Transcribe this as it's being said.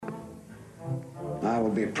I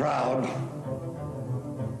will be proud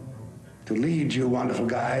to lead you wonderful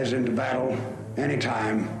guys into battle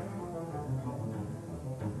anytime,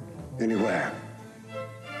 anywhere.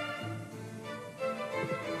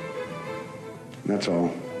 That's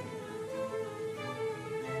all.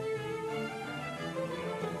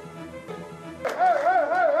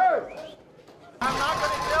 I'm not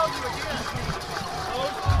going to tell you again.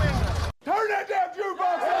 Close the window. Turn that damn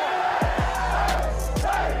jukebox on!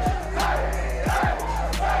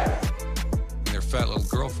 Their fat little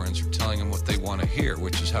girlfriends are telling them what they want to hear,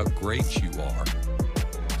 which is how great you are.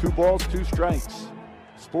 2 balls, 2 strikes.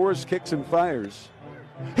 Spores kicks and fires.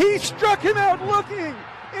 He struck him out looking.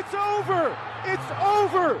 It's over. It's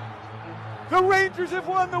over. The Rangers have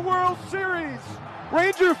won the World Series.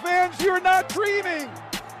 Ranger fans, you're not dreaming.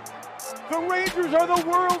 The Rangers are the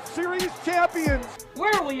World Series champions.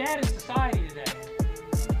 Where are we at in society today?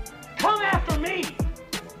 Come after me.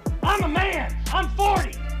 I'm a man. I'm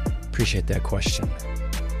 40. Appreciate that question.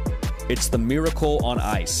 It's the Miracle on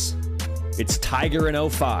Ice. It's Tiger in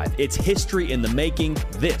 05. It's history in the making.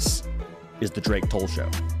 This is the Drake Toll Show.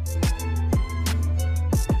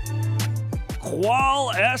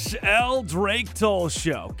 Qual SL Drake Toll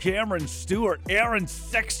Show. Cameron Stewart, Aaron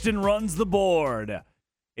Sexton runs the board.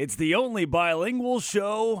 It's the only bilingual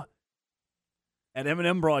show at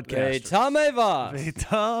M&M Broadcasters. Vetame vas.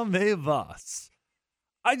 Vetame vas.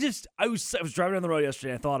 I was driving down the road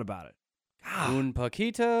yesterday and I thought about it. Un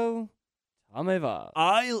poquito. Tame vas.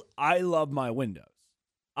 I love my windows.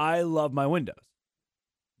 I love my windows.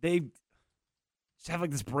 They just have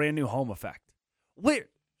like this brand new home effect.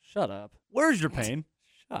 Shut up. Where's your pain?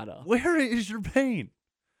 Shut up. Where is your pain?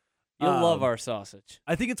 You'll love our sausage.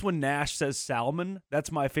 I think it's when Nash says salmon.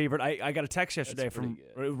 That's my favorite. I got a text yesterday from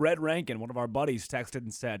Red Rankin. One of our buddies texted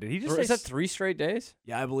and said, did he just say... Is that 3 straight days?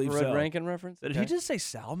 Yeah, I believe Red so. Rankin reference? Did he just say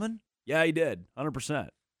salmon? Yeah, he did. 100%.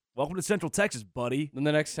 Welcome to Central Texas, buddy. Then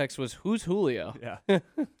the next text was, who's Julio? Yeah.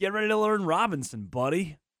 Get ready to learn Robinson,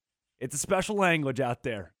 buddy. It's a special language out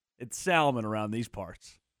there. It's salmon around these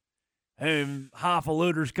parts. And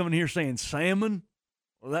highfaluters coming here saying salmon?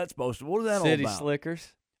 Well, that's supposed to... What is that City all about?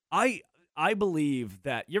 Slickers. I believe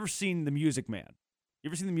that... You ever seen The Music Man? You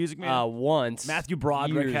ever seen The Music Man? Once. Matthew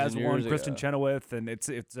Broderick has one, Kristen ago. Chenoweth, and it's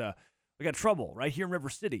we got Trouble right here in River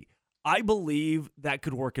City. I believe that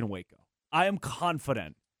could work in Waco. I am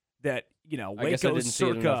confident that, Waco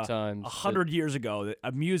circa 100 years ago, that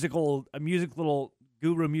a music little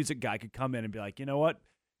guru music guy could come in and be like, you know what?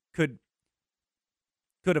 Could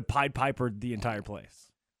have Pied Pipered the entire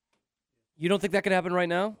place. You don't think that could happen right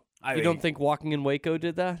now? You don't think Walking in Waco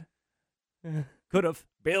did that? Could have.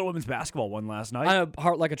 Baylor women's basketball won last night.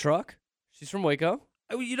 Heart Like a Truck. She's from Waco.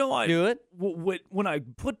 You know what? Do it. When I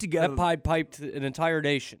put together... That Pied piped an entire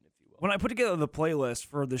nation, if you will. When I put together the playlist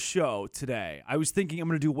for the show today, I was thinking I'm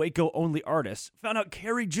going to do Waco-only artists. Found out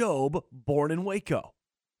Carrie Job, born in Waco.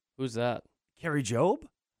 Who's that? Carrie Job?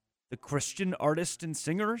 The Christian artist and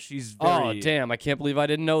singer. She's very... Oh, damn. I can't believe I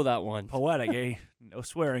didn't know that one. Poetic, eh? No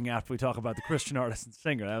swearing after we talk about the Christian artist and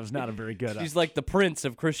singer. That was not a very good... She's like the prince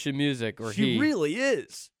of Christian music, or She really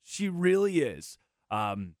is. She really is.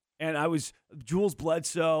 And I was... Jules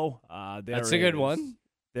Bledsoe. That's a good one.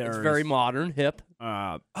 It's very modern, hip.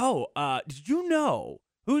 Did you know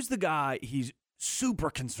who's the guy? He's super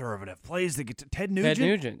conservative. Plays the guitar. Ted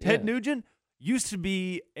Nugent. Ted Nugent used to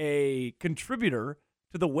be a contributor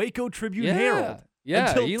to the Waco Tribune Herald.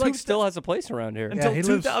 Yeah, he still has a place around here. Until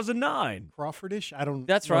 2009. Crawfordish? I don't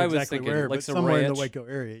That's know where I was exactly thinking, where, like but some somewhere in ranch. the Waco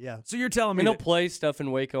area, yeah. So you're telling me he'll play stuff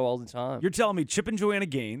in Waco all the time. You're telling me Chip and Joanna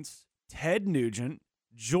Gaines, Ted Nugent,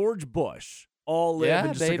 George Bush all live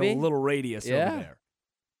in just like a little radius over there.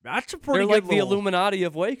 That's a pretty They're good like the Illuminati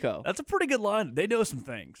of Waco. That's a pretty good line. They know some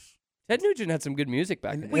things. Ted Nugent had some good music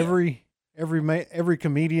back then. Every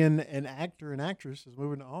comedian and actor and actress is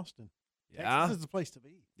moving to Austin. Yeah. This is the place to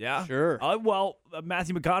be. Yeah. Sure.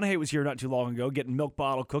 Matthew McConaughey was here not too long ago getting milk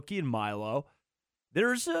bottle cookie and Milo.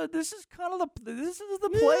 This is the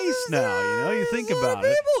place now, you think about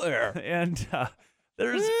it. People there. And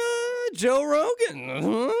there's Joe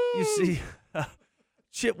Rogan. You see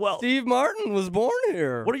Chip, Steve Martin was born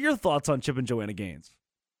here. What are your thoughts on Chip and Joanna Gaines?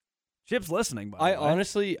 Chip's listening, by the way.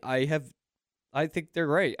 Honestly, I think they're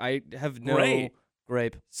great. I have no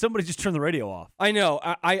grape. Somebody just turned the radio off. I know.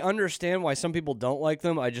 I understand why some people don't like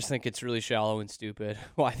them. I just think it's really shallow and stupid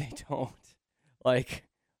why they don't. Like,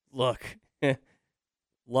 look,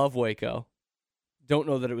 love Waco. Don't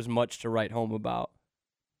know that it was much to write home about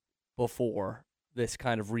before this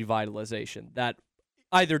kind of revitalization that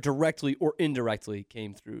either directly or indirectly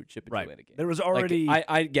came through Chip and Joanna Gaines. There was already...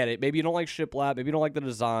 I get it. Maybe you don't like Shiplap. Maybe you don't like the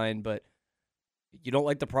design, but You don't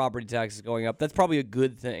like the property taxes going up. That's probably a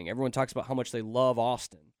good thing. Everyone talks about how much they love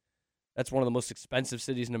Austin. That's one of the most expensive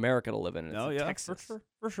cities in America to live in. It's in Texas.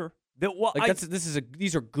 for sure.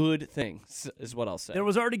 These are good things, is what I'll say. There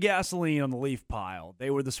was already gasoline on the leaf pile. They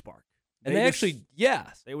were the spark. And they actually,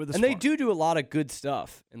 yes. They were the and spark. they do a lot of good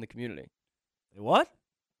stuff in the community. What?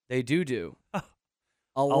 They do.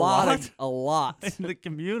 A lot in the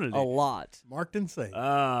community. A lot. Marked and safe.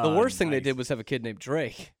 The worst thing they did was have a kid named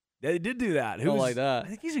Drake. They did do that. Who like that? I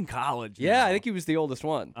think he's in college. Yeah, now. I think he was the oldest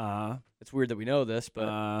one. It's weird that we know this, but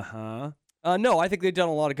no, I think they've done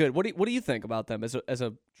a lot of good. What do you think about them as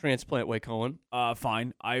a transplant Wacoan?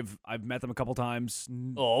 Fine. I've met them a couple times.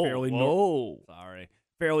 Sorry.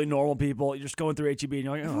 Fairly normal people. You're just going through HEB and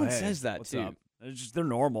you're like, everyone says that what's too. Up? They're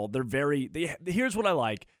normal. Here's what I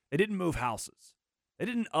like. They didn't move houses. They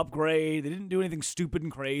didn't upgrade. They didn't do anything stupid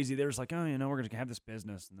and crazy. They're just like, we're going to have this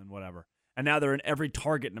business and then whatever. And now they're in every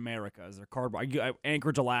Target in America as their cardboard.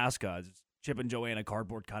 Anchorage, Alaska, Chip and Joanna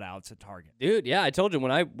cardboard cutouts at Target. Dude, yeah, I told you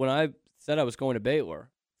when I said I was going to Baylor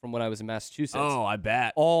from when I was in Massachusetts. Oh, I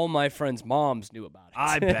bet. All my friends' moms knew about it.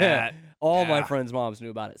 I bet. All my friends' moms knew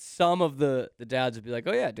about it. Some of the dads would be like,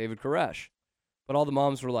 oh, yeah, David Koresh. But all the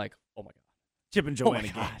moms were like, oh, my God. Chip and Joanna. Oh, my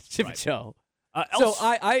God. Chip and Joe. So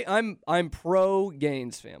I'm pro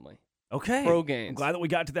Gaines family. Okay. Pro Gaines. I'm glad that we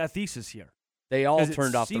got to that thesis here. They all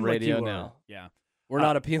turned off the radio now. Yeah. We're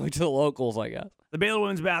not appealing to the locals, I guess. The Baylor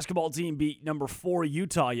women's basketball team beat number 4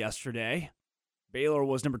 Utah yesterday. Baylor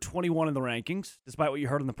was number 21 in the rankings, despite what you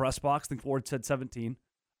heard in the press box. I think Ford said 17.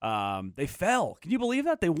 They fell. Can you believe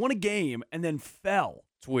that? They won a game and then fell.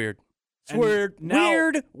 It's weird. It's And weird.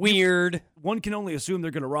 now- Weird. One can only assume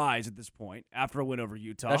they're going to rise at this point after a win over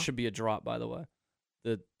Utah. That should be a drop, by the way.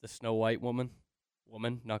 The Snow White woman,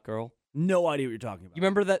 not girl. No idea what you're talking about. You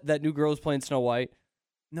remember that new girl was playing Snow White?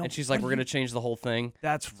 No. And she's like, we're going to change the whole thing.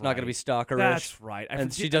 That's It's not going to be stalkerish. That's right.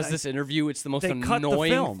 And she does this interview. It's the most They cut the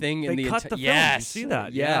annoying film. thing They in the cut entire. the film. Yes, You see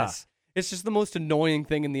that? Yes, it's just the most annoying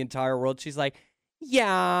thing in the entire world. She's like,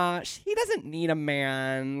 yeah, he doesn't need a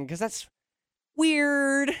man because that's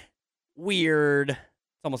weird. It's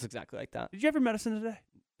almost exactly like that. Did you have your medicine today?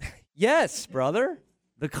 Yes, brother.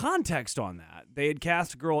 The context on that, they had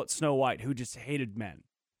cast a girl at Snow White who just hated men.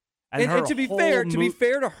 And to be fair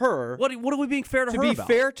to her, what are we being fair to her about? To be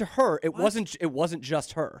fair to her, it wasn't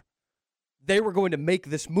just her. They were going to make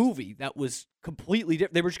this movie that was completely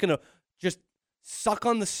different. They were just going to suck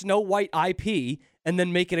on the Snow White IP and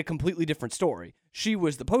then make it a completely different story. She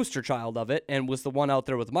was the poster child of it and was the one out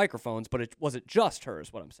there with the microphones, but it wasn't just her,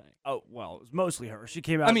 is what I'm saying. Oh, well, it was mostly her. She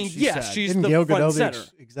came out. I mean, and she yes, said, she's Didn't the Gail front Godot, and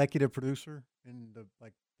center. the executive producer, and the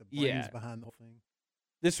brains behind the whole thing?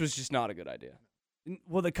 This was just not a good idea.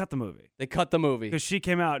 Well, they cut the movie. They cut the movie. Because she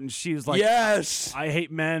came out and she was like, yes, I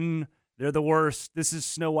hate men. They're the worst. This is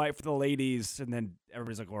Snow White for the ladies. And then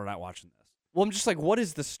everybody's like, we're not watching this. Well, I'm just like, what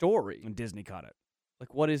is the story? And Disney cut it.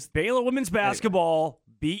 Like, what is... Baylor women's basketball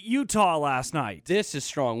beat Utah last night. This is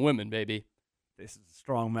strong women, baby. This is a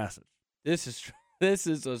strong message. This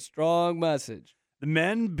is a strong message. The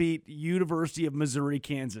men beat University of Missouri,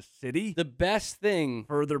 Kansas City. The best thing,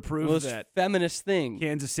 further proof most that feminist thing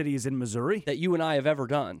Kansas City is in Missouri that you and I have ever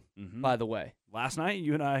done, by the way. Last night,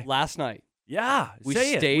 you and I. Last night. Yeah, we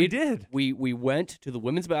say stayed. It. We did. We went to the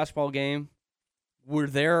women's basketball game. We're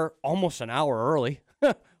there almost an hour early.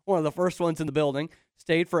 One of the first ones in the building.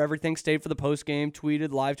 Stayed for everything. Stayed for the post game.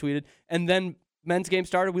 Live tweeted, and then men's game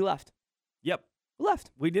started. We left. Yep.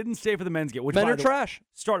 Left. We didn't stay for the men's game. Which Men are trash.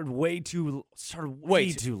 Started way too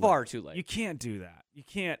late. Far too late. You can't do that. You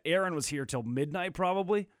can't. Aaron was here till midnight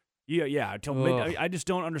probably. Yeah, till midnight. I just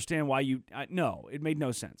don't understand why you. No, it made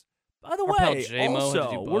no sense. By the way,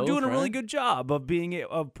 also we're doing a really good job of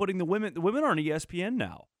putting the women. The women are on ESPN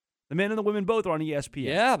now. The men and the women both are on ESPN.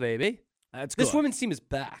 Yeah, baby. That's good. This women's team is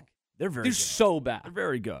back. They're very good. So bad. They're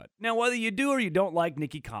very good. Now, whether you do or you don't like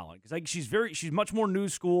Nikki Collin, because she's much more new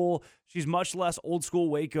school. She's much less old school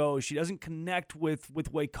Waco. She doesn't connect with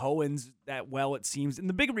Wacoans that well, it seems. And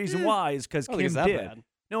the big reason why is because Kim did. Bad.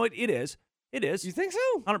 No, it is. It is. You think so?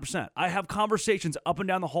 100%. I have conversations up and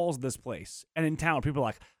down the halls of this place and in town. People are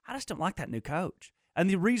like, I just don't like that new coach. And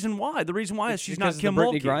the reason why is she's not Kim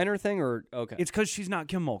Mulkey. The Brittany Griner thing, or okay? It's because she's not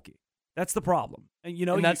Kim Mulkey. That's the problem.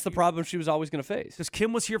 And that's the problem she was always going to face. Because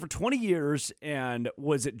Kim was here for 20 years and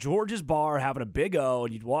was at George's bar having a big O,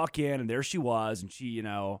 and you'd walk in and there she was, and she,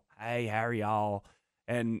 hey, how are y'all?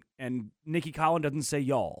 And Nikki Collin doesn't say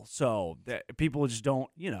y'all, so that people just don't,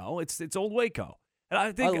 it's old Waco. And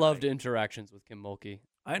I think I loved interactions with Kim Mulkey.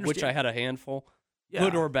 I understand. Which I had a handful. Yeah.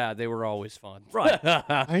 Good or bad, they were always fun. Right.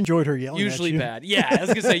 I enjoyed her yelling. Usually at you. bad. Yeah, I was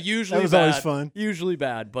gonna say usually that was bad. always fun. Usually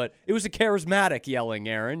bad, but it was a charismatic yelling,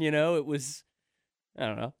 Aaron. It was I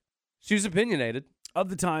don't know. She was opinionated. Of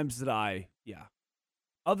the times that I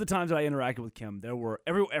interacted with Kim, there were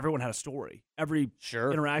everyone had a story. Every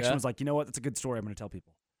interaction was like, you know what? That's a good story. I'm going to tell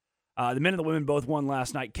people. The men and the women both won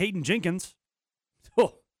last night. Caden Jenkins.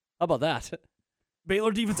 Oh, how about that?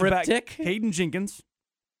 Baylor defensive back Caden Jenkins,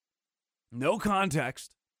 no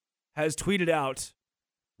context, has tweeted out,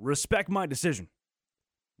 "Respect my decision."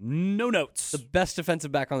 No notes. The best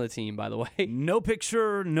defensive back on the team, by the way. No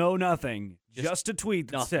picture, no nothing. Just a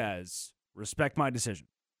tweet that says, "Respect my decision."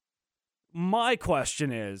 My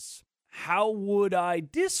question is, how would I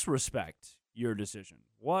disrespect your decision?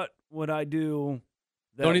 What would I do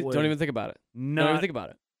that don't even think about it. Don't even think about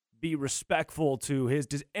it. Be respectful to his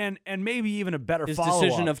and maybe even a better his follow-up.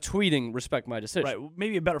 decision of tweeting, respect my decision. Right.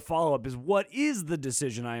 Maybe a better follow-up is, what is the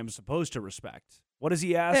decision I am supposed to respect? What is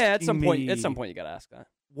he asking me? At some point you got to ask that.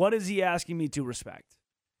 What is he asking me to respect?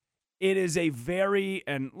 It is a very,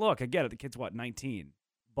 and look, I get it, the kid's 19,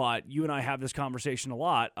 but you and I have this conversation a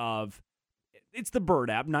lot of, it's the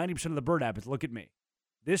Bird app. 90% of the Bird app is look at me.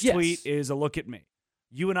 This tweet is a look at me.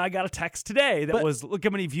 You and I got a text today that was, look how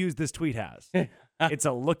many views this tweet has. It's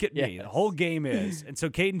a look at me. The whole game is. And so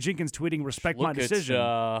Caden Jenkins tweeting, respect my decision.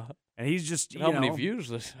 And he's just, how many views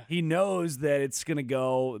this? He knows that it's going to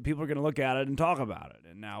go, people are going to look at it and talk about it.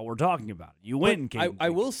 And now we're talking about it. You win, Caden. I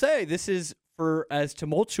will say, this is, for as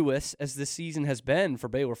tumultuous as this season has been for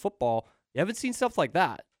Baylor football, you haven't seen stuff like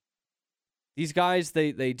that. These guys,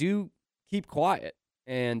 they do keep quiet.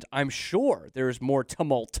 And I'm sure there's more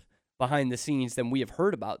tumult behind the scenes than we have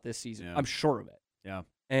heard about this season. Yeah. I'm sure of it. Yeah.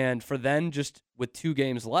 And for then, just with 2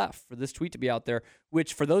 games left, for this tweet to be out there,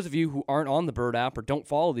 which for those of you who aren't on the Bird app or don't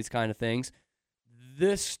follow these kind of things,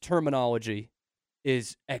 this terminology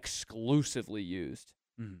is exclusively used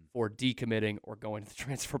for decommitting or going to the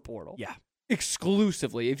transfer portal. Yeah.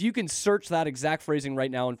 Exclusively. If you can search that exact phrasing right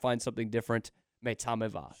now and find something different, me tame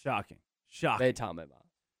va. Shocking. Me tame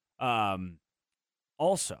va.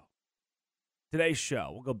 Also, today's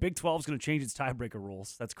show, we'll go Big 12 is going to change its tiebreaker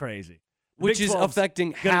rules. That's crazy. Which is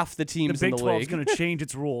affecting half the teams in the league. The Big 12 is going to change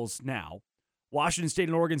its rules now. Washington State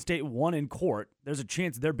and Oregon State won in court. There's a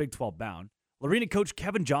chance they're Big 12 bound. Lorena coach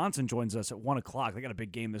Kevin Johnson joins us at 1 o'clock. They got a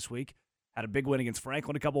big game this week. Had a big win against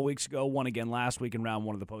Franklin a couple weeks ago. Won again last week in round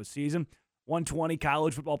 1 of the postseason. 120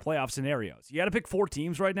 college football playoff scenarios. You got to pick 4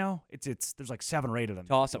 teams right now. It's there's like 7 or 8 of them.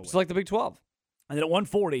 Toss-up. It's like the Big 12. And then at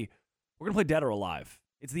 140, we're going to play Dead or Alive.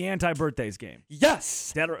 It's the anti-birthdays game.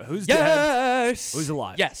 Yes. Who's dead? Who's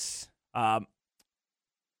alive? Yes. I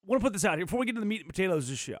want to put this out here before we get to the meat and potatoes of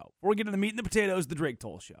the show. Before we get to the meat and the potatoes of the Drake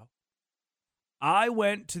Toll show. I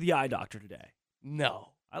went to the eye doctor today. No.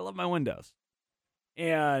 I love my windows.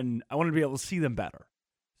 And I wanted to be able to see them better.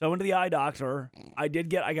 So I went to the eye doctor. I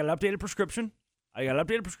got an updated prescription. And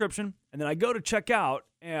then I go to check out,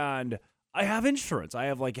 and I have insurance. I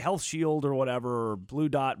have like Health Shield or whatever, Blue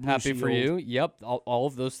Dot, Blue Happy Shield. for you. Yep, all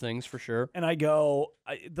of those things for sure. And I go,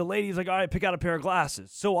 the lady's like, all right, pick out a pair of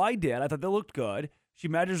glasses. So I did. I thought they looked good. She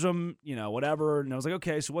measures them, whatever. And I was like,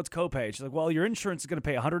 okay, so what's copay? She's like, well, your insurance is going to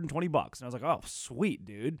pay $120. And I was like, oh, sweet,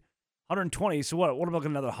 dude. 120. So what about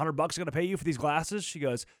another $100 going to pay you for these glasses? She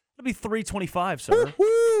goes, it'll be $325, sir.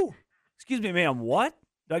 Woo-hoo! Excuse me, ma'am, what?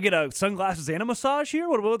 Do I get a sunglasses and a massage here?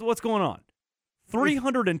 What's going on?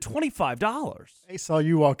 $325. They saw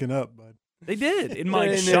you walking up, bud. They did. In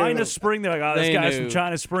my China Spring, they're like, oh, this guy's from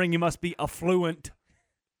China Spring. You must be affluent.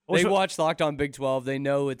 They watch Locked On Big 12. They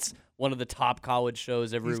know it's one of the top college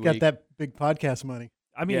shows every week. He's got that big podcast money.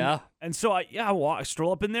 I mean, yeah. And so I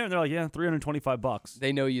stroll up in there, and they're like, yeah, $325.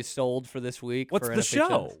 They know you sold for this week. What's for the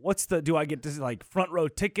NFHS. show? Do I get to like front row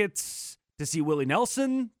tickets to see Willie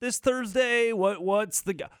Nelson this Thursday? What's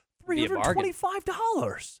the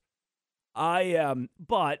 $325?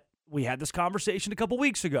 But we had this conversation a couple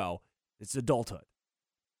weeks ago. It's adulthood.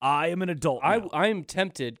 I am an adult now. I'm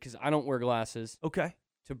tempted, because I don't wear glasses. Okay.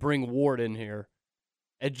 To bring Ward in here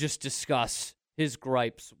and just discuss his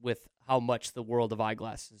gripes with how much the world of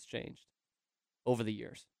eyeglasses has changed over the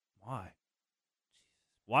years. Why?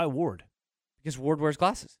 Why Ward? Because Ward wears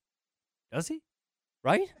glasses. Does he?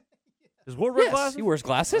 Right? Does Ward wear glasses? He wears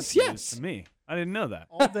glasses. That's yes. news to me. I didn't know that.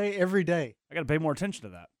 All day, every day. I got to pay more attention to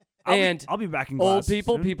that. I'll be back in old glasses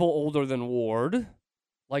soon. people older than Ward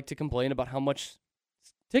like to complain about how much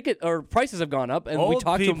ticket or prices have gone up, and we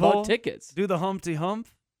talked to them about tickets. Do the Humpty Hump.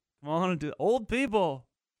 Come on, old people.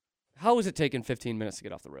 How is it taking 15 minutes to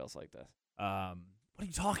get off the rails like this? What are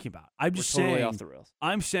you talking about? I'm just totally saying off the rails.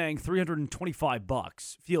 I'm saying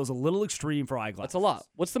 $325 feels a little extreme for eyeglasses. That's a lot.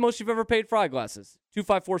 What's the most you've ever paid for eyeglasses?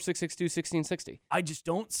 254-662-1660. I just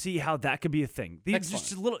don't see how that could be a thing.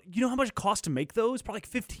 Just a little. You know how much it costs to make those? Probably like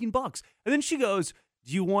 $15. And then she goes,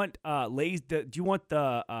 Do you want do you want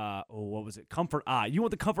the what was it? Comfort Eye. You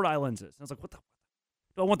want the Comfort Eye lenses? And I was like, what the?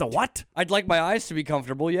 Do I want the what? I'd like my eyes to be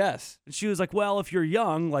comfortable, yes. And she was like, well, if you're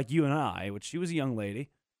young like you and I, which she was a young lady,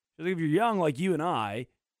 she was like, if you're young like you and I,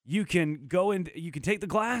 you can go in, you can take the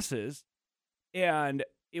glasses, and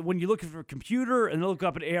when you look for a computer and look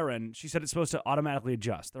up at Aaron, she said it's supposed to automatically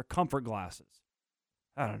adjust. They're comfort glasses.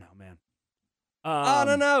 I don't know, man. I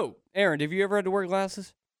don't know. Aaron, have you ever had to wear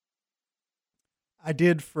glasses? I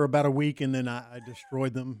did for about a week, and then I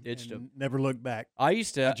destroyed them. Ditched them. Never looked back. I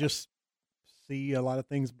used to. I just see a lot of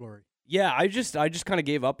things blurry. Yeah, I just kind of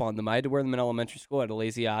gave up on them. I had to wear them in elementary school. I had a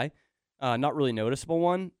lazy eye. Not really noticeable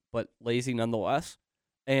one, but lazy nonetheless.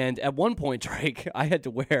 And at one point, Drake, I had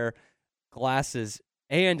to wear glasses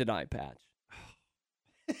and an eye patch.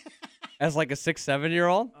 As like a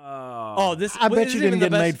 6-7-year-old. I bet you didn't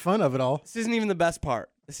get made fun of at all. This isn't even the best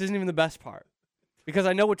part. Because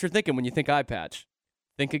I know what you're thinking when you think eye patch.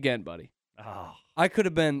 Think again, buddy. Oh. I could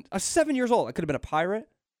have been 7 years old. I could have been a pirate.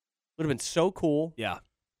 Would have been so cool. Yeah.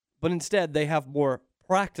 But instead, they have more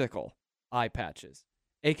practical eye patches,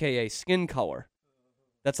 a.k.a. skin color.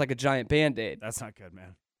 That's like a giant Band-Aid. That's not good,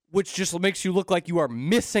 man. Which just makes you look like you are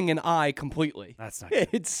missing an eye completely. That's not good.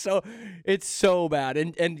 It's so bad.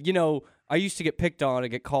 And you know, I used to get picked on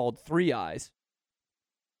and get called 3 eyes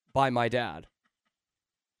by my dad.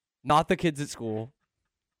 Not the kids at school,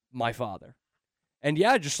 my father. And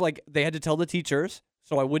yeah, just like they had to tell the teachers,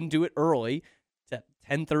 so I wouldn't do it early. At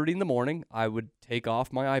 10:30 in the morning, I would take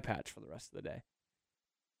off my eye patch for the rest of the day.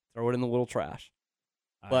 Throw it in the little trash.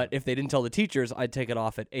 But if they didn't tell the teachers, I'd take it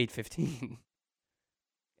off at 8:15.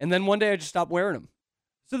 And then one day I just stopped wearing them.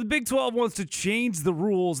 So the Big 12 wants to change the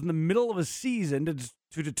rules in the middle of a season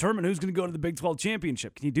to determine who's going to go to the Big 12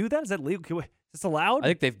 championship. Can you do that? Is that legal? Is this allowed? I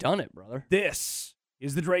think they've done it, brother. This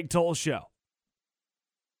is the Drake Toll Show.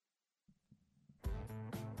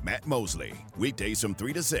 Matt Mosley, weekdays from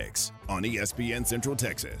 3 to 6 on ESPN Central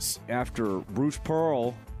Texas. After Bruce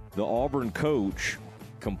Pearl, the Auburn coach,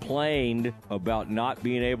 complained about not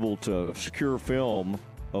being able to secure film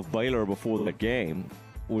of Baylor before the game,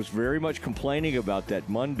 was very much complaining about that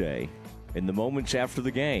Monday. In the moments after the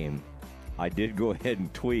game, I did go ahead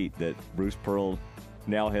and tweet that Bruce Pearl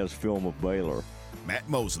now has film of Baylor. Matt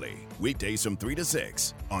Mosley, weekdays from 3 to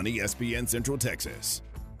 6 on ESPN Central Texas.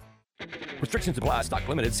 Restrictions apply. Stock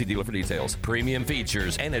limited. See dealer for details. Premium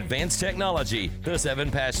features and advanced technology. The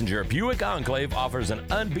 7-passenger Buick Enclave offers an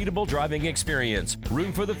unbeatable driving experience.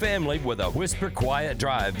 Room for the family with a whisper quiet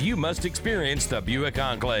drive. You must experience the Buick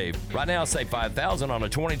Enclave. Right now, save $5,000 on a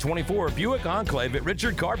 2024 Buick Enclave at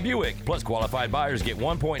Richard Carr Buick. Plus, qualified buyers get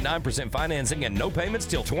 1.9% financing and no payments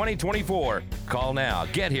till 2024. Call now,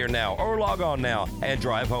 get here now, or log on now and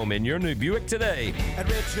drive home in your new Buick today. At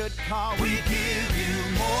Richard Carr, we give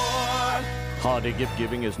you more. Holiday gift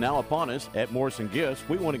giving is now upon us. At Morrison Gifts,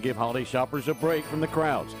 we want to give holiday shoppers a break from the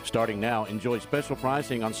crowds. Starting now, enjoy special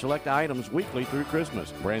pricing on select items weekly through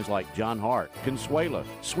Christmas. Brands like John Hart, Consuela,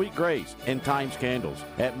 Sweet Grace, and Times Candles.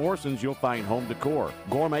 At Morrison's, you'll find home decor,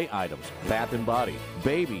 gourmet items, bath and body,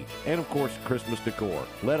 baby, and of course, Christmas decor.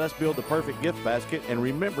 Let us build the perfect gift basket, and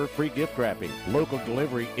remember free gift wrapping. Local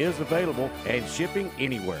delivery is available and shipping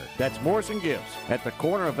anywhere. That's Morrison Gifts at the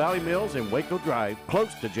corner of Valley Mills and Waco Drive,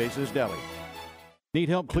 close to Jason's Deli. Need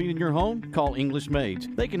help cleaning your home? Call English Maids.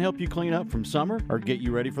 They can help you clean up from summer or get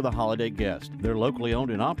you ready for the holiday guest. Their locally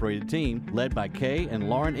owned and operated team, led by Kay and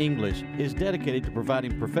Lauren English, is dedicated to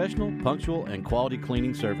providing professional, punctual, and quality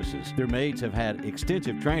cleaning services. Their maids have had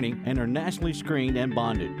extensive training and are nationally screened and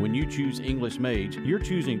bonded. When you choose English Maids, you're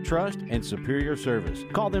choosing trust and superior service.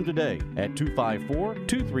 Call them today at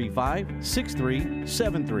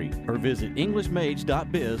 254-235-6373 or visit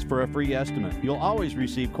EnglishMaids.biz for a free estimate. You'll always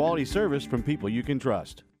receive quality service from people you can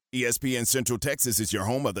trust. ESPN Central Texas is your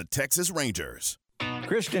home of the Texas Rangers.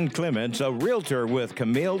 Kristen Clements, a realtor with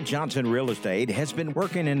Camille Johnson Real Estate, has been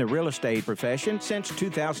working in the real estate profession since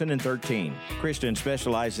 2013. Kristen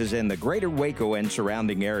specializes in the greater Waco and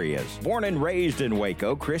surrounding areas. Born and raised in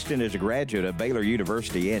Waco, Kristen is a graduate of Baylor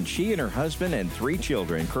University, and she and her husband and 3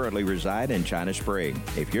 children currently reside in China Spring.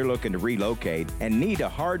 If you're looking to relocate and need a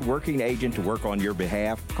hard-working agent to work on your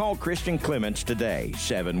behalf, call Kristen Clements today,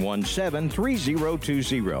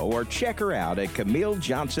 717-3020, or check her out at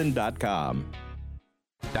CamilleJohnson.com.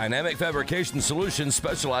 Dynamic Fabrication Solutions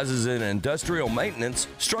specializes in industrial maintenance,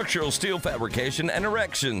 structural steel fabrication, and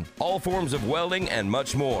erection, all forms of welding, and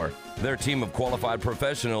much more. Their team of qualified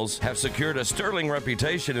professionals have secured a sterling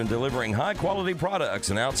reputation in delivering high-quality products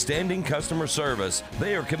and outstanding customer service.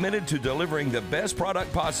 They are committed to delivering the best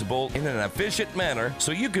product possible in an efficient manner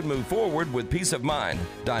so you can move forward with peace of mind.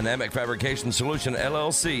 Dynamic Fabrication Solution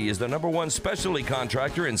LLC is the #1 specialty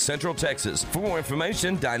contractor in Central Texas. For more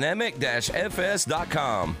information,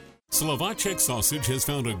 dynamic-fs.com. Slovacek Sausage has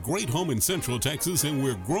found a great home in Central Texas, and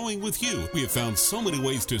we're growing with you. We have found so many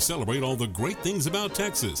ways to celebrate all the great things about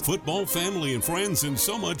Texas. Football, family, and friends, and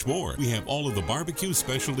so much more. We have all of the barbecue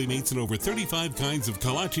specialty meats and over 35 kinds of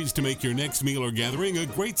kolaches to make your next meal or gathering a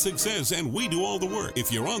great success, and we do all the work. If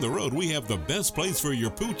you're on the road, we have the best place for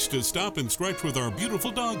your pooch to stop and stretch with our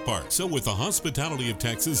beautiful dog park. So with the hospitality of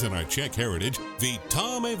Texas and our Czech heritage,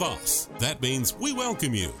 Vítame vás. That means we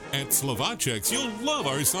welcome you. At Slovacek's, you'll love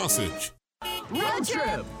our sausage. Road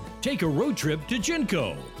trip! Take a road trip to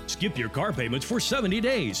Genco. Skip your car payments for 70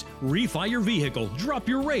 days. Refi your vehicle. Drop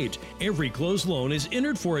your rate. Every closed loan is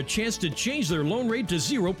entered for a chance to change their loan rate to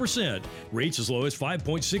 0%. Rates as low as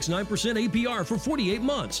 5.69% APR for 48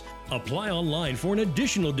 months. Apply online for an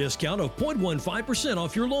additional discount of 0.15%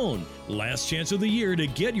 off your loan. Last chance of the year to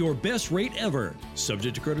get your best rate ever.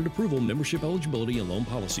 Subject to credit approval, membership eligibility, and loan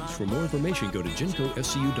policies. For more information, go to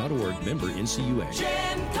GencoFCU.org. Member NCUA.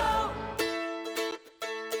 Genco.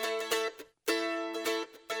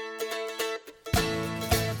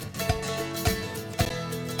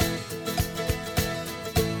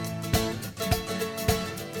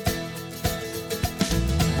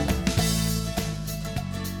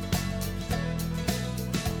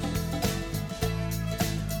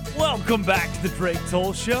 Welcome back to the Drake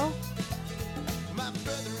Toll Show.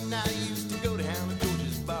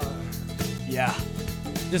 Yeah.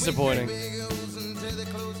 Disappointing.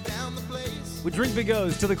 We drink Big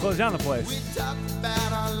O's till they close down the place.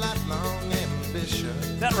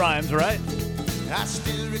 That rhymes, right? I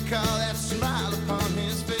still recall that smile upon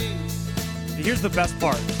his face. Here's the best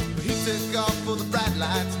part. He took off for the bright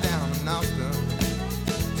lights down in Austin.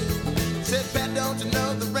 Said, Pat, don't you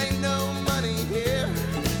know there ain't no money here?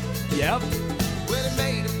 Yep. Well, he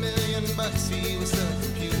made $1 million, he was a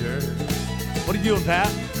computer. What are you doing, Pat?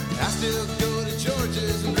 I still go to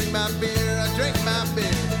George's and drink my beer. I drink my beer.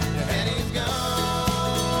 And he's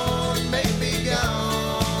gone, maybe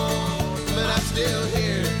gone, but I'm still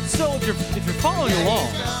here. So if you're following along,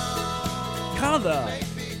 kind of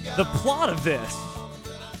the plot of this,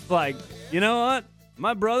 like, you know what?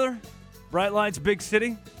 My brother, Bright Lights, Big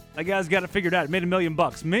City, that guy's got it figured out. He made $1 million.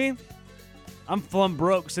 Me, I'm plumb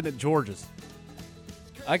broke sitting at George's.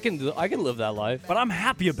 I can live that life. But I'm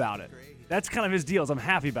happy about it. That's kind of his deal. I'm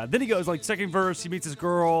happy about it. Then he goes, like, second verse, he meets his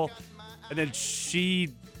girl, and then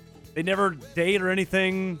they never date or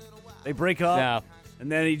anything. They break up. Yeah. And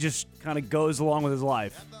then he just kind of goes along with his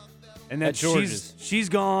life. And then At George's. she's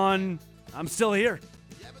gone. I'm still here.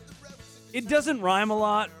 It doesn't rhyme a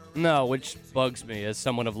lot. No, which bugs me as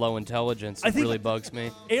someone of low intelligence. It really bugs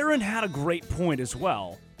me. Aaron had a great point as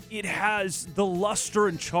well. It has the luster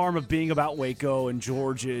and charm of being about Waco and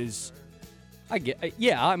George's. I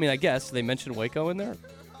guess they mentioned Waco in there.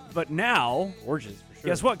 But now, George's for sure.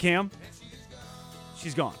 Guess what, Cam?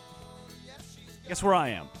 She's gone. Guess where I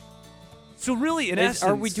am. So really, in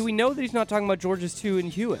essence, do we know that he's not talking about George's 2 in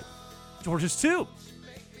Hewitt? George's 2,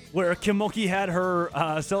 where Kim Mulkey had her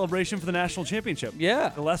celebration for the national championship. Yeah.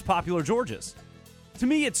 The less popular George's. To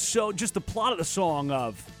me, it's so just the plot of the song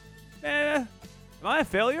of, am I a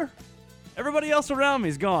failure? Everybody else around me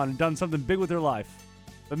is gone and done something big with their life.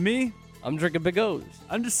 But me, I'm drinking Big O's.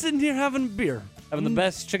 I'm just sitting here having a beer. Having the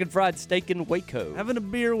best chicken fried steak in Waco. Having a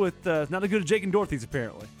beer with, not as good as Jake and Dorothy's,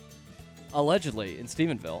 apparently. Allegedly, in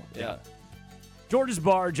Stephenville. Yeah. George's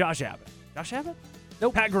Bar, Josh Abbott. Josh Abbott?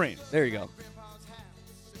 Nope. Pat Green. There you go.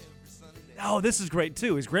 Oh, this is great,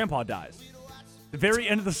 too. His grandpa dies. The very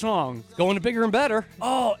end of the song. Going to bigger and better.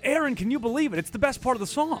 Oh, Aaron, can you believe it? It's the best part of the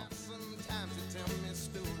song.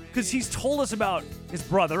 Because he's told us about his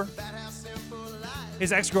brother,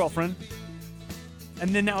 his ex-girlfriend, and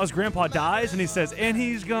then now his grandpa dies, and he says, and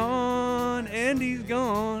he's gone, and he's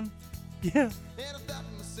gone. Yeah.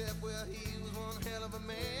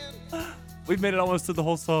 We've made it almost to the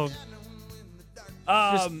whole song.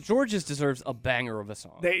 George's deserves a banger of a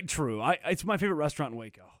song. True. It's my favorite restaurant in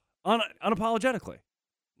Waco. Unapologetically.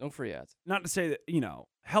 No free ads. Not to say that,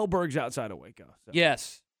 Hellberg's outside of Waco. So.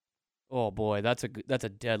 Yes. Oh boy, that's a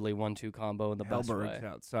deadly 1-2 combo in the best way. Hellberg's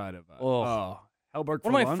outside of Hellberg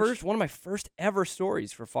for lunch? One of my first ever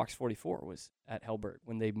stories for Fox 44 was at Hellberg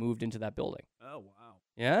when they moved into that building. Oh wow.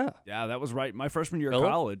 Yeah. Yeah, that was right. My freshman year Phillip?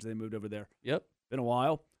 of college, they moved over there. Yep. Been a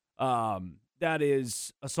while. That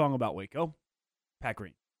is a song about Waco. Pat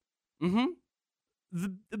Green. Mm-hmm.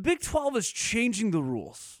 The Big 12 is changing the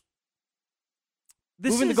rules.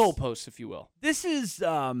 Moving the goalposts, if you will. This is,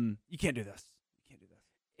 you can't do this.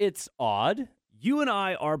 It's odd. You and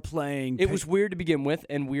I are playing. It was weird to begin with,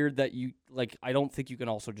 and weird that you, I don't think you can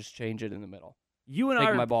also just change it in the middle. You and Take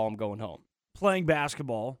I are my ball, I'm going home. Playing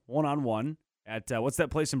basketball one-on-one at, what's that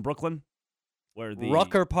place in Brooklyn? Where the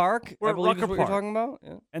Rucker Park, I believe Rucker is what Park. you're talking about?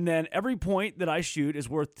 Yeah. And then every point that I shoot is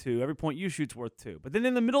worth 2. Every point you shoot's worth 2. But then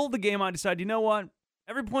in the middle of the game, I decide, you know what?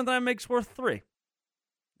 Every point that I make's worth 3.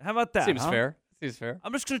 How about that? Seems huh? fair. Seems fair.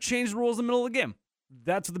 I'm just going to change the rules in the middle of the game.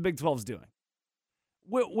 That's what the Big 12's doing.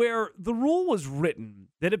 Where the rule was written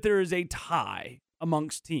that if there is a tie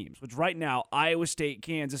amongst teams, which right now Iowa State,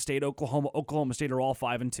 Kansas State, Oklahoma State are all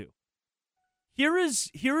 5-2.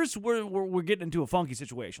 Here's where we're getting into a funky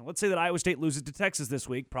situation. Let's say that Iowa State loses to Texas this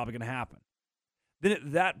week, probably going to happen. Then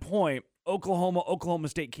at that point, Oklahoma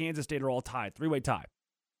State, Kansas State are all tied, 3-way tie.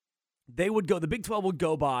 The Big 12 would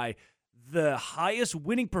go by the highest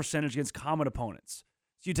winning percentage against common opponents.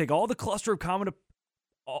 So you take all the cluster of common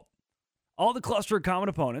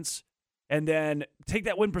opponents, and then take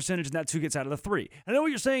that win percentage, and that's who gets out of the 3. I know what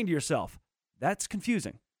you're saying to yourself. That's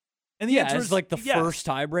confusing. And the answer it's is like the yes. first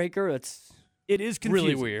tiebreaker. It is confusing.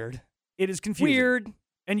 Really weird. It is confusing. Weird.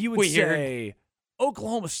 And you would say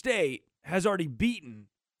Oklahoma State has already beaten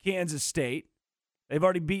Kansas State. They've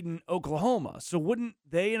already beaten Oklahoma. So wouldn't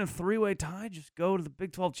they, in a 3-way tie, just go to the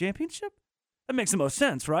Big 12 championship? That makes the most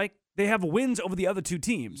sense, right? They have wins over the other 2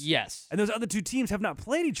 teams. Yes. And those other 2 teams have not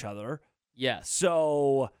played each other. Yes.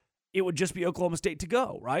 So it would just be Oklahoma State to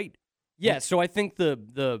go, right? Yeah, so I think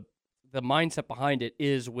the mindset behind it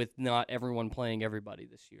is with not everyone playing everybody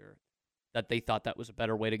this year, that they thought that was a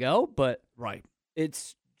better way to go, but right.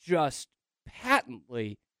 It's just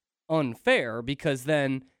patently unfair because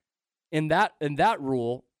then in that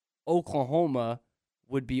rule, Oklahoma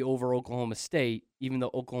would be over Oklahoma State, even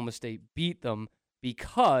though Oklahoma State beat them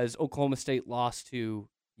because Oklahoma State lost to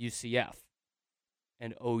UCF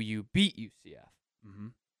and OU beat UCF. Mm-hmm.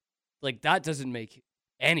 Like, that doesn't make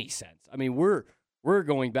any sense. I mean, we're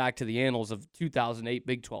going back to the annals of 2008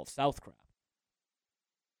 Big 12 South crap.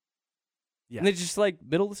 Yeah. And it's just like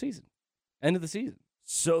middle of the season, end of the season.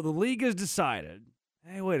 So the league has decided,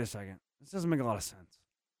 hey, wait a second. This doesn't make a lot of sense.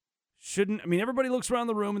 Everybody looks around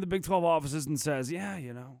the room in the Big 12 offices and says, yeah,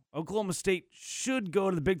 Oklahoma State should go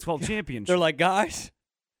to the Big 12 championship. They're like, guys,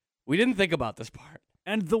 we didn't think about this part.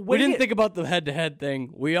 And the way we didn't think about the head-to-head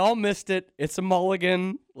thing. We all missed it. It's a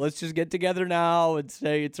mulligan. Let's just get together now and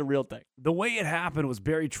say it's a real thing. The way it happened was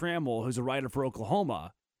Barry Trammell, who's a writer for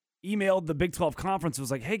Oklahoma, emailed the Big 12 conference and was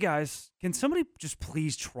like, hey, guys, can somebody just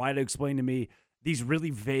please try to explain to me these really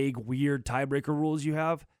vague, weird tiebreaker rules you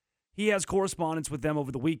have? He has correspondence with them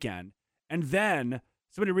over the weekend. And then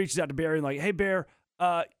somebody reaches out to Barry and like, hey, Bear,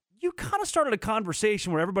 you kind of started a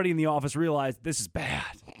conversation where everybody in the office realized this is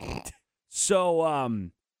bad. So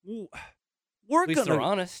we're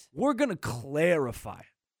gonna clarify it.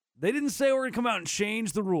 They didn't say we're gonna come out and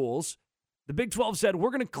change the rules. The Big 12 said we're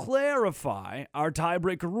gonna clarify our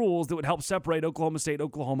tiebreaker rules that would help separate Oklahoma State,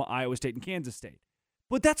 Oklahoma, Iowa State, and Kansas State.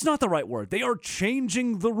 But that's not the right word. They are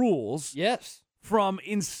changing the rules. Yes. From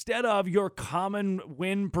instead of your common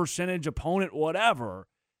win percentage opponent, whatever.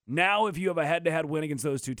 Now, if you have a head-to-head win against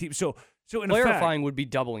those 2 teams, so in clarifying effect, would be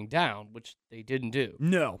doubling down, which they didn't do.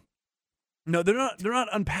 No, they're not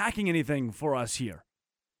unpacking anything for us here.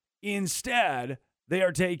 Instead, they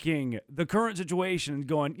are taking the current situation and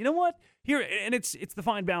going, you know what? Here, and it's the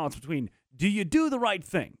fine balance between, do you do the right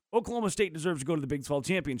thing? Oklahoma State deserves to go to the Big 12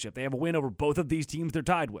 championship. They have a win over both of these teams they're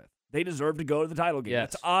tied with. They deserve to go to the title game.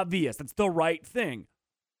 Yes. That's obvious. That's the right thing.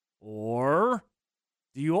 Or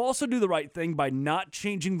do you also do the right thing by not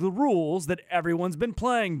changing the rules that everyone's been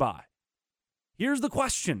playing by? Here's the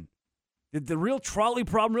question. The real trolley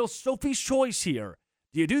problem, real Sophie's choice here.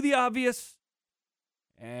 Do you do the obvious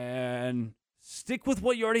and stick with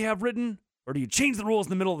what you already have written, or do you change the rules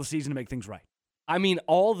in the middle of the season to make things right? I mean,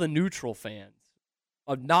 all the neutral fans,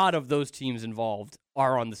 not of those teams involved,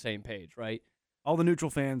 are on the same page, right? All the neutral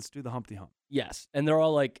fans do the Humpty Hump. Yes, and they're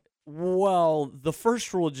all like, well, the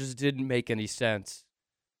first rule just didn't make any sense.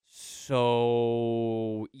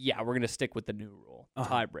 So, yeah, we're going to stick with the new rule,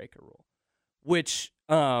 tiebreaker rule. Which,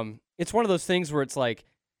 it's one of those things where it's like,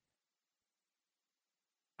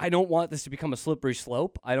 I don't want this to become a slippery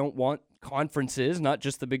slope. I don't want conferences, not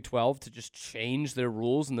just the Big 12, to just change their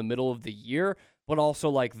rules in the middle of the year, but also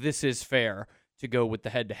like, this is fair to go with the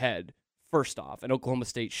head-to-head first off, and Oklahoma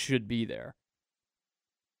State should be there.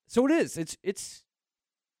 So it is. It's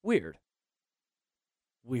Weird.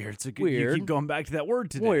 It's a good. You keep going back to that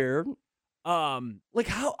word today. Weird. Like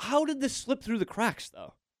how did this slip through the cracks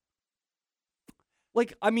though?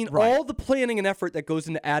 Like, I mean, all the planning and effort that goes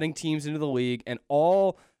into adding teams into the league and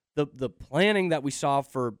all the planning that we saw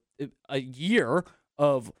for a year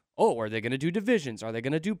of, are they going to do divisions? Are they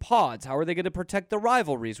going to do pods? How are they going to protect the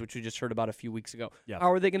rivalries, which we just heard about a few weeks ago? Yeah.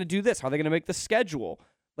 How are they going to do this? How are they going to make the schedule?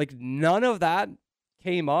 Like, none of that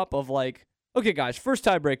came up of like, okay, guys, first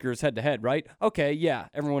tiebreaker is head-to-head, right? Okay, yeah,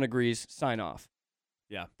 everyone agrees, sign off.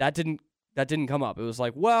 Yeah. That didn't come up. It was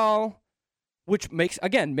like, well... Which makes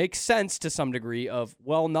sense to some degree of,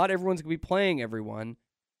 well, not everyone's going to be playing everyone.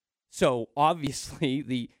 So obviously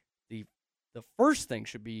the first thing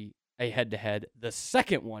should be a head-to-head. The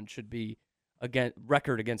second one should be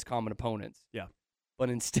record against common opponents. Yeah.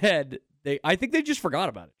 But instead, I think they just forgot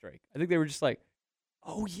about it, Drake. I think they were just like,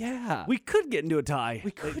 oh, yeah. We could get into a tie.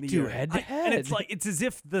 We could do head-to-head. And it's as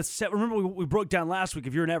if remember we broke down last week,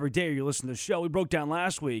 if you're an everyday or you're listening to the show, we broke down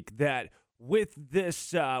last week that with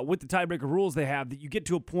this, with the tiebreaker rules they have, that you get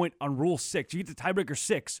to a point on Rule 6. You get to tiebreaker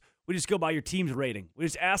 6. We just go by your team's rating. We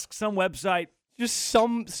just ask some website. Just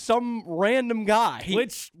some random guy.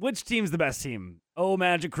 Which team's the best team? Oh,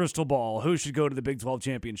 Magic Crystal Ball. Who should go to the Big 12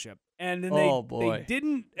 championship? And then they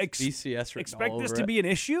didn't expect this to be an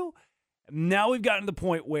issue. Now we've gotten to the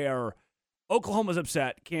point where Oklahoma's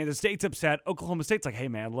upset. Kansas State's upset. Oklahoma State's like, hey,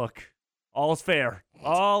 man, look. All is fair.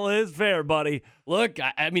 All is fair, buddy. Look,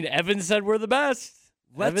 I mean, Evan said we're the best.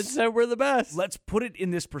 Evan said we're the best. Let's put it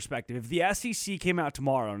in this perspective. If the SEC came out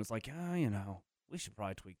tomorrow and it's like, we should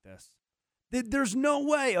probably tweak this. There's no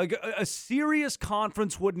way. Like a serious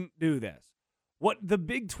conference wouldn't do this. What the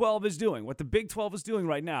Big 12 is doing,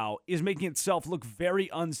 right now is making itself look very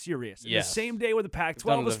unserious. Yes. The same day where the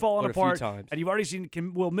Pac-12 is falling apart, and you've already seen,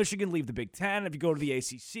 will Michigan leave the Big 10? If you go to the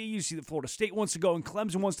ACC, you see that Florida State wants to go, and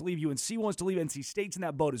Clemson wants to leave, UNC wants to leave, NC State's in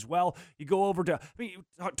that boat as well. You go over to,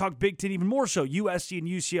 talk Big 10 even more so, USC and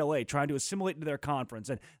UCLA trying to assimilate into their conference.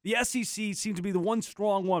 And the SEC seems to be the one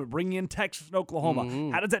strong one, bringing in Texas and Oklahoma. Mm-hmm.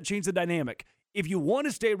 How does that change the dynamic? If you want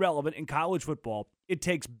to stay relevant in college football, it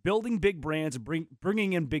takes building big brands and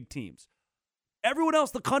bringing in big teams. Everyone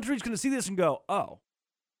else, the country is going to see this and go, why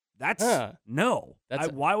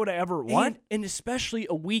would I ever, what? And especially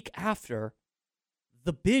a week after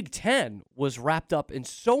the Big Ten was wrapped up in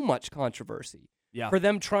so much controversy. Yeah. For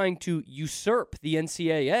them trying to usurp the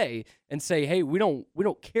NCAA and say, hey, we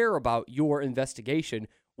don't care about your investigation.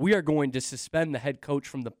 We are going to suspend the head coach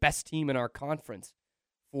from the best team in our conference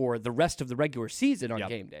for the rest of the regular season on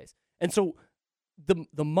game days. And so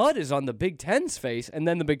the mud is on the Big Ten's face, and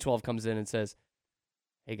then the Big 12 comes in and says,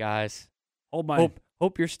 hey, guys,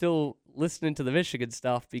 hope you're still listening to the Michigan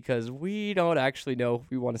stuff because we don't actually know if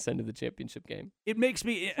we want to send to the championship game. It makes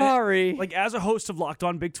me... Sorry. Like, as a host of Locked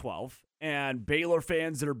On Big 12 and Baylor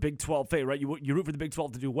fans that are Big 12 fans, right? You root for the Big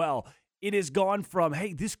 12 to do well. It has gone from,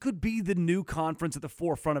 hey, this could be the new conference at the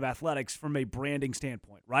forefront of athletics from a branding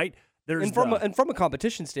standpoint, right? And from a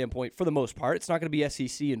competition standpoint, for the most part, it's not going to be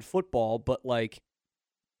SEC in football, but like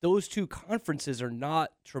those two conferences are not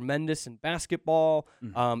tremendous in basketball.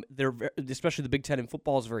 Mm-hmm. They're especially the Big Ten in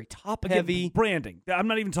football is very top heavy. Branding. I'm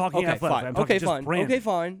not even talking athletic. I'm talking just branding. Okay,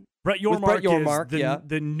 fine. Brett Yormark is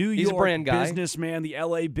the New He's York a brand guy. businessman, the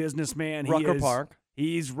LA businessman. Rucker Park.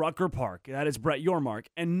 He's Rucker Park. That is Brett Yormark.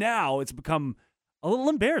 And now it's become a little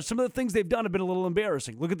embarrassing. Some of the things they've done have been a little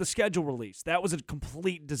embarrassing. Look at the schedule release. That was a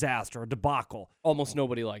complete disaster, a debacle. Almost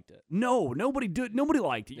nobody liked it. No, nobody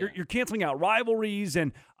liked it. Yeah. You're canceling out rivalries,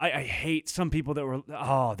 and I hate some people that were,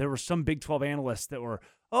 there were some Big 12 analysts that were,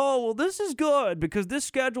 well, this is good because this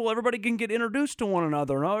schedule, everybody can get introduced to one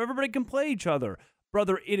another. And everybody can play each other.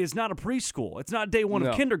 Brother, it is not a preschool. It's not day one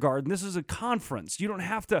of kindergarten. This is a conference. You don't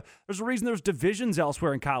have to. There's a reason there's divisions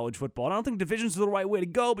elsewhere in college football. And I don't think divisions are the right way to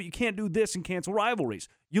go, but you can't do this and cancel rivalries.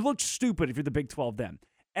 You look stupid if you're the Big 12 then.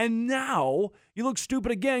 And now you look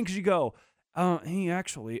stupid again because you go, hey,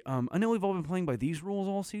 actually, I know we've all been playing by these rules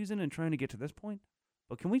all season and trying to get to this point,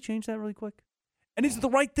 but can we change that really quick? And is it the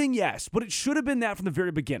right thing? Yes, but it should have been that from the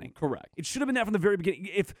very beginning. Correct. It should have been that from the very beginning.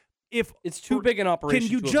 If it's too big an operation, can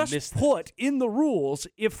you just put in the rules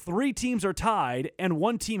if 3 teams are tied and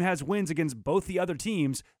one team has wins against both the other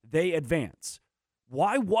teams, they advance?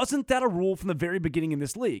 Why wasn't that a rule from the very beginning in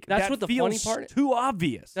this league? That's what the funny part. Too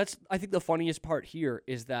obvious. I think the funniest part here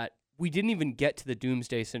is that we didn't even get to the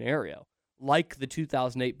doomsday scenario, like the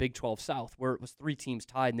 2008 Big 12 South, where it was 3 teams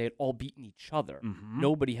tied and they had all beaten each other. Mm-hmm.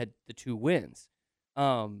 Nobody had the 2 wins.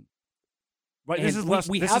 Right, this is less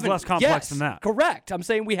complex than that. Correct. I'm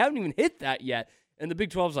saying we haven't even hit that yet. And the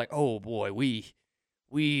Big 12 is like, oh boy,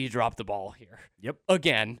 we dropped the ball here. Yep.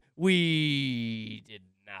 Again, we did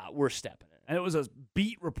not we're stepping in. And it was a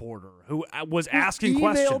beat reporter who was asking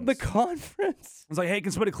questions. Emailed the conference. I was like, hey,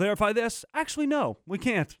 can somebody clarify this? Actually, no, we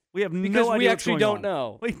can't. We have because no idea we actually what's don't going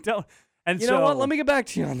on. know. We don't. And you so, know what? Let me get back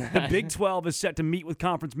to you on that. The Big 12 is set to meet with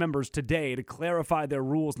conference members today to clarify their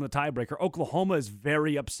rules in the tiebreaker. Oklahoma is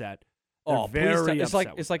very upset. They're very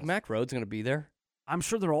upset. It's like Mac Rhodes going to be there. I'm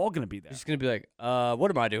sure they're all going to be there. He's going to be like,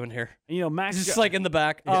 what am I doing here? And, you know, Mac's just like in the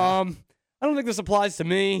back. Yeah. I don't think this applies to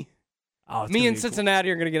me. Oh, me and Cincinnati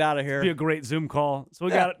are going to get out of here. It'll be a great Zoom call. So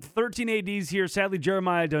we got 13 ADs here. Sadly,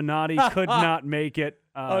 Jeremiah Donati could not make it.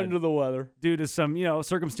 Under the weather. Due to some,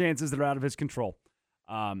 circumstances that are out of his control.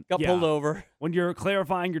 Got pulled over. When you're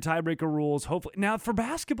clarifying your tiebreaker rules, hopefully. Now for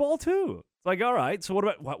basketball, too. It's like, all right, so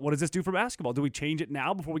what does this do for basketball? Do we change it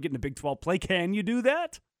now before we get into Big 12 play? Can you do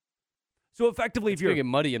that? So effectively, if you're going to get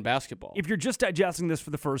muddy in basketball. If you're just digesting this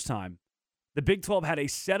for the first time, the Big 12 had a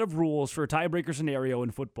set of rules for a tiebreaker scenario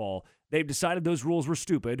in football. They've decided those rules were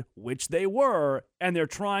stupid, which they were, and they're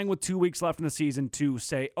trying with 2 weeks left in the season to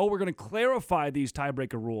say, we're going to clarify these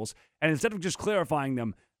tiebreaker rules. And instead of just clarifying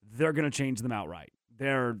them, they're going to change them outright.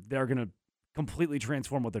 They're going to completely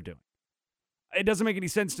transform what they're doing. It doesn't make any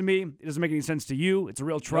sense to me. It doesn't make any sense to you. It's a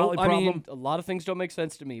real trolley problem. I mean, a lot of things don't make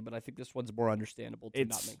sense to me, but I think this one's more understandable to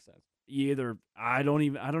not make sense. I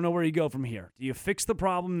don't know where you go from here. Do you fix the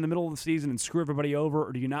problem in the middle of the season and screw everybody over,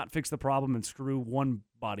 or do you not fix the problem and screw one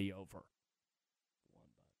body over?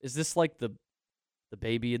 Is this like the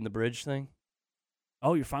baby in the bridge thing?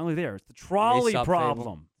 Oh, you're finally there. It's the trolley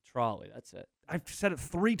problem. Trolley, that's it. I've said it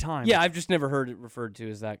 3 times. Yeah, I've just never heard it referred to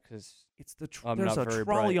as that because it's there's a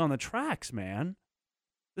trolley on the tracks, man.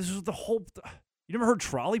 This is the whole. You never heard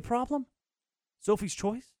trolley problem? Sophie's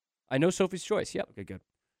Choice? I know Sophie's Choice. Yep. Okay, good.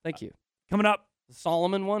 Thank you. Coming up, the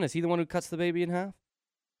Solomon one. Is he the one who cuts the baby in half?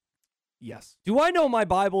 Yes. Do I know my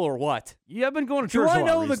Bible or what? Yeah, I've been going to church. Do I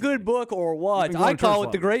know the good book or what? I call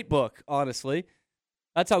it the great book, honestly.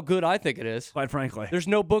 That's how good I think it is. Quite frankly. There's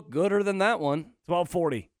no book gooder than that one.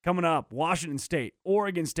 12:40. Coming up, Washington State,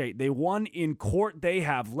 Oregon State. They won in court. They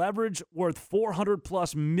have leverage worth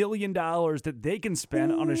 $400+ million that they can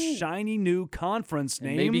spend on a shiny new conference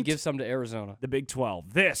named... Maybe give some to Arizona. The Big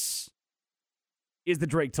 12. This is the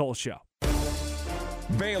Drake Toll Show.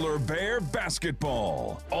 Baylor Bear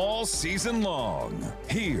basketball all season long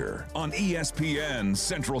here on ESPN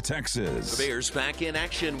Central Texas. The Bears back in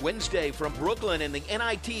action Wednesday from Brooklyn in the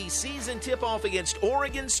NIT season tip-off against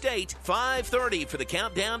Oregon State. 5:30 for the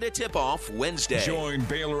countdown to tip-off Wednesday. Join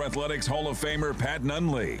Baylor Athletics Hall of Famer Pat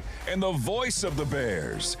Nunley and the voice of the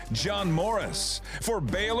Bears, John Morris, for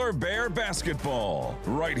Baylor Bear basketball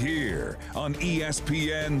right here on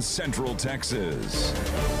ESPN Central Texas.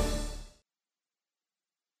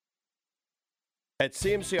 At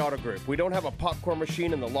CMC Auto Group, we don't have a popcorn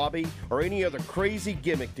machine in the lobby or any other crazy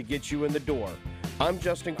gimmick to get you in the door. I'm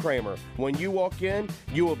Justin Kramer. When you walk in,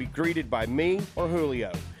 you will be greeted by me or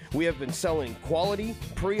Julio. We have been selling quality,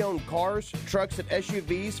 pre-owned cars, trucks, and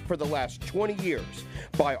SUVs for the last 20 years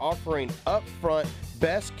by offering upfront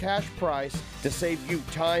best cash price to save you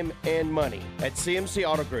time and money. At CMC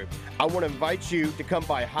Auto Group, I want to invite you to come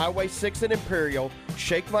by Highway 6 in Imperial,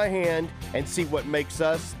 shake my hand, and see what makes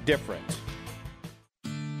us different.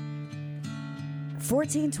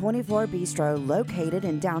 1424 Bistro, located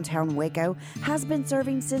in downtown Waco, has been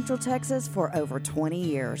serving Central Texas for over 20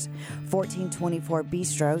 years. 1424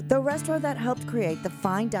 Bistro, the restaurant that helped create the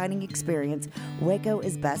fine dining experience Waco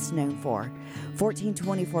is best known for.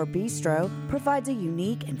 1424 Bistro provides a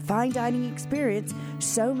unique and fine dining experience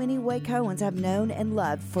so many Wacoans have known and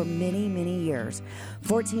loved for many, many years.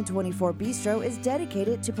 1424 Bistro is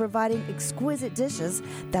dedicated to providing exquisite dishes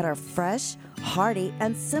that are fresh, hearty,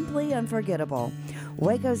 and simply unforgettable.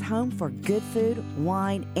 Waco's home for good food,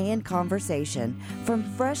 wine, and conversation. From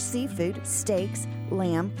fresh seafood, steaks,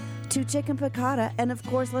 lamb, to chicken piccata, and of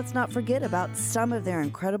course, let's not forget about some of their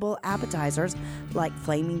incredible appetizers like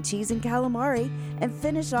flaming cheese and calamari, and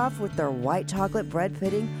finish off with their white chocolate bread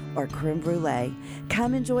pudding or creme brulee.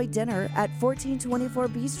 Come enjoy dinner at 1424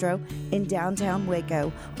 Bistro in downtown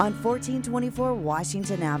Waco on 1424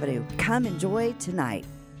 Washington Avenue. Come enjoy tonight.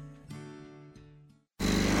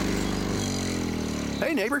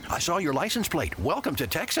 Hey, neighbor, I saw your license plate. Welcome to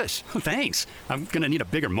Texas. Thanks. I'm going to need a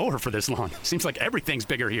bigger mower for this lawn. Seems like everything's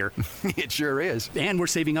bigger here. It sure is. And we're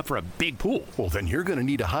saving up for a big pool. Well, then you're going to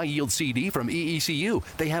need a high-yield CD from EECU.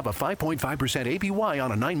 They have a 5.5% APY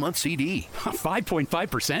on a 9-month CD.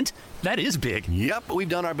 5.5%? That is big. Yep, we've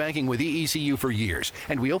done our banking with EECU for years,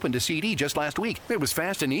 and we opened a CD just last week. It was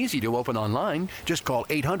fast and easy to open online. Just call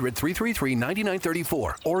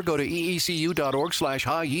 800-333-9934 or go to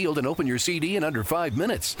eecu.org/high yield and open your CD in under 5 minutes.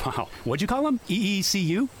 minutes. Wow. What'd you call them?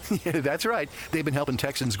 EECU? Yeah, that's right. They've been helping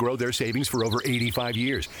Texans grow their savings for over 85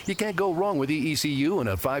 years. You can't go wrong with EECU and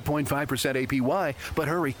a 5.5% APY. But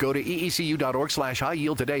hurry, go to eecu.org/high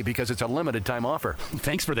yield today because it's a limited time offer.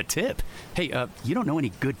 Thanks for the tip. Hey, you don't know any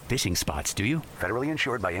good fishing spots, do you? Federally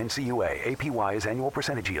insured by NCUA. APY is annual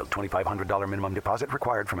percentage yield. $2,500 minimum deposit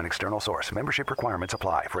required from an external source. Membership requirements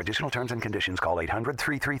apply. For additional terms and conditions, call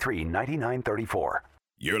 800-333-9934.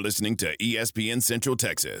 You're listening to ESPN Central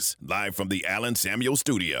Texas, live from the Allen Samuel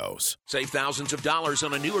Studios. Save thousands of dollars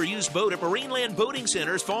on a new or used boat at Marineland Boating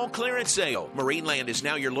Center's fall clearance sale. Marineland is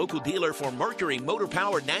now your local dealer for Mercury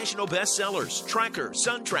motor-powered national bestsellers, Tracker,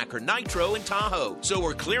 Sun Tracker, Nitro, and Tahoe. So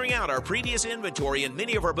we're clearing out our previous inventory, and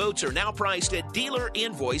many of our boats are now priced at dealer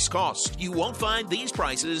invoice cost. You won't find these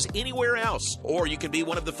prices anywhere else. Or you can be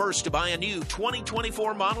one of the first to buy a new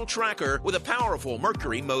 2024 model Tracker with a powerful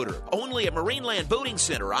Mercury motor. Only at Marineland Boating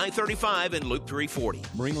Center, I-35 and Loop 340.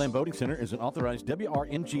 Marineland Boating Center is an authorized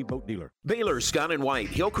WRMG boat dealer. Baylor Scott & White,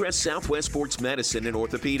 Hillcrest Southwest Sports Medicine and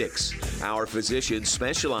Orthopedics. Our physicians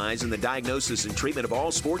specialize in the diagnosis and treatment of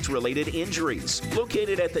all sports-related injuries.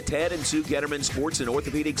 Located at the Tad and Sue Getterman Sports and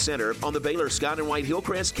Orthopedic Center on the Baylor Scott & White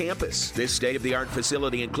Hillcrest campus. This state-of-the-art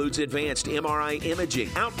facility includes advanced MRI imaging,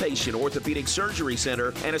 outpatient orthopedic surgery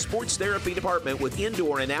center, and a sports therapy department with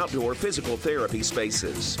indoor and outdoor physical therapy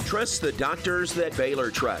spaces. Trust the doctors that Baylor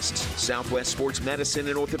trusts. Southwest Sports Medicine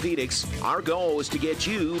and Orthopedics. Our goal is to get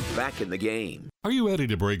you back in the game. Are you ready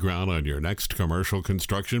to break ground on your next commercial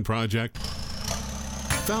construction project?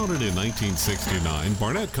 Founded in 1969,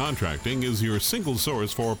 Barnett Contracting is your single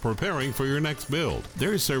source for preparing for your next build.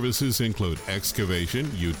 Their services include excavation,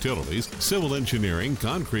 utilities, civil engineering,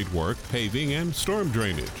 concrete work, paving, and storm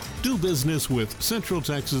drainage. Do business with Central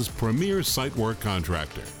Texas' premier site work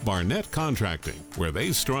contractor, Barnett Contracting, where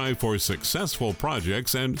they strive for successful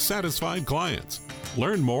projects and satisfied clients.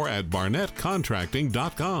 Learn more at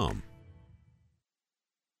barnettcontracting.com.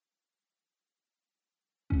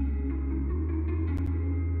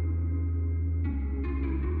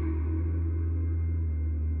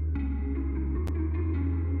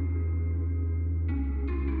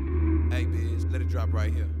 Hey, bitch, let it drop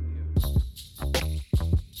right here.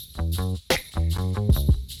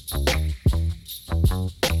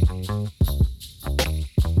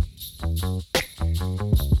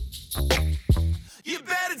 You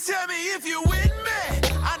better tell me if you're with me.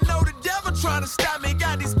 I know the devil trying to stop me.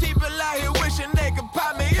 Got these people out here wishing they could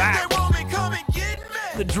pop me. If they want me, come and get me.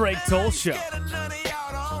 The Drake Toll Show.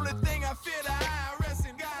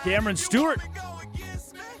 Cameron Stewart,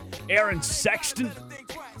 Aaron Sexton.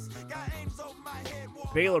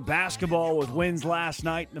 Baylor basketball with wins last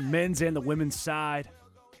night, the men's and the women's side.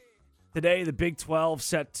 Today, the Big 12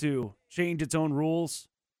 set to change its own rules.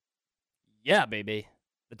 Yeah, baby.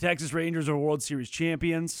 The Texas Rangers are World Series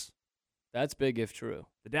champions. That's big if true.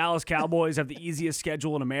 The Dallas Cowboys have the easiest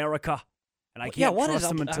schedule in America, and I can't trust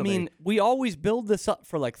them until we always build this up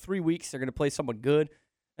for like 3 weeks. They're going to play someone good,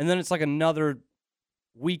 and then it's like another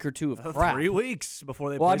week or two of crap. 3 weeks before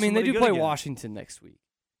they play somebody they do good play again. Washington next week,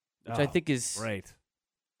 which I think is great.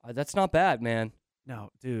 That's not bad, man. No,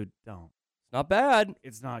 dude, don't. It's not bad.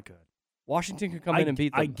 It's not good. Washington could come in and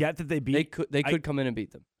beat them. I get that they beat. They could come in and beat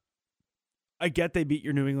them. I get they beat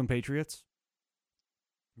your New England Patriots.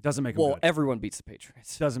 It doesn't make them good. Everyone beats the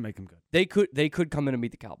Patriots. Doesn't make them good. They could come in and beat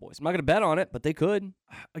the Cowboys. I'm not going to bet on it, but they could.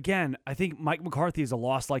 Again, I think Mike McCarthy is a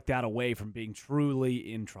loss like that away from being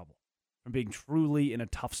truly in trouble, from being truly in a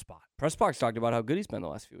tough spot. Press box talked about how good he's been the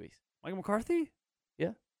last few weeks. Mike McCarthy?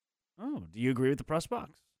 Yeah. Oh, do you agree with the press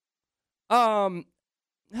box?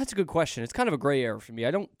 That's a good question. It's kind of a gray area for me.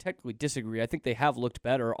 I don't technically disagree. I think they have looked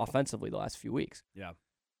better offensively the last few weeks. Yeah.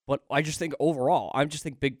 But I just think overall, I just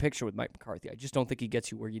think big picture with Mike McCarthy. I just don't think he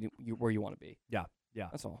gets you where you want to be. Yeah.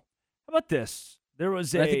 That's all. How about this? I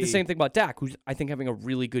think the same thing about Dak, who's I think having a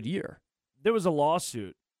really good year. There was a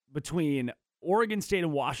lawsuit between Oregon State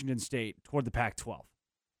and Washington State toward the Pac-12.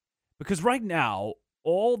 Because right now,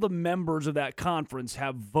 all the members of that conference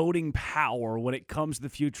have voting power when it comes to the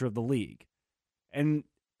future of the league. And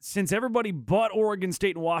since everybody but Oregon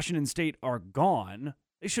State and Washington State are gone,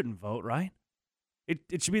 they shouldn't vote, right?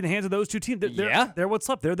 It should be in the hands of those two teams. They're what's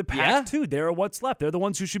left. They're the Pac-2. They're what's left. They're the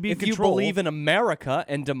ones who should be in control. If you believe in America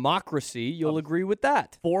and democracy, you'll agree with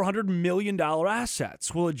that. $400 million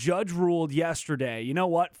assets. Well, a judge ruled yesterday, you know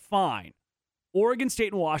what? Fine. Oregon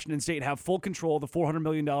State and Washington State have full control of the $400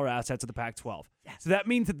 million assets of the Pac-12. Yes. So that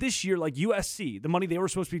means that this year, like USC, the money they were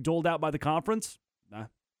supposed to be doled out by the conference,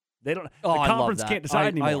 they don't. The conference can't decide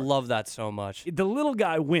anymore. I love that so much. The little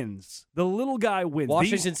guy wins.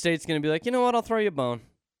 Washington State's going to be like, you know what? I'll throw you a bone.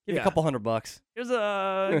 Give you a couple $100. Here's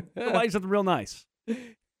buy you something real nice.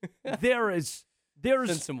 There's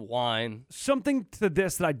some wine. Something to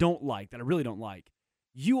this that I don't like, that I really don't like.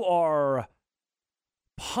 You are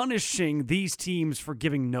punishing these teams for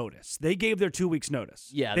giving notice. They gave their 2 weeks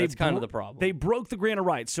notice. Yeah, that's kind of the problem. They broke the grant of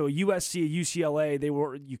rights. So USC, UCLA,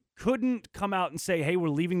 you couldn't come out and say, hey, we're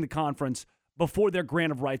leaving the conference before their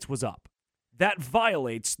grant of rights was up. That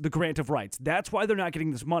violates the grant of rights. That's why they're not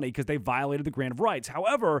getting this money, because they violated the grant of rights.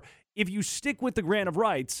 However, if you stick with the grant of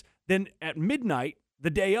rights, then at midnight,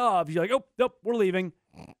 the day of, you're like, oh, nope, we're leaving.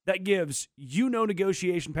 That gives you no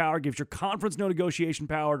negotiation power, gives your conference no negotiation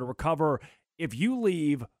power to recover. If you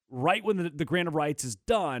leave right when the grant of rights is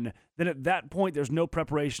done, then at that point, there's no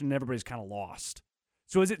preparation and everybody's kind of lost.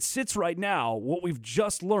 So as it sits right now, what we've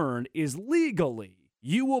just learned is legally,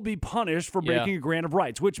 you will be punished for breaking a grant of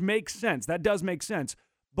rights, which makes sense. That does make sense.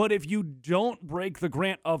 But if you don't break the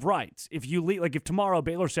grant of rights, if you leave, like if tomorrow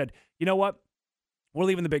Baylor said, you know what, we're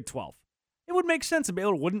leaving the Big 12, it would make sense that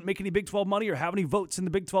Baylor wouldn't make any Big 12 money or have any votes in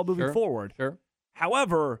the Big 12 moving forward. Sure.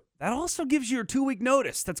 However, that also gives you your 2 week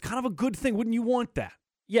notice. That's kind of a good thing. Wouldn't you want that?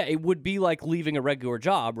 Yeah, it would be like leaving a regular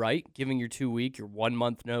job, right? Giving your 2 week, your 1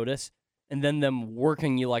 month notice, and then them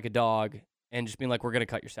working you like a dog and just being like, we're going to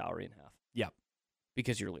cut your salary in half. Yeah.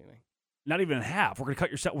 Because you're leaving. Not even in half. We're going to cut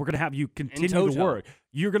your salary. We're going to have you continue to work.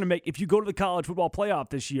 You're going to make, if you go to the college football playoff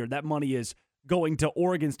this year, that money is going to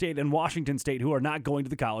Oregon State and Washington State, who are not going to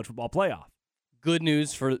the college football playoff. Good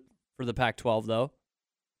news for the Pac-12, though.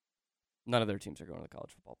 None of their teams are going to the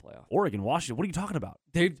college football playoff. Oregon, Washington, what are you talking about?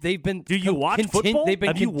 They've been. Do you watch football?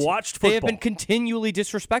 Have you watched football? They have been continually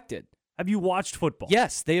disrespected. Have you watched football?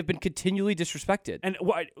 Yes, they have been continually disrespected. And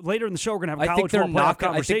later in the show, we're going to have a college football playoff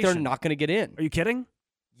conversation. I think they're not going to get in. Are you kidding?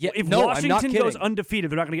 Yeah, if no, Washington I'm not kidding. goes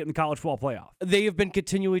undefeated, they're not going to get in the college football playoff. They have been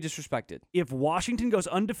continually disrespected. If Washington goes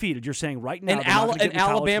undefeated, you're saying right now, and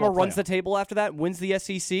Alabama runs the table after that, wins the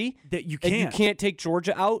SEC. That you can't. And you can't take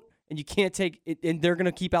Georgia out. And you can't take it, and they're going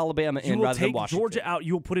to keep Alabama in rather than Washington. You will take Georgia out.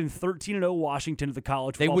 You will put in 13-0 Washington to the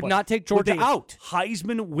college football. They would not take Georgia out.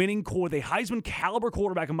 Heisman winning core, the Heisman caliber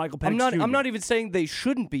quarterback in Michael Penix Jr. I'm not even saying they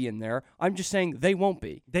shouldn't be in there. I'm just saying they won't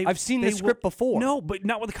be. I've seen this script before. No, but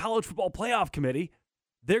not with the college football playoff committee.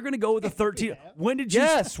 They're going to go with the 13. When did you?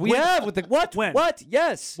 Yes, we have with the what? When? What?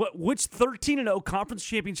 Yes. Which 13-0 conference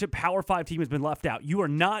championship Power 5 team has been left out? You are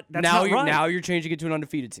not. That's now not right. Now you're changing it to an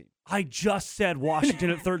undefeated team. I just said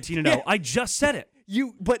Washington at 13-0. I just said it.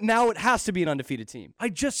 But now it has to be an undefeated team. I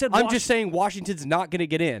just said. I'm just saying Washington's not going to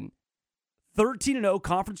get in. 13-0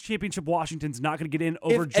 conference championship. Washington's not going to get in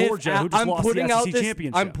over Georgia, who just lost the SEC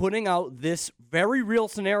championship. I'm putting out this very real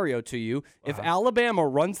scenario to you. If Alabama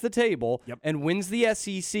runs the table and wins the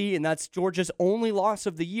SEC, and that's Georgia's only loss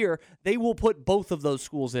of the year, they will put both of those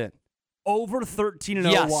schools in. Over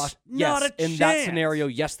 13-0 Washington. Not a chance. In that scenario,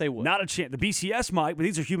 yes, they would. Not a chance. The BCS might, but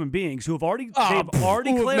these are human beings who have already clarified.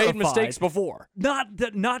 Made mistakes before.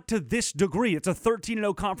 Not to this degree. It's a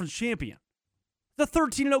 13-0 conference champion. The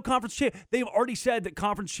 13-0 conference champion. They've already said that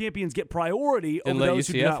conference champions get priority over those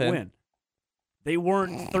who do not win. They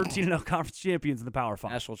weren't 13-0 conference champions in the Power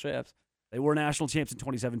 5. National champs. They were national champs in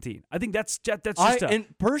 2017. I think that's just and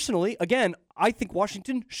personally, again, I think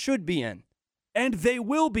Washington should be in. And they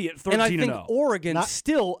will be at 13-0. And I think Oregon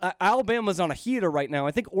Alabama's on a heater right now.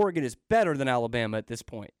 I think Oregon is better than Alabama at this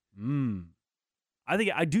point.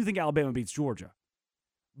 I do think Alabama beats Georgia.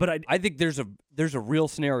 But I think there's a real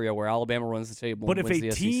scenario where Alabama runs the table. But and if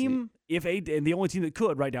wins a team, and the only team that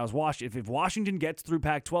could right now is Washington. If Washington gets through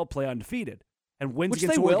Pac-12 play undefeated and wins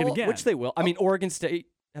against Oregon again, which they will. I mean, Oregon State.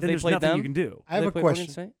 Have then they there's played nothing them? you can do. I have a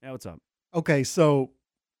question. Yeah, what's up? Okay, so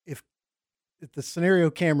if the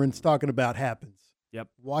scenario Cameron's talking about happens,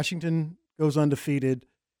 Washington goes undefeated,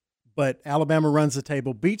 but Alabama runs the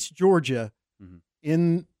table, beats Georgia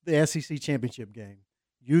in the SEC championship game.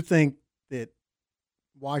 You think that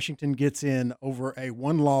Washington gets in over a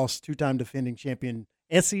one-loss, two-time defending champion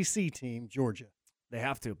SEC team, Georgia? They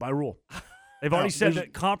have to, by rule. They've already said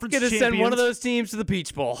that conference champions. Going to send one of those teams to the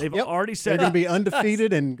Peach Bowl. They've already said they're going to be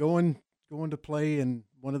undefeated and going to play in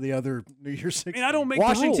one of the other New Year's Six. I don't make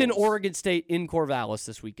Washington, the rules. Oregon State in Corvallis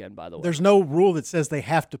this weekend. By the way, there's no rule that says they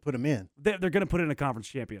have to put them in. They're going to put in a conference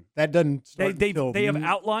champion. That doesn't. Start They have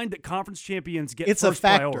outlined that conference champions get. It's first a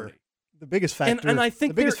factor. Priority. The biggest factor. And I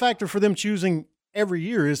think the biggest factor for them choosing every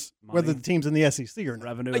year is whether the team's in the SEC or not.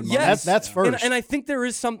 Revenue. And yes, that's first. And I think there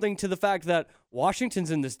is something to the fact that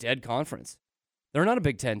Washington's in this dead conference. They're not a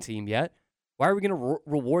Big Ten team yet. Why are we going to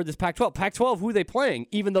reward this Pac-12? Pac-12, who are they playing?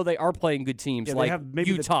 Even though they are playing good teams like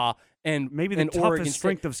Utah and maybe the Oregon toughest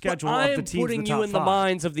strength of schedule but of the teams. I'm putting you in the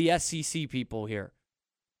minds of the SEC people here.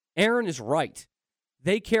 Aaron is right.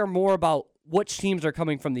 They care more about which teams are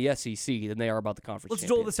coming from the SEC than they are about the conference. Let's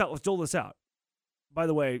dole this out. by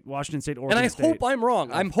the way, Washington State, Oregon State. And I hope I'm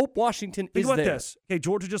wrong. I hope Washington Think is about there. this. Okay,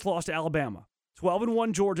 Georgia just lost to Alabama.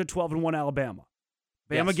 12-1 Georgia, 12-1 Alabama.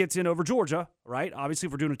 Bama Yes. gets in over Georgia, right? Obviously,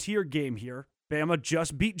 if we're doing a tier game here, Bama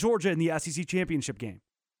just beat Georgia in the SEC championship game.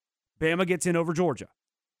 Bama gets in over Georgia.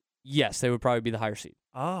 Yes, they would probably be the higher seed.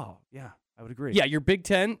 Oh, yeah, I would agree. Yeah, your Big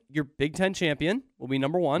Ten champion will be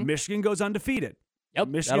number one. Michigan goes undefeated. Yep,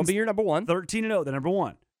 that'll be your number one. 13-0, the number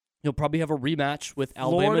one. You'll probably have a rematch with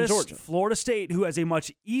Alabama and Georgia. Florida State, who has a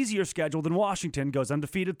much easier schedule than Washington, goes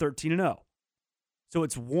undefeated 13-0. So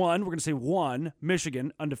it's one, we're going to say one,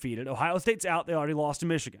 Michigan undefeated. Ohio State's out. They already lost to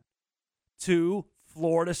Michigan. 2,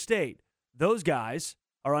 Florida State. Those guys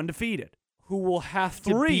are undefeated. Who will have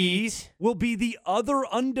to 3 beat will be the other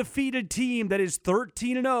undefeated team that is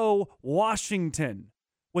 13-0, Washington,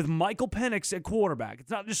 with Michael Penix at quarterback.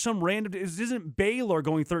 It's not just some random. This isn't Baylor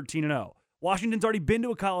going 13-0. Washington's already been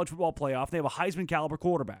to a college football playoff. They have a Heisman caliber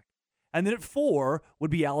quarterback. And then at 4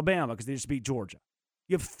 would be Alabama because they just beat Georgia.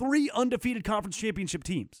 You have 3 undefeated conference championship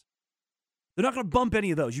teams. They're not going to bump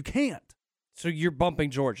any of those. You can't. So you're bumping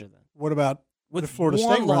Georgia then. What about With if Florida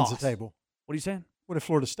one State loss? runs the table? What are you saying? What if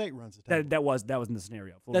Florida State runs the table? That was in the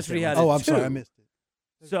scenario. Florida That's what State he had. runs Oh, it. I'm sorry, I missed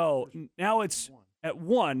it. So now it's at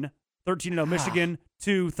 1, 13-0 Michigan,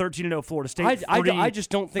 2, 13-0 Florida State, 3, I just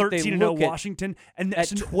don't think they 13-0 look Washington, and at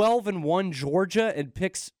 12-1 Georgia and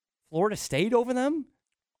picks Florida State over them.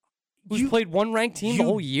 Who's played one ranked team the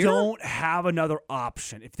whole year? You don't have another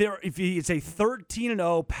option. If it's a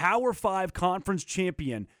 13-0 Power 5 conference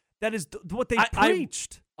champion, that is what they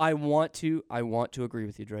preached. I want to agree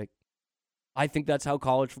with you, Drake. I think that's how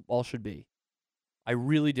college football should be. I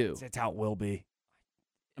really do. That's how it will be.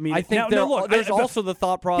 I mean, I think there's also the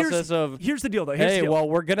thought process of here's the deal, though. Well,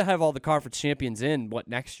 we're gonna have all the conference champions in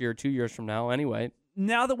next year, 2 years from now, anyway.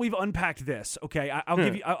 Now that we've unpacked this, okay, I'll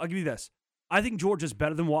give you this. I think Georgia's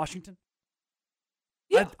better than Washington.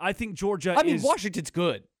 Yeah. I think Georgia. Washington's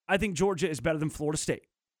good. I think Georgia is better than Florida State.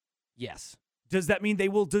 Yes. Does that mean they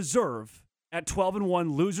will deserve at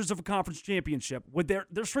 12-1 losers of a conference championship? With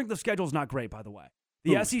their strength of schedule is not great, by the way.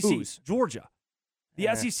 The SEC, Georgia.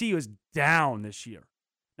 The SEC is down this year.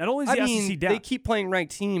 Not only is the SEC down, they keep playing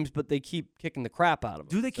ranked teams, but they keep kicking the crap out of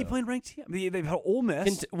them. Do they keep playing ranked teams? They've had Ole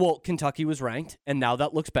Miss. Kentucky was ranked, and now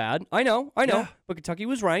that looks bad. I know. Yeah. But Kentucky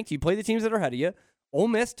was ranked. You play the teams that are ahead of you. Ole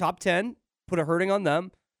Miss, top 10, put a hurting on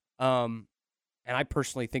them. And I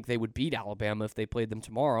personally think they would beat Alabama if they played them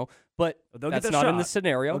tomorrow. But that's not in the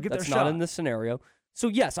scenario. That's not in the scenario. So,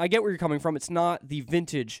 yes, I get where you're coming from. It's not the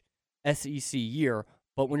vintage SEC year.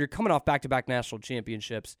 But when you're coming off back-to-back national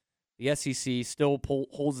championships, the SEC still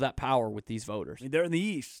holds that power with these voters. I mean, they're in the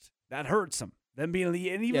East. That hurts them. Them being in the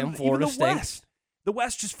and even Florida the stinks. West. The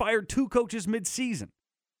West just fired 2 coaches mid-season.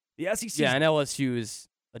 The SEC. Yeah, and LSU is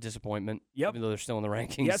a disappointment. Yep. Even though they're still in the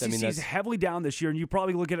rankings. The SEC is heavily down this year, and you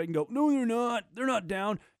probably look at it and go, no, they're not. They're not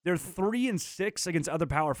down. They're 3-6 against other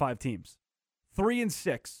Power 5 teams.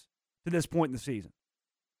 3-6 to this point in the season.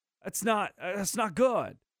 That's not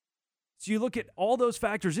good. So you look at all those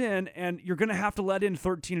factors in, and you're going to have to let in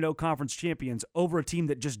 13-0 conference champions over a team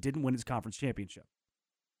that just didn't win its conference championship.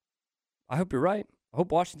 I hope you're right. I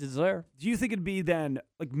hope Washington's there. Do you think it'd be then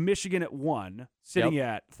like Michigan at 1, sitting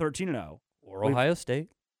at 13-0? Or Ohio State?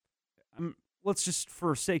 Let's just,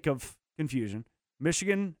 for sake of confusion,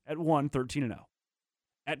 Michigan at 1, 13-0.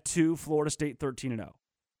 At 2, Florida State 13-0.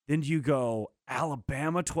 Then you go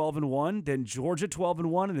Alabama 12-1, then Georgia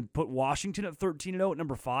 12-1, and then put Washington at 13-0 at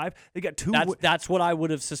number 5. They got 2. That's what I would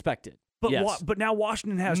have suspected. But yes. But now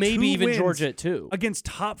Washington has maybe 2 even wins Georgia at 2 against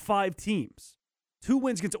top 5 teams. 2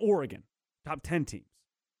 wins against Oregon, top 10 teams.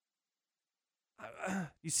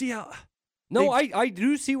 You see how? No, I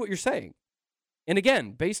do see what you're saying. And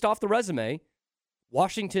again, based off the resume,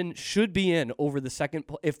 Washington should be in over the second.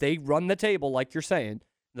 If they run the table like you're saying,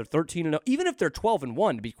 they're 13-0. Even if they're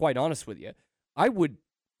 12-1, to be quite honest with you, I would,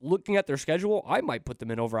 looking at their schedule, I might put them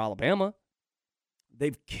in over Alabama.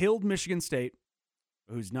 They've killed Michigan State,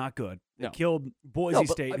 who's not good. They killed Boise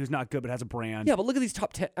State, who's not good but has a brand. Yeah, but look at these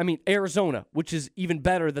top 10. I mean, Arizona, which is even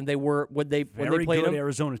better than they were when they played them.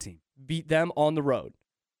 Arizona team. Beat them on the road.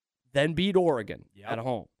 Then beat Oregon at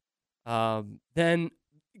home. Then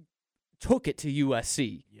took it to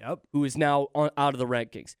USC, who is now out of the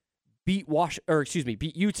rankings. Beat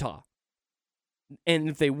Utah. And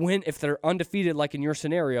if they win, if they're undefeated like in your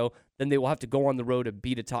scenario, then they will have to go on the road and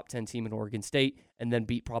beat a top 10 team in Oregon State and then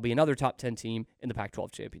beat probably another top 10 team in the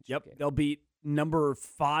Pac-12 championship game. They'll beat number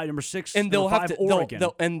 5, number 6, and they'll have to Oregon.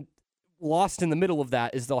 And lost in the middle of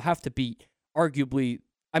that is they'll have to beat arguably,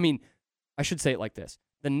 I mean, I should say it like this.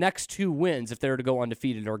 The next 2 wins, if they were to go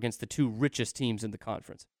undefeated, are against the 2 richest teams in the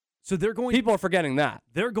conference. So they're going. People are forgetting that.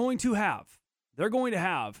 They're going to have they're going to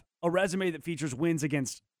have a resume that features wins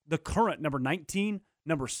against the current number 19,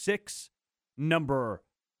 number 6, number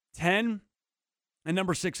 10, and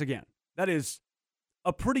number 6 again. That is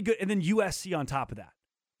a pretty good, and then USC on top of that.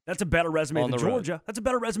 That's a better resume than Georgia. Road. That's a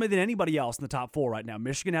better resume than anybody else in the top 4 right now.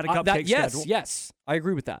 Michigan had a cupcake schedule. Yes, I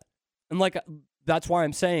agree with that. And that's why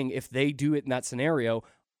I'm saying if they do it in that scenario,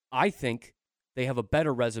 I think they have a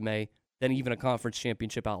better resume than even a conference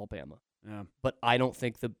championship Alabama. Yeah. But I don't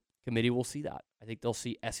think the committee will see that. I think they'll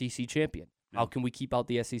see SEC champion. Yeah. How can we keep out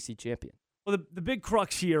the SEC champion? Well, the big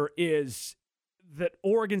crux here is that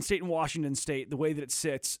Oregon State and Washington State, the way that it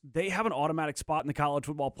sits, they have an automatic spot in the college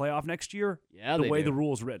football playoff next year. Yeah, the way the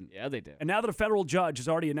rule's written. Yeah, they do. And now that a federal judge has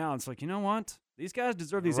already announced, you know what? These guys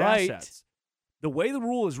deserve these assets. The way the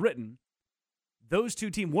rule is written,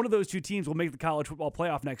 one of those two teams will make the college football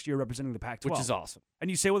playoff next year representing the Pac-12. Which is awesome.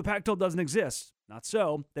 And you say, well, the Pac-12 doesn't exist. Not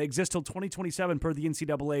so. They exist till 2027 per the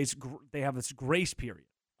NCAA's. They have this grace period.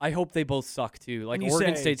 I hope they both suck, too.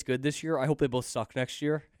 Oregon State's good this year. I hope they both suck next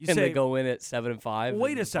year. They go in at 7-5.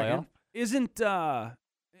 Wait a second. Isn't, the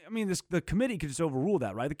committee could just overrule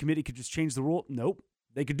that, right? The committee could just change the rule. Nope.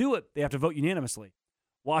 They could do it. They have to vote unanimously.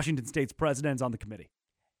 Washington State's president's on the committee.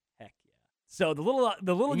 Heck yeah. So the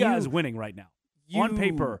little guy is winning right now. On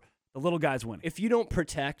paper, the little guy's winning. If you don't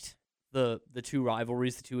protect the two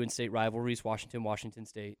rivalries, the two in-state rivalries, Washington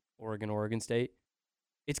State, Oregon State,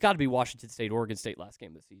 it's got to be Washington State, Oregon State last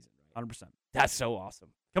game of the season, right? 100%. That's so awesome.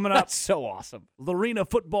 Coming up, that's so awesome. Lorena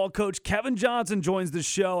football coach Kevin Johnson joins the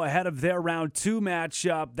show ahead of their round 2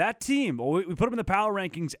 matchup. That team, we put them in the power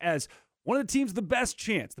rankings as one of the teams with the best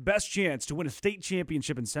chance to win a state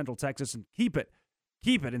championship in Central Texas and keep it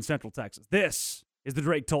in Central Texas. This is the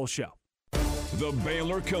Drake Toll Show. The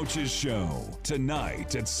Baylor Coaches Show,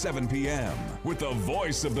 tonight at 7 p.m. with the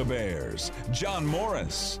voice of the Bears, John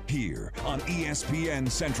Morris, here on ESPN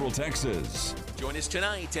Central Texas. Join us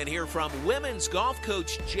tonight and hear from women's golf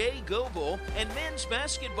coach Jay Goebel and men's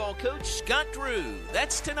basketball coach Scott Drew.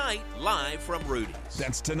 That's tonight, live from Rudy's.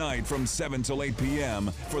 That's tonight from 7 till 8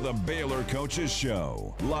 p.m. for the Baylor Coaches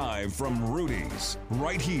Show, live from Rudy's,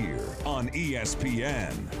 right here on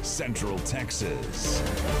ESPN Central Texas.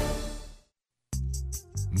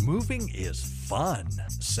 Moving is fun,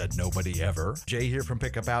 said nobody ever. Jay here from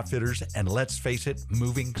Pickup Outfitters, and let's face it,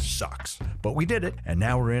 moving sucks. But we did it, and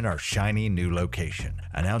now we're in our shiny new location.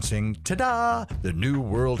 Announcing, ta-da, the new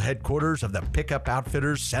world headquarters of the Pickup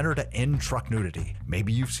Outfitters Center to End Truck Nudity.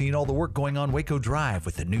 Maybe you've seen all the work going on Waco Drive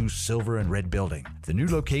with the new silver and red building. The new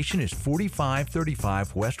location is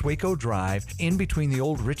 4535 West Waco Drive, in between the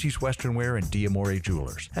old Richie's Western Wear and D'Amore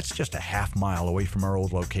Jewelers. That's just a half mile away from our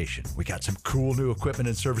old location. We got some cool new equipment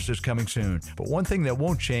and services coming soon. But one thing that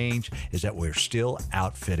won't change is that we're still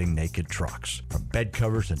outfitting naked trucks. From bed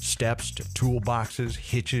covers and steps to toolboxes,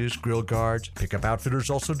 hitches, grill guards, Pickup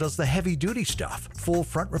Outfitters also does the heavy-duty stuff. Full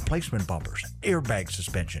front replacement bumpers, airbag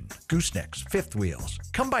suspension, goosenecks, fifth wheels.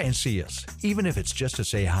 Come by and see us, even if it's just to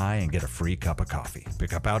say hi and get a free cup of coffee.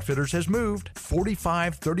 Pickup Outfitters has moved.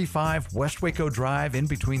 4535 West Waco Drive, in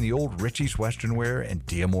between the old Richie's Western Wear and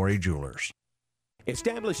D'Amore Jewelers.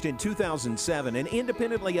 Established in 2007 and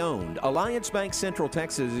independently owned, Alliance Bank Central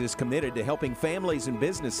Texas is committed to helping families and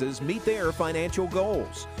businesses meet their financial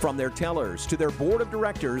goals. From their tellers to their board of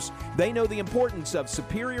directors, they know the importance of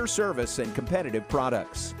superior service and competitive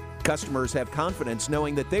products. Customers have confidence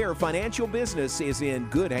knowing that their financial business is in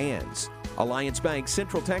good hands. Alliance Bank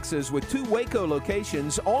Central Texas, with 2 Waco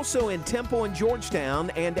locations, also in Temple and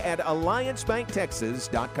Georgetown, and at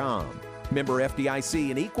alliancebanktexas.com. Member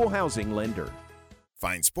FDIC, an equal housing lender.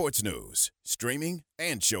 Find sports news, streaming,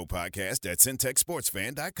 and show podcast at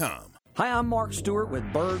CentexSportsFan.com. Hi, I'm Mark Stewart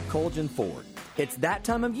with Bird Colgan Ford. It's that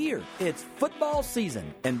time of year. It's football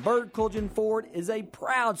season, and Bird Colgan Ford is a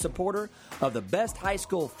proud supporter of the best high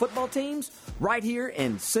school football teams right here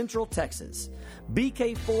in Central Texas.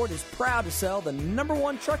 BK Ford is proud to sell the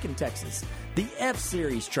 #1 truck in Texas, the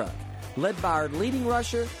F-Series truck, led by our leading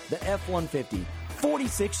rusher, the F-150,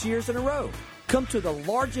 46 years in a row. Come to the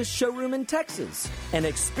largest showroom in Texas and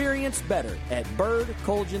experience better at Bird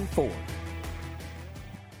Colgan Ford.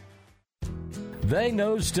 They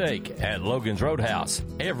know steak at Logan's Roadhouse.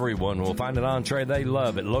 Everyone will find an entree they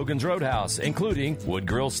love at Logan's Roadhouse, including wood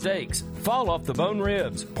grill steaks, fall off the bone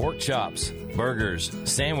ribs, pork chops, burgers,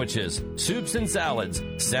 sandwiches, soups and salads,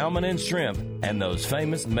 salmon and shrimp, and those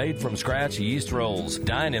famous made-from-scratch yeast rolls.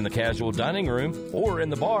 Dine in the casual dining room or in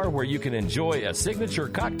the bar where you can enjoy a signature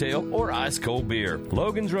cocktail or ice-cold beer.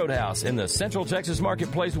 Logan's Roadhouse in the Central Texas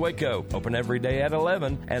Marketplace, Waco. Open every day at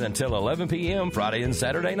 11 and until 11 p.m. Friday and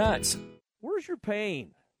Saturday nights. Where's your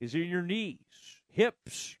pain? Is it your knees,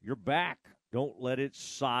 hips, your back? Don't let it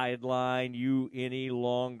sideline you any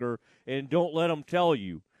longer. And don't let them tell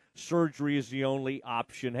you surgery is the only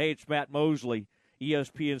option. Hey, it's Matt Mosley,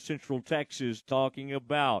 ESPN Central Texas, talking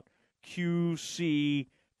about QC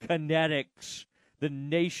Kinetics, the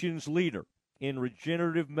nation's leader in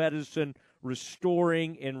regenerative medicine,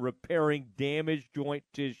 restoring and repairing damaged joint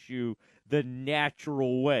tissue the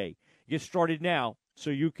natural way. Get started now so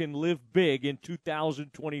you can live big in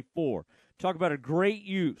 2024. Talk about a great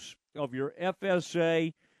use of your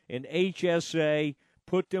FSA and HSA.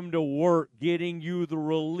 Put them to work getting you the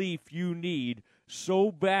relief you need so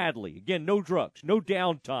badly. Again, no drugs, no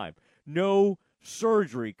downtime, no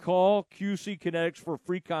surgery. Call QC Kinetics for a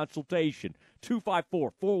free consultation.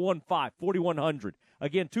 254-415-4100.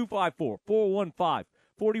 Again,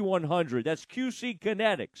 254-415-4100. That's QC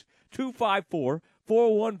Kinetics.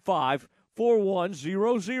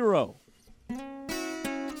 254-415-4100.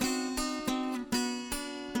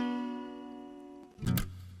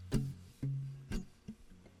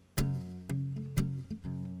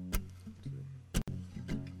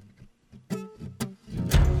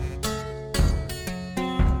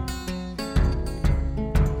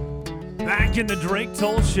 Back in the Drake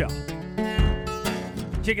Toll Show.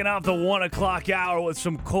 Kicking off the 1 o'clock hour with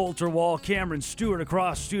some Colter Wall. Cameron Stewart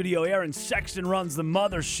across studio. Aaron Sexton runs the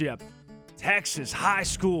mothership. Texas high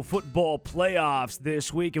school football playoffs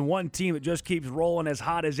this week, and one team that just keeps rolling as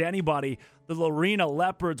hot as anybody, the Lorena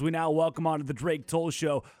Leopards. We now welcome onto the Drake Toll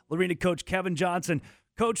Show Lorena coach Kevin Johnson.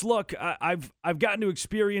 Coach, look, I've gotten to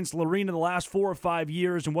experience Lorena the last 4 or 5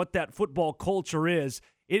 years and what that football culture is.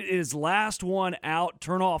 It is last one out,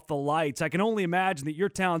 turn off the lights. I can only imagine that your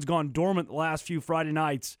town's gone dormant the last few Friday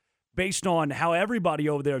nights based on how everybody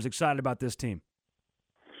over there is excited about this team.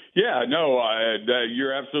 Yeah, no,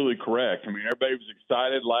 you're absolutely correct. I mean, everybody was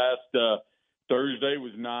excited. Last Thursday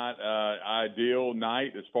was not ideal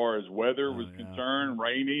night as far as weather was concerned,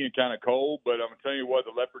 rainy and kind of cold. But I'm going to tell you what,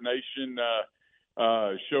 the Leopard Nation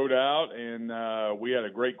showed out, and we had a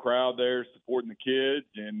great crowd there supporting the kids,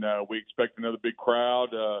 and we expect another big crowd.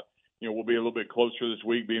 We'll be a little bit closer this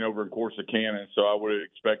week being over in Corsicana, so I would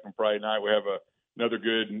expect on Friday night we have another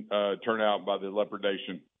good turnout by the Leopard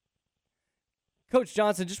Nation. Coach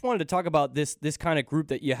Johnson, just wanted to talk about this kind of group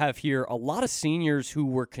that you have here. A lot of seniors who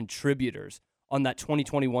were contributors on that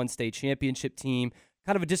 2021 state championship team.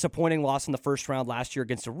 Kind of a disappointing loss in the first round last year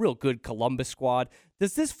against a real good Columbus squad.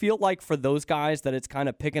 Does this feel like for those guys that it's kind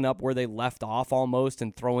of picking up where they left off almost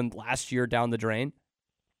and throwing last year down the drain?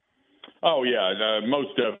 Oh yeah,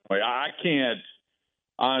 most definitely. I can't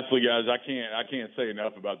honestly, guys. I can't say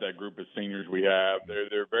enough about that group of seniors we have.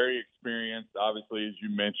 They're very experienced, obviously, as you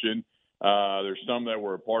mentioned. There's some that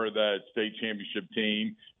were a part of that state championship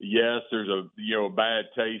team. Yes, there's a bad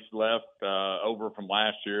taste left over from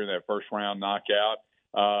last year in that first round knockout.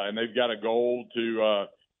 And they've got a goal to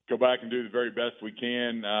go back and do the very best we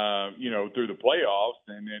can, through the playoffs.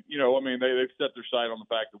 And then, they've set their sight on the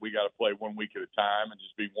fact that we got to play 1 week at a time and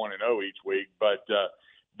just be 1-0 each week. But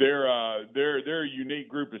they're a unique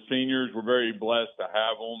group of seniors. We're very blessed to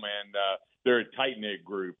have them, and they're a tight-knit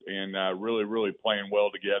group and really, really playing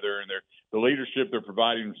well together. And the leadership they're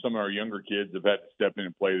providing some of our younger kids have had to step in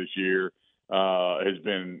and play this year has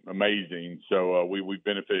been amazing. So we've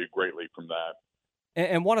benefited greatly from that.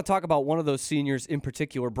 And want to talk about one of those seniors in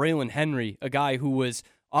particular, Braylon Henry, a guy who was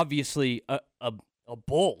obviously a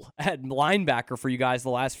bull at linebacker for you guys the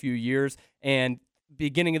last few years. And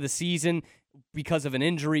beginning of the season, because of an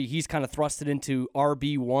injury, he's kind of thrusted into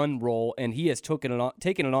RB1 role, and he has taken it on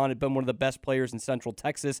and been one of the best players in Central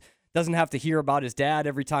Texas. Doesn't have to hear about his dad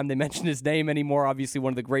every time they mention his name anymore. Obviously,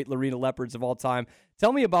 one of the great Lorena Leopards of all time.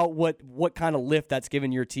 Tell me about what kind of lift that's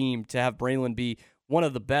given your team to have Braylon be one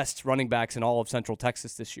of the best running backs in all of Central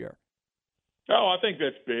Texas this year. Oh, I think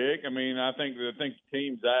that's big. I mean, I think the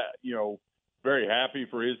team's very happy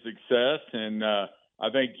for his success, and I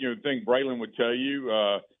think the thing Braylon would tell you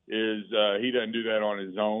is he doesn't do that on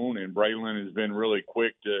his own, and Braylon has been really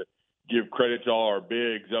quick to give credit to all our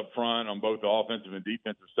bigs up front on both the offensive and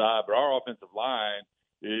defensive side. But our offensive line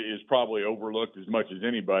is probably overlooked as much as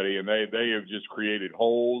anybody, and they have just created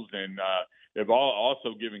holes, and they've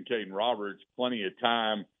also given Caden Roberts plenty of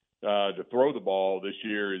time to throw the ball this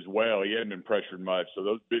year as well. He hadn't been pressured much.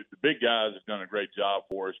 So the big guys have done a great job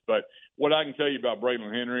for us. But what I can tell you about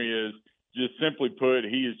Braylon Henry is, just simply put,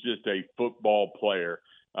 he is just a football player.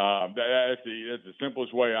 That's the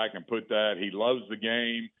simplest way I can put that. He loves the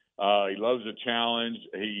game. He loves the challenge.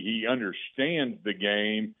 He understands the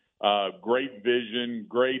game. Great vision,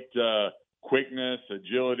 great quickness,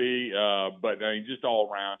 agility, but just all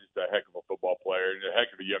around, just a heck of a football player and a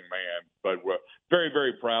heck of a young man. But we're very,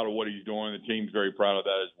 very proud of what he's doing. The team's very proud of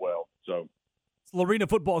that as well. So Lorena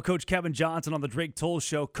football coach Kevin Johnson on the Drake Toll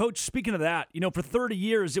Show. Coach, speaking of that, for 30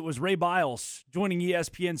 years it was Ray Biles joining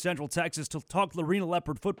ESPN Central Texas to talk Lorena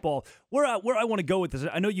Leopard football. Where I want to go with this,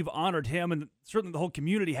 I know you've honored him and certainly the whole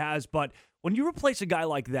community has, but when you replace a guy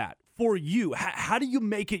like that, for you, how do you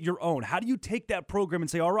make it your own? How do you take that program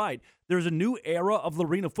and say, all right, there's a new era of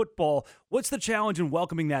Lorena football. What's the challenge in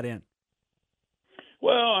welcoming that in?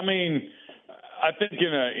 Well, I mean, I think in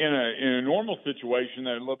a normal situation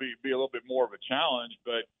that would be a little bit more of a challenge,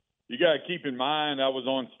 but you got to keep in mind I was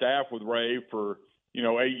on staff with Ray for 8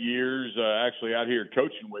 years, actually out here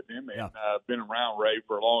coaching with him, and been around Ray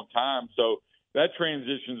for a long time, so that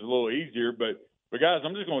transition's a little easier. But guys,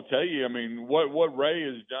 I'm just going to tell you, I mean, what Ray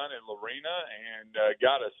has done at Lorena and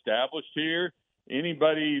got established here.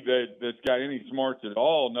 Anybody that's got any smarts at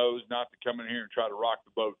all knows not to come in here and try to rock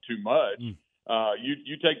the boat too much.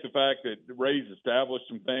 You take the fact that Ray's established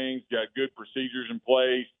some things, got good procedures in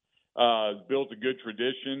place, built a good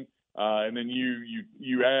tradition, and then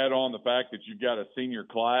you add on the fact that you've got a senior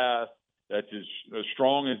class that's as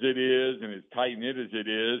strong as it is and as tight-knit as it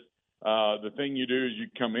is. The thing you do is you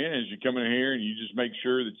come in here and you just make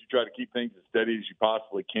sure that you try to keep things as steady as you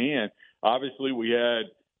possibly can. Obviously, we had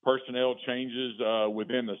personnel changes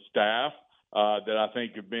within the staff that I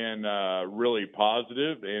think have been really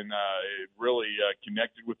positive and really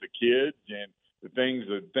connected with the kids, and the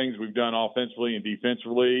things we've done offensively and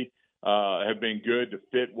defensively have been good to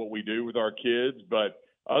fit what we do with our kids. But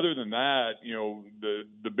other than that,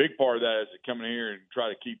 the big part of that is to come in here and try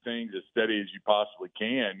to keep things as steady as you possibly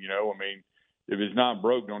can. I mean, if it's not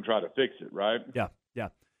broke, don't try to fix it, right? Yeah.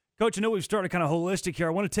 Coach, I know we've started kind of holistic here.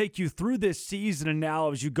 I want to take you through this season and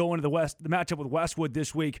now as you go into the matchup with Westwood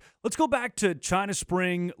this week. Let's go back to China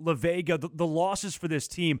Spring, La Vega, the losses for this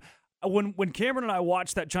team. When Cameron and I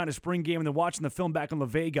watched that China Spring game and then watching the film back in La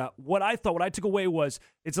Vega, what I took away was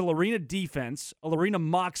it's a Lorena defense, a Lorena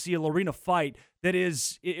moxie, a Lorena fight that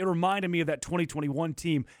it reminded me of that 2021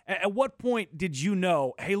 team. At what point did you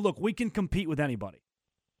know, hey, look, we can compete with anybody?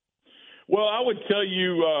 Well, I would tell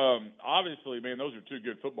you, obviously, man, those are two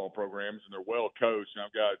good football programs, and they're well coached, and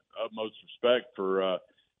I've got utmost respect for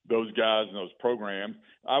those guys and those programs.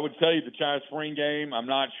 I would tell you the China Spring game, I'm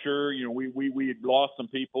not sure. We had lost some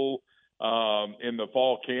people in the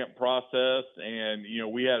fall camp process, and,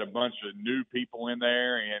 we had a bunch of new people in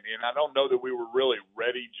there, and I don't know that we were really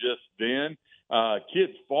ready just then.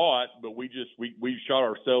 Kids fought, but we shot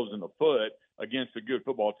ourselves in the foot against a good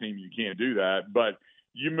football team. You can't do that, but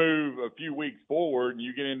you move a few weeks forward and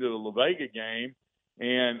you get into the La Vega game,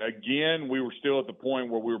 and again, we were still at the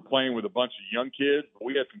point where we were playing with a bunch of young kids, but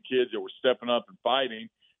we had some kids that were stepping up and fighting,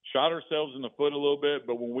 shot ourselves in the foot a little bit,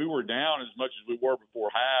 but when we were down as much as we were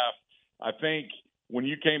before half, I think when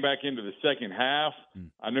you came back into the second half,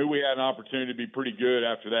 I knew we had an opportunity to be pretty good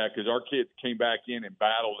after that because our kids came back in and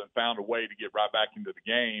battled and found a way to get right back into the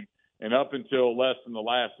game. And up until less than the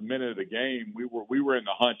last minute of the game, we were in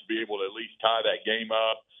the hunt to be able to at least tie that game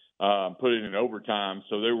up, put it in overtime.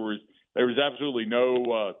 So there was absolutely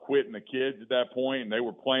no quitting the kids at that point, and they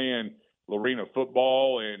were playing Lorena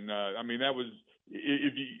football. And I mean, that was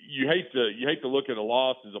if you hate to look at a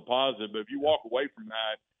loss as a positive, but if you walk away from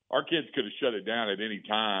that, our kids could have shut it down at any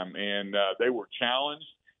time, and they were challenged,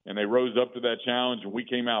 and they rose up to that challenge, and we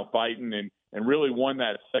came out fighting and really won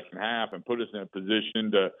that second half and put us in a position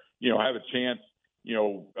to have a chance,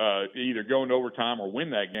 either go into overtime or win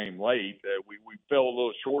that game late. We fell a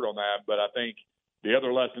little short on that, but I think the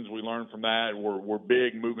other lessons we learned from that were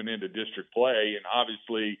big moving into district play, and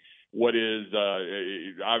obviously what is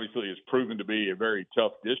proven to be a very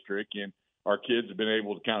tough district, and our kids have been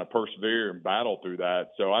able to kind of persevere and battle through that.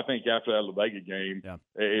 So I think after that La Vega game,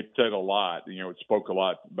 it said a lot. It spoke a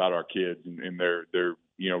lot about our kids and their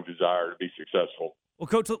desire to be successful. Well,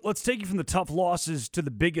 Coach, let's take you from the tough losses to the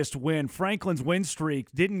biggest win. Franklin's win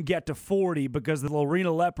streak didn't get to 40 because the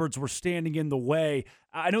Lorena Leopards were standing in the way.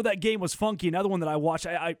 I know that game was funky. Another one that I watched,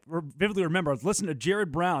 I vividly remember, I was listening to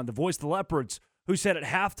Jared Brown, the voice of the Leopards, who said at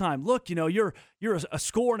halftime, look, you're a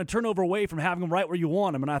score and a turnover away from having them right where you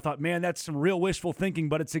want them. And I thought, man, that's some real wishful thinking,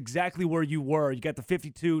 but it's exactly where you were. You got the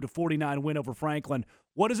 52-49 win over Franklin.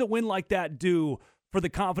 What does a win like that do for the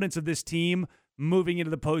confidence of this team moving into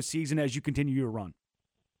the postseason as you continue your run?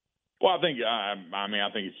 Well, I think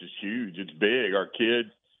it's just huge. It's big. Our kids,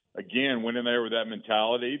 again, went in there with that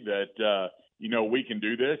mentality that, we can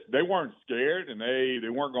do this. They weren't scared, and they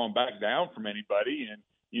weren't going back down from anybody. And,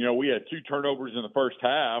 we had 2 turnovers in the first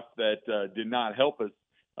half that did not help us.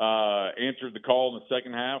 Answered the call in the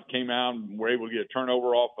second half, came out and were able to get a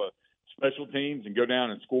turnover off of special teams and go down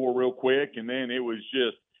and score real quick. And then it was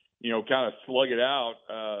just, kind of slug it out,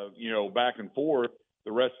 back and forth.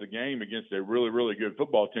 the rest of the game against a really, really good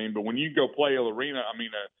football team. But when you go play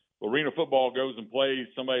Lorena football goes and plays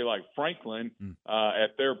somebody like Franklin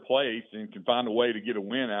at their place and can find a way to get a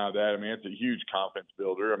win out of that. I mean, it's a huge confidence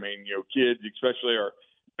builder. I mean, kids, especially our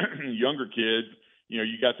younger kids,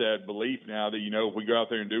 you got that belief now that, if we go out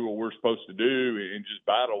there and do what we're supposed to do and just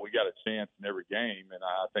battle, we got a chance in every game. And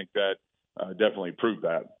I think that definitely proved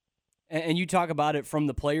that. And you talk about it from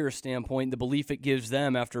the player's standpoint, the belief it gives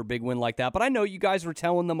them after a big win like that. But I know you guys were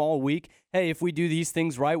telling them all week, hey, if we do these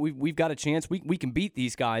things right, we've got a chance. We can beat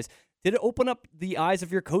these guys. Did it open up the eyes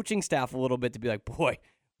of your coaching staff a little bit to be like, boy,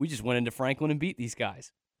 we just went into Franklin and beat these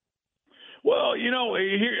guys? Well, here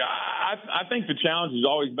I think the challenge is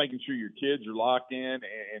always making sure your kids are locked in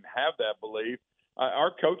and have that belief.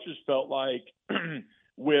 Our coaches felt like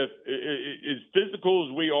with as physical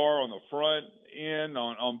as we are on the front end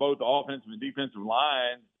on both the offensive and defensive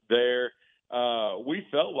lines there, we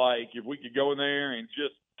felt like if we could go in there and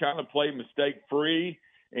just kind of play mistake-free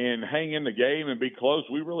and hang in the game and be close,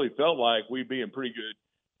 we really felt like we'd be in pretty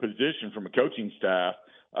good position from a coaching staff.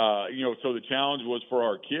 So the challenge was for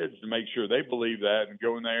our kids to make sure they believe that and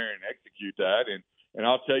go in there and execute that. And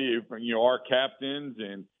I'll tell you, our captains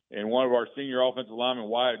and one of our senior offensive linemen,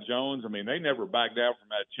 Wyatt Jones, I mean, they never backed down from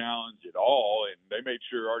that challenge at all. And they made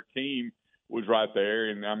sure our team was right there.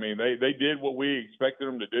 And, I mean, they did what we expected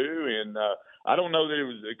them to do. And I don't know that it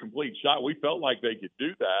was a complete shot. We felt like they could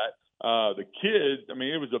do that. The kids, I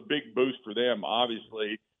mean, it was a big boost for them,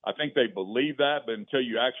 obviously. I think they believe that, but until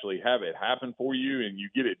you actually have it happen for you and you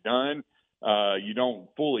get it done, you don't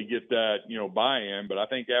fully get that, buy-in. But I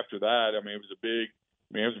think after that, I mean, it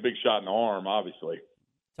was a big shot in the arm, obviously.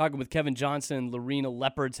 Talking with Kevin Johnson, Lorena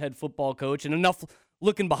Leopards head football coach, and enough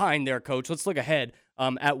looking behind there, Coach. Let's look ahead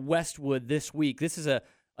at Westwood this week. This is a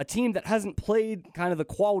team that hasn't played kind of the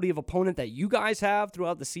quality of opponent that you guys have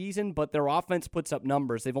throughout the season, but their offense puts up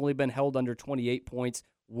numbers. They've only been held under 28 points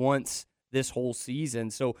once this whole season.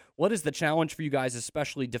 So what is the challenge for you guys,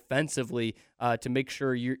 especially defensively, to make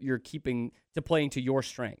sure you're keeping to playing to your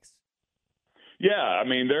strengths? Yeah, I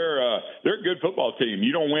mean, they're a good football team.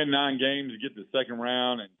 You don't win 9 games to get to the second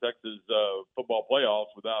round in Texas football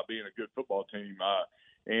playoffs without being a good football team.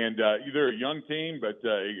 They're a young team, but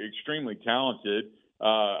extremely talented.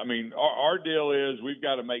 I mean, our deal is we've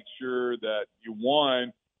got to make sure that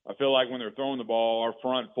I feel like when they're throwing the ball, our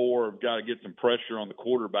front four have got to get some pressure on the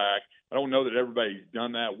quarterback. I don't know that everybody's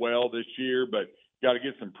done that well this year, but got to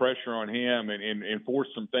get some pressure on him and force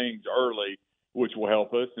some things early, which will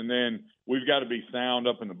help us. And then we've got to be sound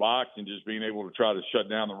up in the box and just being able to try to shut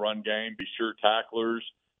down the run game, be sure tacklers,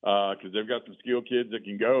 because they've got some skilled kids that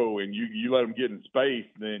can go, and you let them get in space,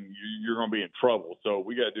 then you're going to be in trouble. So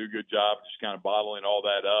we got to do a good job of just kind of bottling all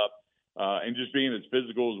that up and just being as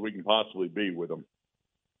physical as we can possibly be with them.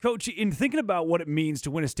 Coach, in thinking about what it means to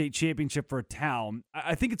win a state championship for a town,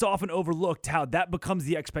 I think it's often overlooked how that becomes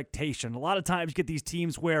the expectation. A lot of times you get these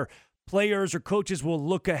teams where players or coaches will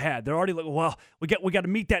look ahead. They're already looking, well, we got to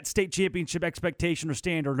meet that state championship expectation or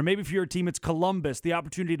standard. Or maybe if you're a team, it's Columbus, the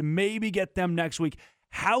opportunity to maybe get them next week.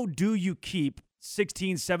 How do you keep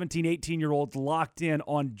 16, 17, 18-year-olds locked in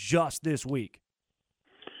on just this week?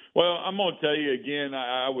 Well, I'm going to tell you again,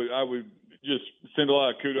 I would just send a lot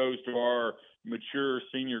of kudos to our mature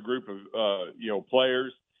senior group of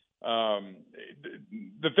players.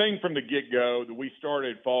 The thing from the get-go that we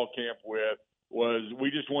started fall camp with was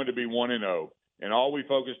we just wanted to be 1-0, and all we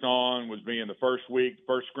focused on was being the first week,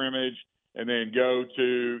 first scrimmage, and then go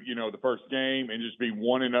to the first game and just be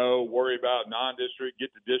 1-0. Worry about non-district, get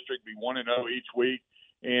to district, be 1-0 each week.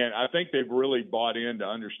 And I think they've really bought into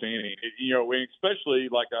understanding it, and especially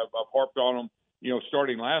like I've harped on them,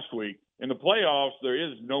 starting last week. In the playoffs, there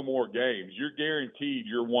is no more games. You're guaranteed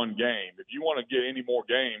your one game. If you want to get any more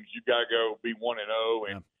games, you've got to go be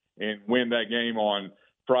 1-0 and win that game on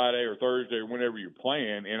Friday or Thursday or whenever you're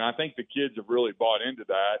playing. And I think the kids have really bought into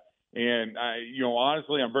that. And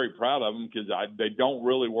honestly, I'm very proud of them because they don't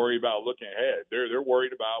really worry about looking ahead. They're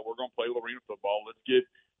worried about we're going to play Lorena football. Let's get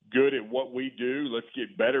good at what we do. Let's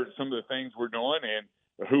get better at some of the things we're doing.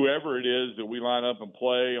 And whoever it is that we line up and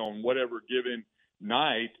play on whatever given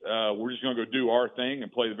night, we're just going to go do our thing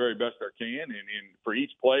and play the very best I can. And for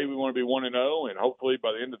each play, we want to be 1-0, and hopefully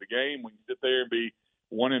by the end of the game, we can sit there and be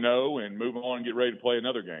 1-0 and move on and get ready to play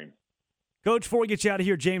another game. Coach, before we get you out of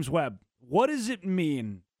here, James Webb, what does it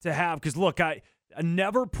mean to have? Because look, I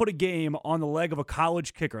never put a game on the leg of a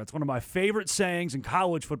college kicker. It's one of my favorite sayings in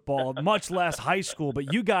college football, much less high school.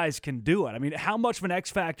 But you guys can do it. I mean, how much of an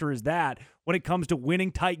X factor is that when it comes to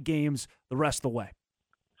winning tight games the rest of the way?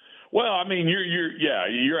 Well, I mean,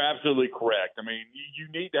 you're absolutely correct. I mean, you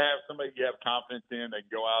need to have somebody you have confidence in that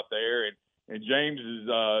can go out there And James is,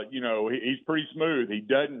 he's pretty smooth. He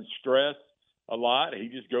doesn't stress a lot. He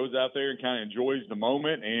just goes out there and kind of enjoys the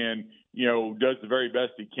moment and, does the very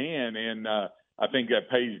best he can. And I think that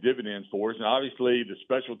pays dividends for us. And obviously the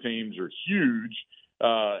special teams are huge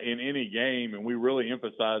in any game, and we really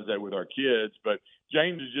emphasize that with our kids. But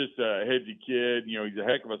James is just a headsy kid. He's a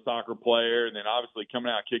heck of a soccer player. And then obviously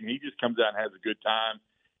coming out kicking, he just comes out and has a good time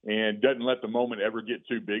and doesn't let the moment ever get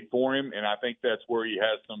too big for him. And I think that's where he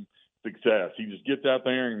has some success. He just gets out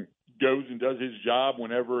there and goes and does his job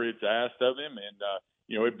whenever it's asked of him. And,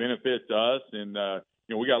 it benefits us. And,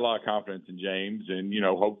 we got a lot of confidence in James. And,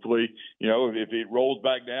 hopefully, if it rolls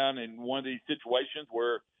back down in one of these situations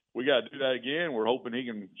where we got to do that again, we're hoping he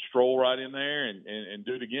can stroll right in there and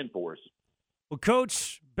do it again for us. Well,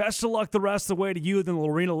 Coach, best of luck the rest of the way to you and the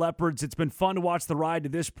Lorena Leopards. It's been fun to watch the ride to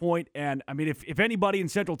this point. And, I mean, if anybody in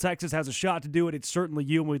Central Texas has a shot to do it, it's certainly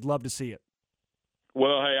you, and we'd love to see it.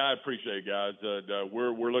 Well, hey, I appreciate it, guys.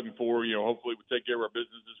 We're looking forward, hopefully we take care of our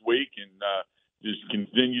business this week and just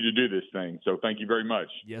continue to do this thing. So thank you very much.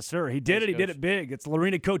 Yes, sir. He did it. He did it big. It's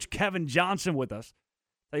Lorena coach Kevin Johnson with us.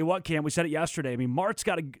 Tell you what, Cam, we said it yesterday. I mean, Mart's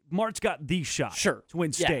got the shot to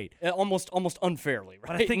win state. Almost unfairly, right?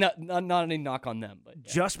 But I think not any knock on them. But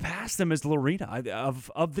just past them is Lorena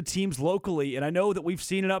of the teams locally. And I know that we've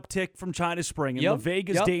seen an uptick from China Spring, and La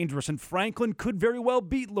Vega's dangerous, and Franklin could very well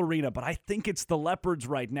beat Lorena. But I think it's the Leopards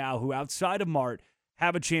right now who, outside of Mart,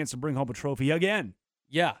 have a chance to bring home a trophy again.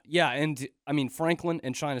 Yeah, and I mean, Franklin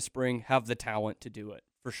and China Spring have the talent to do it,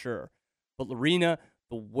 for sure. But Lorena,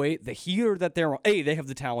 the heater that they're on, they have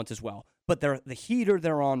the talent as well, but the heater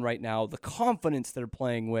they're on right now, the confidence they're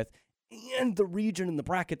playing with, and the region and the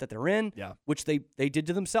bracket that they're in, which they did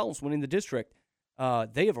to themselves winning the district,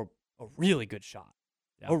 they have a really good shot,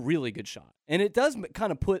 a really good shot. And it does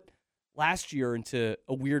kind of put last year into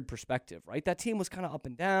a weird perspective, right? That team was kind of up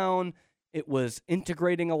and down. It was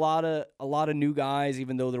integrating a lot of new guys,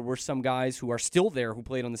 even though there were some guys who are still there who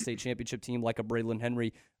played on the state championship team, like a Braylon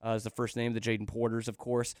Henry is the first name, the Jaden Porters, of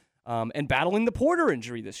course, and battling the Porter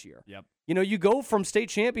injury this year. Yep. You go from state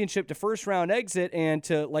championship to first round exit, and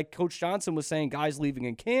to, like Coach Johnson was saying, guys leaving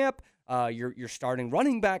in camp. Your starting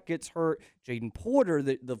running back gets hurt. Jaden Porter,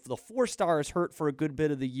 the 4-star, is hurt for a good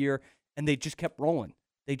bit of the year, and they just kept rolling.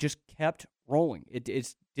 It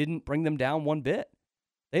didn't bring them down one bit.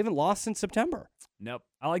 They haven't lost since September. Nope.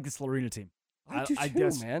 I like this Lorena team. I do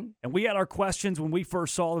too, man. And we had our questions when we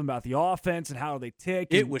first saw them about the offense and how they tick.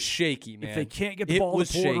 It was shaky, man. If they can't get the ball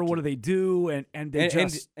to Porter, what do they do? And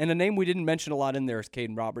a name we didn't mention a lot in there is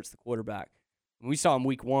Caden Roberts, the quarterback. When we saw him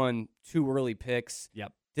week 1, 2 early picks.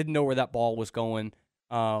 Yep. Didn't know where that ball was going.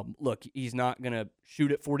 Look, he's not going to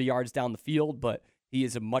shoot it 40 yards down the field, but he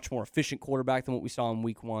is a much more efficient quarterback than what we saw in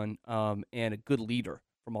week 1, and a good leader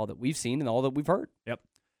from all that we've seen and all that we've heard. Yep.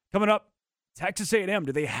 Coming up, Texas A&M,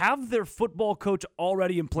 do they have their football coach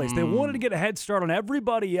already in place? They wanted to get a head start on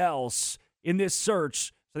everybody else in this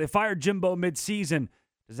search, so they fired Jimbo midseason.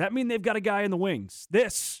 Does that mean they've got a guy in the wings?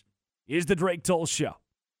 This is the Drake Toll Show.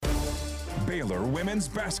 Baylor women's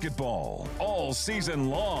basketball all season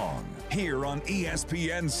long here on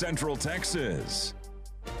ESPN Central Texas.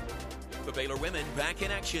 The Baylor women back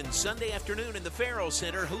in action Sunday afternoon in the Farrell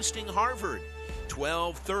Center hosting Harvard.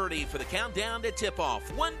 12:30 for the countdown to tip-off.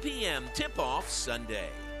 1 p.m. tip-off Sunday.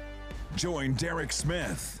 Join Derek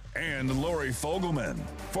Smith and Lori Fogelman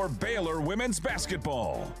for Baylor women's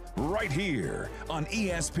basketball right here on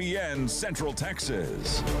ESPN Central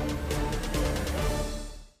Texas.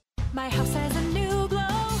 My house has a new glow.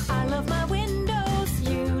 I love my windows.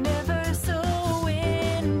 Universal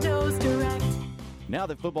Windows Direct. Now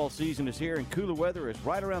that football season is here and cooler weather is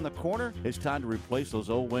right around the corner, it's time to replace those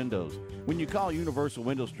old windows. When you call Universal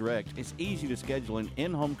Windows Direct, it's easy to schedule an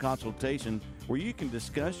in-home consultation where you can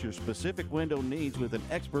discuss your specific window needs with an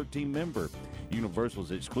expert team member.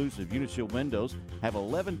 Universal's exclusive Unishield windows have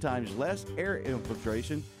 11 times less air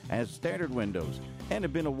infiltration as standard windows and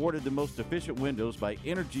have been awarded the most efficient windows by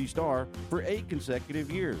Energy Star for 8 consecutive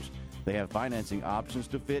years. They have financing options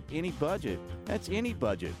to fit any budget. That's any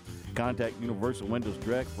budget. Contact Universal Windows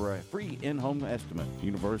Direct for a free in-home estimate.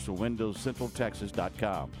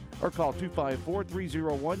 UniversalWindowsCentralTexas.com or call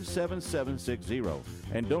 254-301-7760.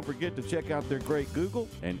 And don't forget to check out their great Google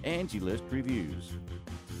and Angie List reviews.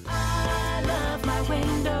 I love my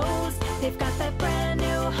windows. They've got that brand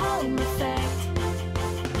new home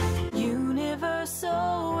effect.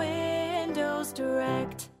 Universal Windows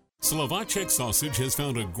Direct. Slovacek Sausage has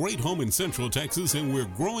found a great home in Central Texas, and we're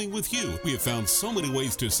growing with you. We have found so many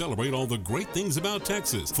ways to celebrate all the great things about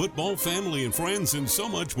Texas. Football, family, and friends, and so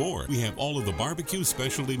much more. We have all of the barbecue,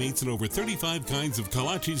 specialty meats, and over 35 kinds of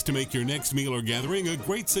kolaches to make your next meal or gathering a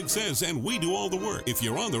great success, and we do all the work. If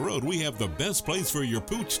you're on the road, we have the best place for your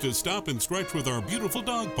pooch to stop and stretch with our beautiful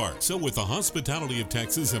dog park. So with the hospitality of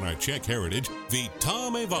Texas and our Czech heritage,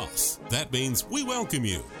 Witamy was. That means we welcome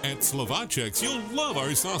you. At Slovacek's, you'll love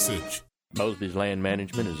our sausage. Mosby's Land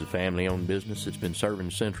Management is a family-owned business that's been serving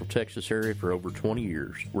the Central Texas area for over 20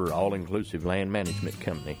 years. We're an all-inclusive land management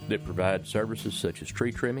company that provides services such as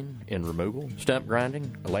tree trimming and removal, stump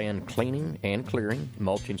grinding, land cleaning and clearing,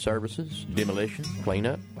 mulching services, demolition,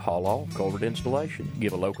 cleanup, haul-off, culvert installation.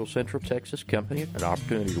 Give a local Central Texas company an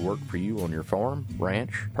opportunity to work for you on your farm,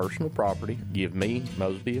 ranch, personal property. Give me,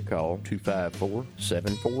 Mosby, a call,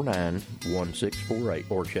 254-749-1648,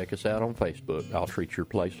 or check us out on Facebook. I'll treat your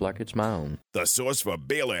place like it's my own. The source for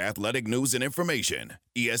Baylor athletic news and information,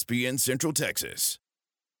 ESPN Central Texas.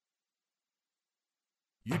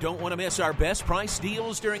 You don't want to miss our best price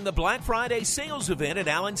deals during the Black Friday sales event at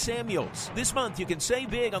Allen Samuels. This month, you can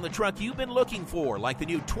save big on the truck you've been looking for, like the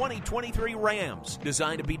new 2023 Rams.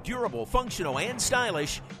 Designed to be durable, functional, and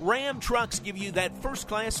stylish, Ram trucks give you that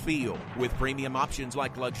first-class feel. With premium options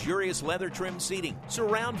like luxurious leather-trimmed seating,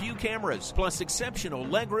 surround view cameras, plus exceptional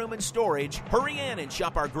legroom and storage, hurry in and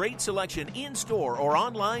shop our great selection in-store or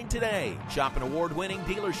online today. Shop an award-winning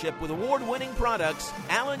dealership with award-winning products,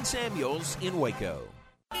 Allen Samuels in Waco.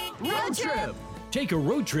 Road trip! Take a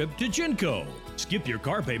road trip to Genco. Skip your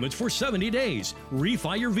car payments for 70 days.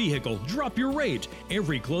 Refi your vehicle. Drop your rate.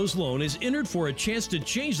 Every closed loan is entered for a chance to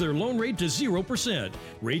change their loan rate to 0%.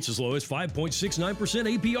 Rates as low as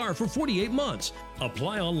 5.69% APR for 48 months.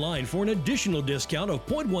 Apply online for an additional discount of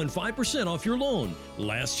 0.15% off your loan.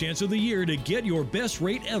 Last chance of the year to get your best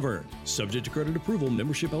rate ever. Subject to credit approval,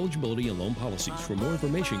 membership eligibility, and loan policies. For more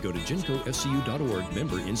information, go to GencoFCU.org.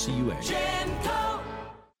 Member NCUA. Genco.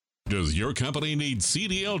 Does your company need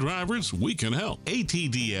CDL drivers? We can help.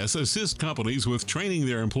 ATDS assists companies with training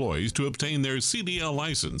their employees to obtain their CDL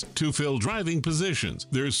license to fill driving positions.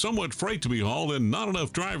 There's so much freight to be hauled and not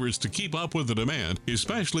enough drivers to keep up with the demand,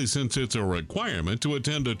 especially since it's a requirement to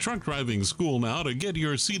attend a truck driving school now to get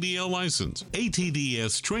your CDL license.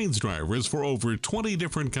 ATDS trains drivers for over 20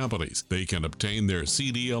 different companies. They can obtain their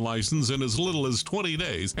CDL license in as little as 20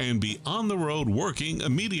 days and be on the road working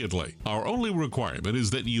immediately. Our only requirement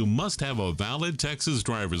is that you must have a valid Texas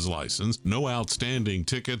driver's license, no outstanding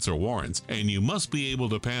tickets or warrants, and you must be able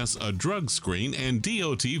to pass a drug screen and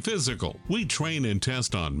DOT physical. We train and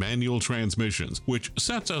test on manual transmissions, which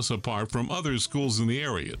sets us apart from other schools in the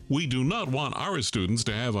area. We do not want our students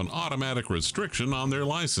to have an automatic restriction on their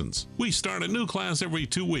license. We start a new class every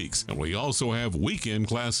 2 weeks, and we also have weekend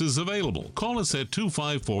classes available. Call us at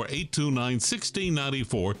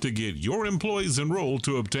 254-829-1694 to get your employees enrolled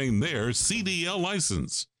to obtain their CDL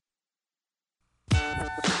license.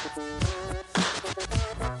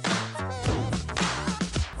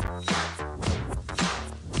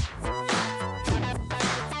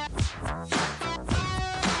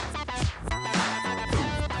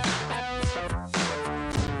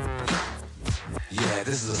 Yeah,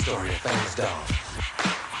 this is a story of famous dog.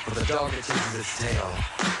 But the dog that chases its tail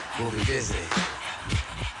will be busy.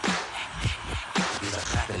 These are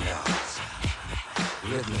clapping dogs,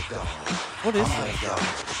 rhythmic dogs, what is harmonic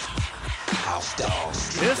dogs, house dogs,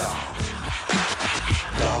 street Yes. dogs,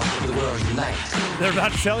 dogs of the world unite. They're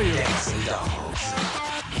about to tell you. Dancing dogs.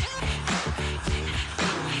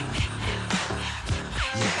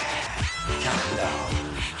 Yeah, counting dogs,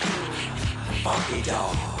 funky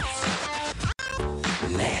dogs,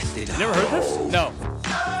 nasty dogs. Never heard this? No.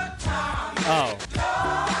 Oh.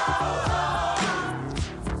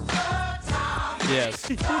 Yes.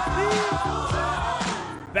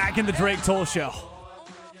 Back in the Drake Toll Show.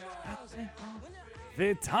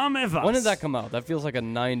 Witamy was. When did that come out? That feels like a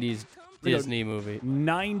 90s Disney movie.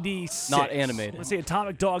 96. Not animated. Let's say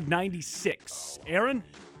Atomic Dog 96. Aaron,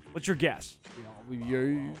 what's your guess?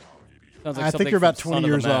 Sounds like I think you're about 20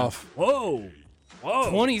 years off. Whoa.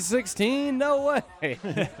 2016? No way.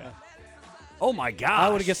 Oh my God! I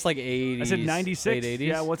would have guessed like 80s. I said 96. Late 80s.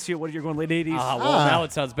 Yeah, what are you going late 80s? Now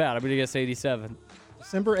it sounds bad. I'm going to guess 87.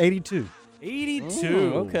 December 82. 82.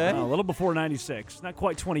 Okay. A little before 96. Not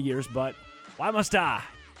quite 20 years, but why must I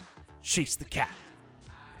chase the cat?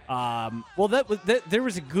 Well, there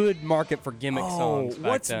was a good market for gimmick songs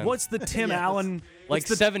back then. What's the Tim Allen? Like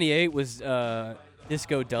 78 was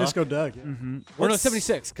Disco Duck. Disco Duck. Yeah. Mm-hmm. Or no,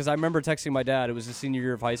 76, because I remember texting my dad. It was the senior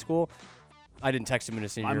year of high school. I didn't text him in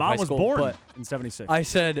his senior year of high school. My mom was born but in 76. I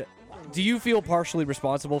said, Do you feel partially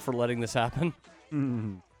responsible for letting this happen?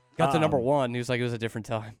 Got to number one. He was like, it was a different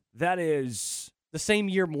time. That is the same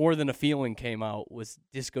year More Than a Feeling came out. Was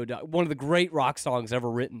Disco Dog, one of the great rock songs ever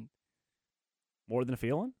written. More Than a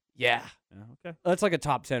Feeling? Yeah. Okay. That's like a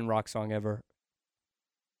top 10 rock song ever.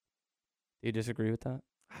 Do you disagree with that?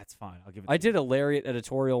 That's fine. I'll give it. I did a Lariat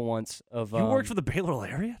editorial once of. You worked for the Baylor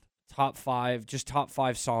Lariat? Top 5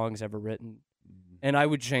 songs ever written, and I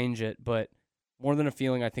would change it, but More Than a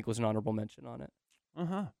Feeling I think was an honorable mention on it.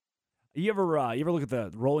 You ever look at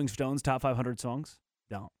the Rolling Stones top 500 songs?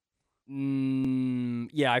 Don't.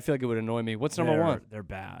 Yeah, I feel like it would annoy me. What's number one? They're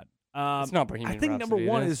bad. It's not Bohemian I think Rhapsody, number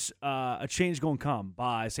one it is A Change Gonna Come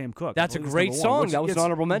by Sam Cooke. That's a I believe it's great number one, song. which That was an gets-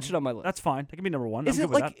 honorable mention on my list. That's fine. That can be number one. Is I'm it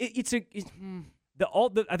good with like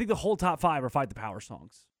that. I think the whole top 5 are Fight the Power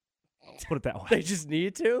songs. Let's put it that way. They just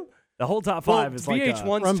need to. The whole top 5 is like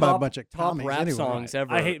VH1's run by a top, bunch of top commies rap anyway. songs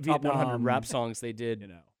ever. I hate top 100 Vietnam. rap songs they did.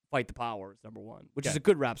 Fight the Power is number one, which is Okay. a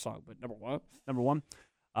good rap song, but number one. Number one.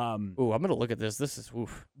 Ooh, I'm gonna look at this. This is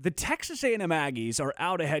oof. The Texas A&M Aggies are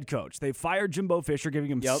out a head coach. They fired Jimbo Fisher, giving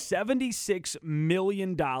him $76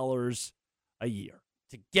 million a year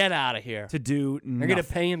to get out of here. To do They're gonna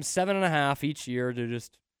nothing. pay him $7.5 each year to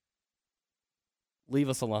just leave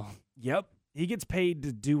us alone. Yep. He gets paid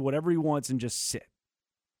to do whatever he wants and just sit.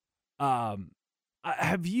 Can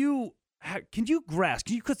you grasp,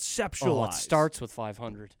 can you conceptualize? Oh, it starts with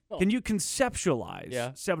 500. Can you conceptualize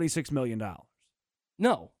Yeah. $76 million?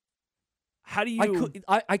 No. How do you?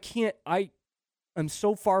 I can't. I'm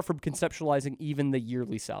so far from conceptualizing even the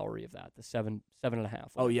yearly salary of that, the 7.5.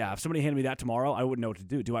 Oh, yeah. If somebody handed me that tomorrow, I wouldn't know what to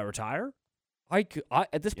do. Do I retire?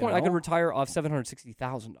 At this point, I could retire off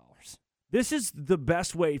 $760,000. This is the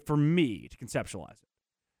best way for me to conceptualize it.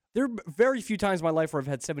 There are very few times in my life where I've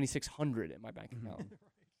had $7,600 in my bank account.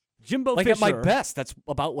 Jimbo like Fisher. at my best, that's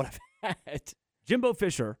about what I've had. Jimbo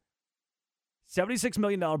Fisher, $76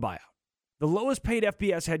 million buyout. The lowest paid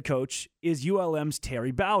FBS head coach is ULM's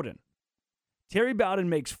Terry Bowden. Terry Bowden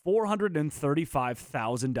makes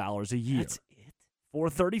 $435,000 a year. That's it.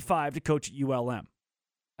 $435,000 to coach at ULM.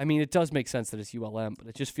 I mean, it does make sense that it's ULM, but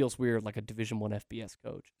it just feels weird like a Division I FBS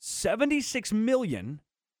coach. $76 million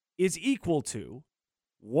is equal to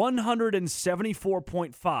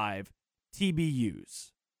 174.5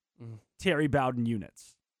 TBUs. Terry Bowden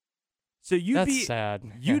units. So That's sad.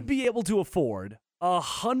 You'd be able to afford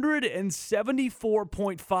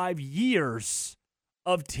 174.5 years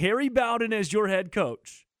of Terry Bowden as your head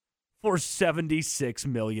coach for $76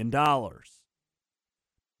 million.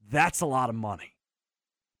 That's a lot of money.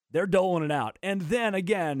 They're doling it out. And then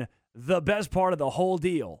again, the best part of the whole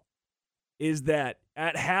deal is that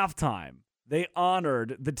at halftime, they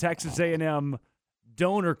honored the Texas A&M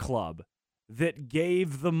donor club that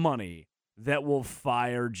gave the money that will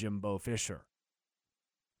fire Jimbo Fisher.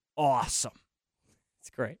 Awesome. It's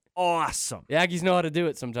great. Awesome. The Aggies know how to do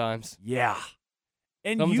it sometimes. Yeah.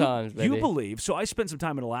 And sometimes, you baby. believe, so I spent some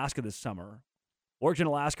time in Alaska this summer, worked in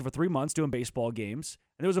Alaska for 3 months doing baseball games,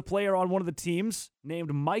 and there was a player on one of the teams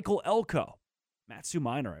named Michael Elko. Matsu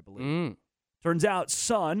Minor, I believe. Turns out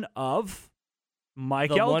son of Mike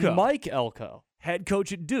Elko. One Mike Elko. Head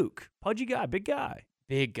coach at Duke. Pudgy guy, big guy.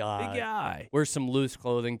 Big guy. Big guy. Wears some loose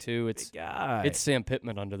clothing, too. Big guy. It's Sam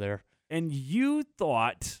Pittman under there. And you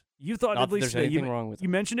thought Not at that least there's anything wrong with you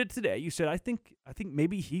mentioned it today. You said, I think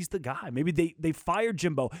maybe he's the guy. Maybe they fired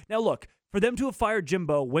Jimbo. Now look, for them to have fired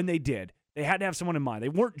Jimbo when they did, they had to have someone in mind. They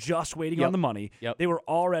weren't just waiting on the money. They were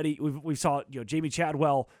already. We saw Jamie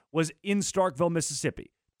Chadwell was in Starkville,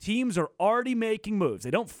 Mississippi. Teams are already making moves.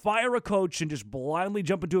 They don't fire a coach and just blindly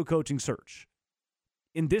jump into a coaching search.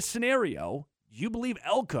 In this scenario, you believe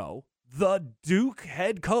Elko, the Duke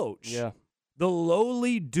head coach, the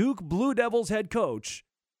lowly Duke Blue Devils head coach,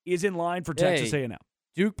 is in line for Texas A&M.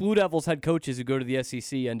 Duke Blue Devils head coaches who go to the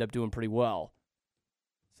SEC end up doing pretty well,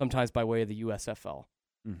 sometimes by way of the USFL.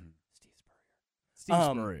 Steve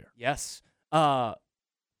Spurrier. Yes.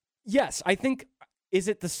 Yes, I think, is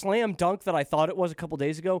it the slam dunk that I thought it was a couple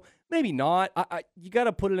days ago? Maybe not. You got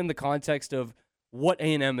to put it in the context of what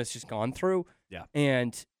A&M has just gone through. Yeah.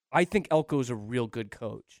 And I think Elko's a real good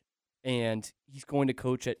coach, and he's going to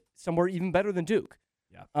coach at somewhere even better than Duke.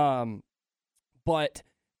 Yeah. But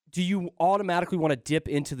do you automatically want to dip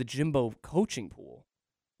into the Jimbo coaching pool?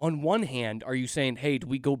 On one hand, are you saying, hey, do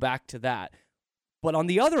we go back to that? But on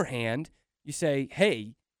the other hand, you say,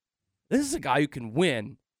 hey, this is a guy who can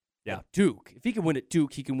win at Duke. If he can win at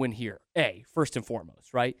Duke, he can win here. A, first and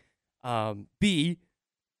foremost, right? B,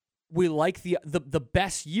 we like the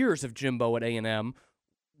best years of Jimbo at A&M,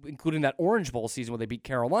 including that Orange Bowl season where they beat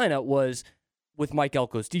Carolina, was with Mike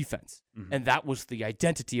Elko's defense. And that was the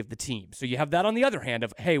identity of the team. So you have that on the other hand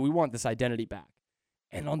of, hey, we want this identity back.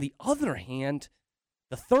 And on the other hand,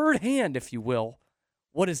 the third hand, if you will,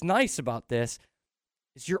 what is nice about this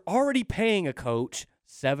is you're already paying a coach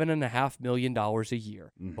 $7.5 million a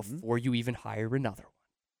year before you even hire another one.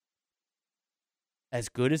 As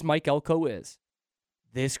good as Mike Elko is,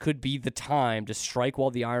 this could be the time to strike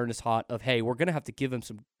while the iron is hot of, hey, we're going to have to give him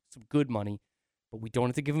some good money, but we don't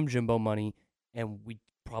have to give him Jimbo money, and we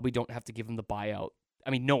probably don't have to give him the buyout. I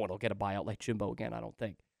mean, no one will get a buyout like Jimbo again, I don't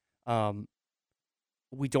think.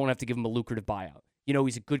 We don't have to give him a lucrative buyout. You know,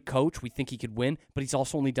 he's a good coach. We think he could win, but he's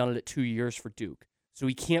also only done it at 2 years for Duke. So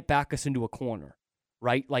he can't back us into a corner,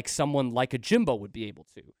 right? Like someone like a Jimbo would be able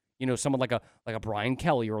to. You know, someone like a Brian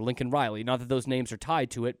Kelly or a Lincoln Riley. Not that those names are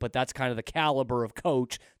tied to it, but that's kind of the caliber of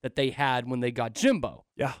coach that they had when they got Jimbo.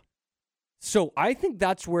 Yeah. So I think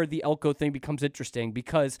that's where the Elko thing becomes interesting,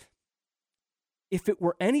 because if it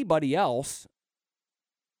were anybody else,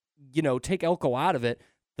 you know, take Elko out of it,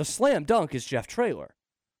 the slam dunk is Jeff Traylor,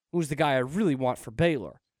 who's the guy I really want for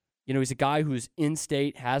Baylor. You know, he's a guy who's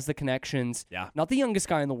in-state, has the connections. Yeah. Not the youngest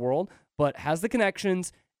guy in the world, but has the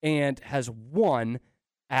connections and has won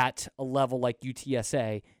at a level like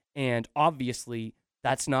UTSA. And obviously,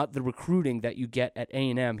 that's not the recruiting that you get at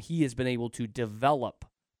A&M. He has been able to develop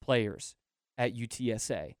players at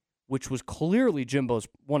UTSA, which was clearly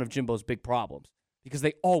one of Jimbo's big problems, because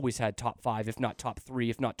they always had top 5, if not top 3,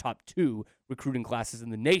 if not top 2 recruiting classes in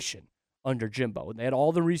the nation under Jimbo. And they had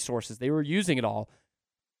all the resources. They were using it all.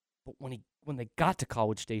 But when they got to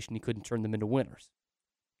College Station, he couldn't turn them into winners.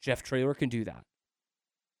 Jeff Traylor can do that.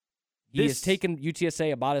 He has taken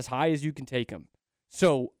UTSA about as high as you can take him.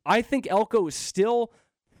 So I think Elko is still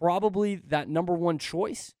probably that number one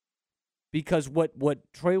choice, because what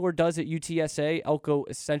Traylor does at UTSA, Elko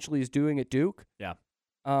essentially is doing at Duke. Yeah.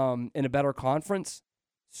 In a better conference.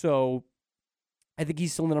 So I think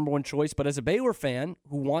he's still the number one choice. But as a Baylor fan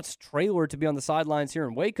who wants Traylor to be on the sidelines here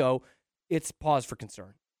in Waco, it's pause for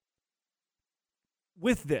concern.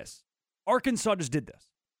 With this, Arkansas just did this.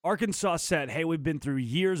 Arkansas said, hey, we've been through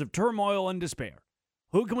years of turmoil and despair.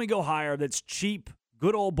 Who can we go hire that's cheap,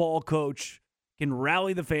 good old ball coach, can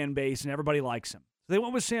rally the fan base, and everybody likes him? So they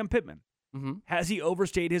went with Sam Pittman. Has he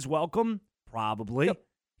overstayed his welcome? Probably. Yep.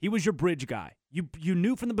 He was your bridge guy. You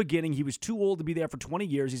knew from the beginning he was too old to be there for 20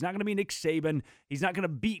 years. He's not going to be Nick Saban. He's not going to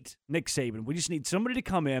beat Nick Saban. We just need somebody to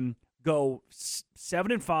come in, go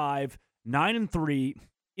 7-5, 9-3,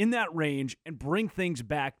 in that range, and bring things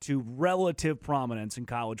back to relative prominence in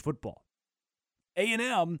college football.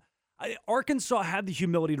 A&M, Arkansas had the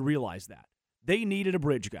humility to realize that. They needed a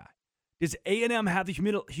bridge guy. Does A&M have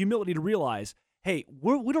the humility to realize, hey,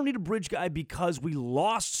 we don't need a bridge guy because we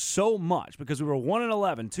lost so much, because we were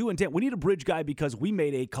 1-11, 2-10. We need a bridge guy because we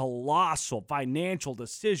made a colossal financial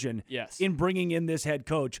decision in bringing in this head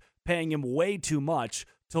coach, paying him way too much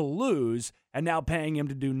to lose, and now paying him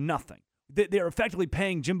to do nothing. They're effectively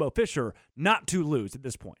paying Jimbo Fisher not to lose at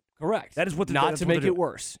this point. Correct. That is what not to make it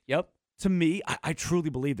worse. Yep. To me, I truly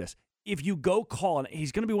believe this. If you go call, and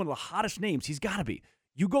he's going to be one of the hottest names, he's got to be.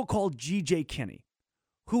 You go call G.J. Kinney,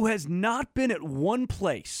 who has not been at one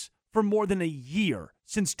place for more than a year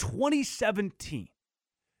since 2017.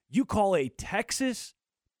 You call a Texas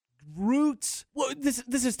roots. Well, this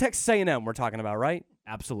is Texas A&M we're talking about, right?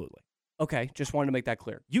 Absolutely. Okay, just wanted to make that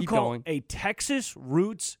clear. You Keep call going. a Texas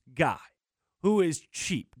roots guy who is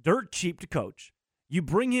cheap, dirt cheap to coach. You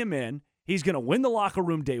bring him in. He's going to win the locker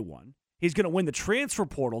room day one. He's going to win the transfer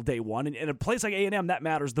portal day one. And in a place like A&M, that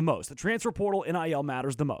matters the most. The transfer portal, NIL,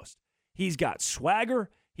 matters the most. He's got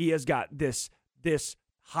swagger. He has got this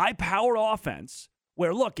high-powered offense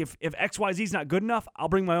where, look, if XYZ's not good enough, I'll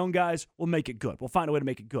bring my own guys. We'll make it good. We'll find a way to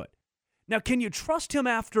make it good. Now, can you trust him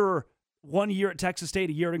after 1 year at Texas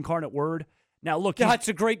State, a year at Incarnate Word? Now, look. That's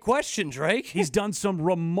a great question, Drake. He's done some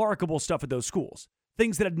remarkable stuff at those schools.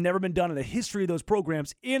 Things that had never been done in the history of those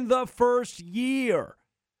programs in the first year.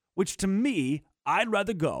 Which, to me, I'd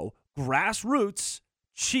rather go grassroots,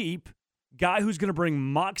 cheap, guy who's going to bring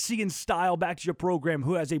moxie and style back to your program,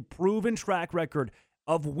 who has a proven track record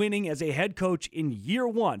of winning as a head coach in year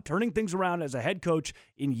one, turning things around as a head coach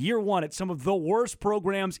in year one at some of the worst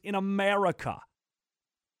programs in America.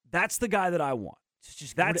 That's the guy that I want.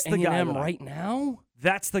 That's the guy right now?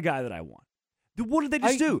 That's the guy that I want. What did they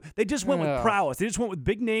just do? They just went with prowess. They just went with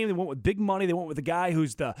big name. They went with big money. They went with the guy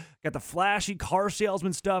who's got the flashy car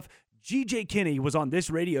salesman stuff. G.J. Kinney was on this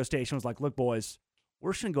radio station, was like, look, boys,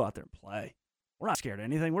 we're just going to go out there and play. We're not scared of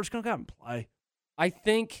anything. We're just going to go out and play. I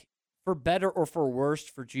think for better or for worse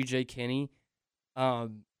for G.J. Kinney, the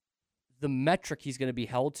metric he's going to be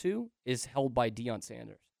held to is held by Deion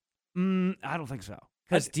Sanders. I don't think so.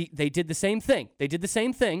 Because they did the same thing.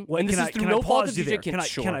 Well, and this is through no fault of DJ Kinney.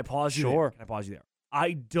 Can I pause you there? Can I pause you there?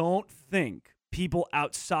 I don't think people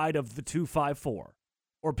outside of the 254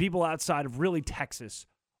 or people outside of really Texas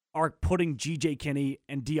are putting G.J. Kinney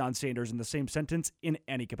and Deion Sanders in the same sentence in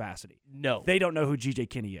any capacity. No. They don't know who G.J.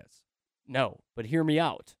 Kinney is. No, but hear me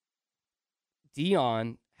out.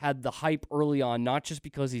 Deion had the hype early on, not just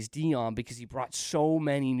because he's Deion, because he brought so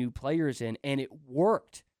many new players in, and it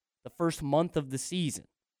worked the first month of the season,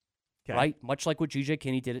 right? Much like what G.J.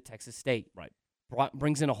 Kinney did at Texas State. Right.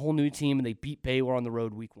 Brings in a whole new team, and they beat Baylor on the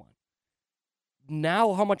road week 1.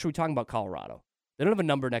 Now, how much are we talking about Colorado? They don't have a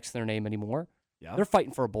number next to their name anymore. Yeah. They're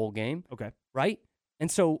fighting for a bowl game. Okay. Right?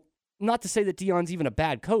 And so, not to say that Deion's even a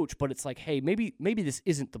bad coach, but it's like, hey, maybe this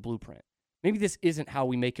isn't the blueprint. Maybe this isn't how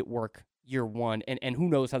we make it work year 1, and who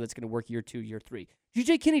knows how that's going to work year 2, year 3.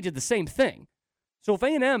 G.J. Kinney did the same thing. So if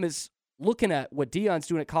A&M is looking at what Deion's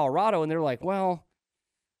doing at Colorado, and they're like, well,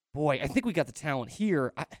 boy, I think we got the talent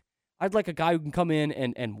here. I'd like a guy who can come in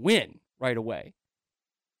and win right away.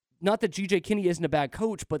 Not that G.J. Kinney isn't a bad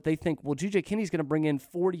coach, but they think, well, G.J. Kinney's going to bring in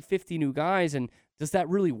 40, 50 new guys, and does that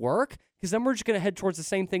really work? Because then we're just going to head towards the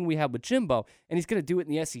same thing we had with Jimbo, and he's going to do it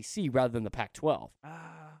in the SEC rather than the Pac-12,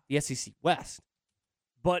 the SEC West.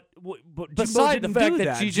 But beside the fact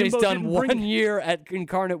that GJ's Jimbo done 1 year at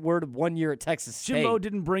Incarnate Word, 1 year at Texas State. Jimbo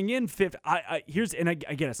didn't bring in 50.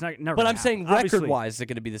 Again, it's not never. But I'm happen. saying record-wise, they're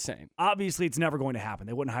going to be the same. Obviously, it's never going to happen.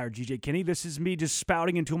 They wouldn't hire G.J. Kinney. This is me just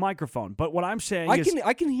spouting into a microphone. But what I'm saying is,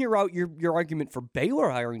 I can hear out your argument for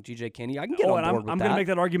Baylor hiring G.J. Kinney. I can get on board with I'm that. going to make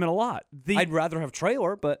that argument a lot. I'd rather have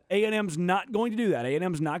Traylor, but A&M's not going to do that.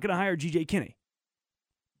 A&M's not going to hire G.J. Kinney.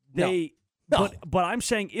 No. But I'm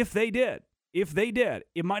saying if they did,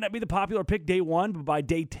 it might not be the popular pick day 1, but by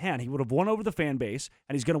day 10, he would have won over the fan base,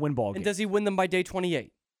 and he's going to win ball games. And does he win them by day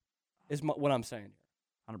 28? Is what I'm saying.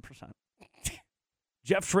 100%.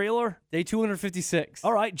 Jeff Traylor? Day 256.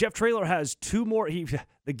 All right, Jeff Traylor has 2 more.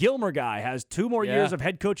 The Gilmer guy has 2 more years of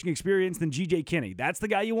head coaching experience than G.J. Kinney. That's the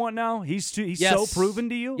guy you want now? He's so proven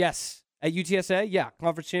to you? Yes. At UTSA, yeah.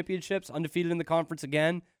 Conference championships, undefeated in the conference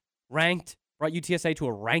again, ranked, brought UTSA to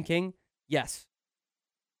a ranking. Yes.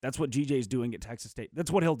 That's what GJ's doing at Texas State. That's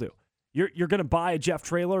what he'll do. You're going to buy a Jeff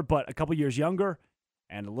Traylor, but a couple years younger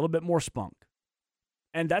and a little bit more spunk.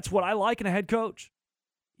 And that's what I like in a head coach.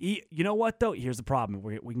 You know what, though? Here's the problem.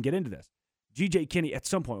 We can get into this. G.J. Kinney, at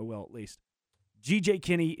some point we will at least, G.J.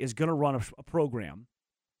 Kinney is going to run a program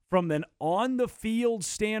from an on-the-field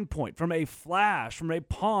standpoint, from a flash, from a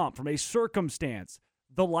pomp, from a circumstance,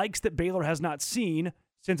 the likes that Baylor has not seen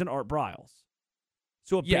since an Art Briles.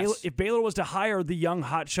 So if Baylor was to hire the young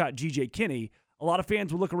hotshot G.J. Kinney, a lot of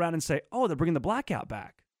fans would look around and say, oh, they're bringing the blackout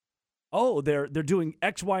back. Oh, they're doing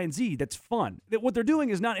X, Y, and Z. That's fun. What they're doing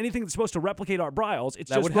is not anything that's supposed to replicate Art Briles.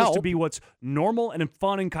 It's just supposed to be what's normal and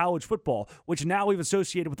fun in college football, which now we've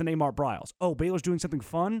associated with the name Art Briles. Oh, Baylor's doing something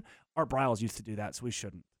fun? Art Briles used to do that, so we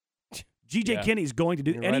shouldn't. G.J. Kinney's going to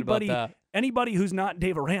do anybody who's not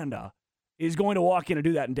Dave Aranda is going to walk in and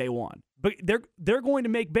do that in day 1. But they're going to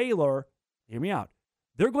make Baylor, hear me out,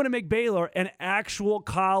 they're going to make Baylor an actual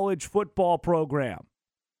college football program.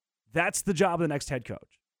 That's the job of the next head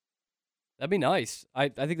coach. That'd be nice. I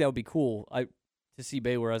think that would be cool to see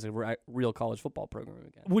Baylor as a real college football program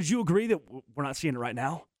again. Would you agree that we're not seeing it right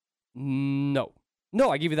now? No. No,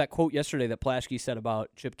 I gave you that quote yesterday that Plaschke said about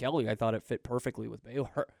Chip Kelly. I thought it fit perfectly with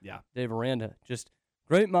Baylor. Yeah. Dave Aranda. Just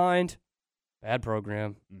great mind, bad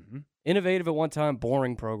program. Mm-hmm. Innovative at one time,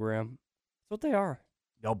 boring program. That's what they are.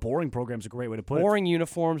 No, boring program's a great way to put it. Boring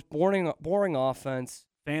uniforms, boring offense.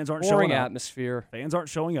 Fans aren't boring showing up. atmosphere. Fans aren't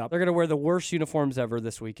showing up. They're going to wear the worst uniforms ever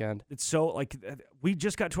this weekend. It's so, like, we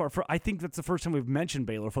just got to I think that's the first time we've mentioned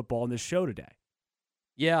Baylor football in this show today.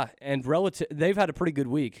 Yeah, and they've had a pretty good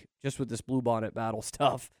week just with this Bluebonnet battle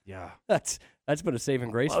stuff. Yeah. That's been a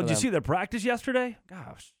saving grace for them. Did you see their practice yesterday?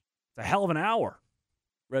 Gosh, it's a hell of an hour.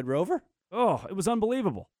 Red Rover? Oh, it was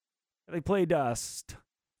unbelievable. They played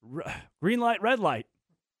green light, red light.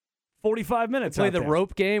 45 minutes. Play the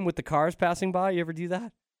rope game with the cars passing by. You ever do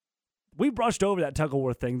that? We brushed over that tug of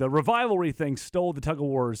war thing. The Revivalry thing stole the tug of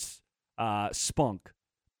war's spunk.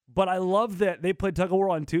 But I love that they played tug of war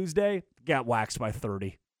on Tuesday, got waxed by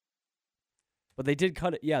 30. But they did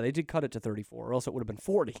cut it. Yeah, they did cut it to 34, or else it would have been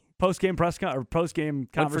 40. Post-game post-game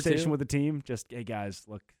conversation with the team. Just, hey guys,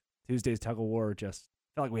 look, Tuesday's tug of war just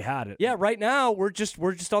felt like we had it. Yeah, right now we're just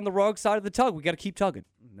on the wrong side of the tug. We got to keep tugging.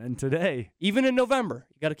 And today, even in November,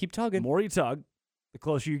 you got to keep tugging. The more you tug, the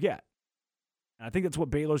closer you get. And I think that's what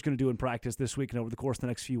Baylor's going to do in practice this week and over the course of the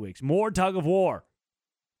next few weeks. More tug of war.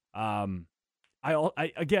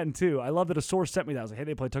 Again, too, I love that a source sent me that. I was like, hey,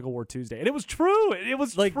 they play Tug of War Tuesday. And it was true. It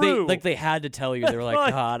was like true. They had to tell you. They were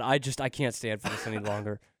like, God, I can't stand for this any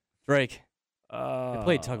longer. Drake, they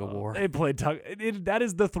played Tug of War. They played Tug. That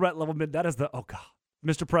is the threat level. That is the, oh, God.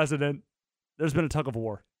 Mr. President, there's been a Tug of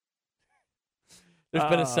War. There's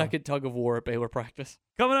been a second Tug of War at Baylor practice.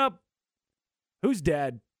 Coming up, who's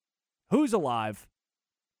dead? Who's alive?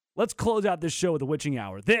 Let's close out this show with the witching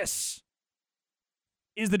hour. This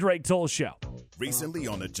is the Drake Toll Show. Recently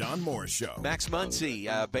on the John Morris Show. Max Muncy,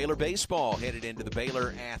 Baylor baseball, headed into the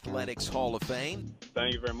Baylor Athletics Hall of Fame.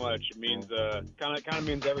 Thank you very much. It means kind of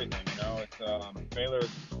means everything. You know, it's Baylor.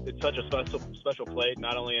 It's such a special place,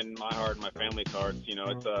 not only in my heart and my family's hearts. You know,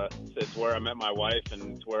 it's where I met my wife,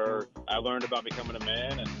 and it's where I learned about becoming a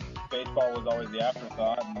man. And baseball was always the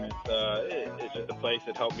afterthought, and it's just a place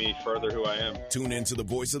that helped me further who I am. Tune in to the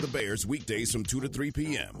Voice of the Bears weekdays from 2 to 3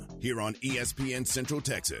 p.m. here on ESPN Central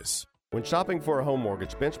Texas. When shopping for a home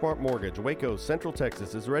mortgage, Benchmark Mortgage, Waco, Central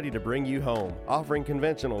Texas is ready to bring you home, offering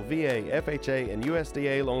conventional VA, FHA, and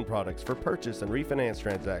USDA loan products for purchase and refinance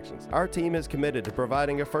transactions. Our team is committed to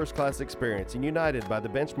providing a first-class experience and united by the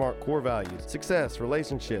Benchmark core values: success,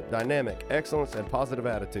 relationship, dynamic, excellence, and positive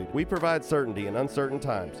attitude. We provide certainty in uncertain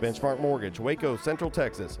times. Benchmark Mortgage, Waco, Central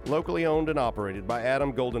Texas, locally owned and operated by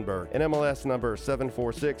Adam Goldenberg, NMLS number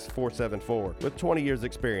 746474, with 20 years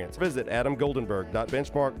experience. Visit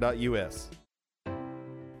adamgoldenberg.benchmark.us.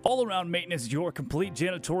 All Around Maintenance is your complete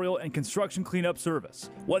janitorial and construction cleanup service.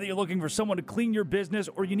 Whether you're looking for someone to clean your business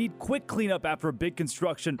or you need quick cleanup after a big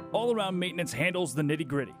construction, All Around Maintenance handles the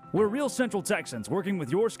nitty-gritty. We're real Central Texans working with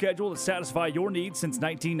your schedule to satisfy your needs since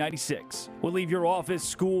 1996. We'll leave your office,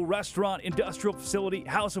 school, restaurant, industrial facility,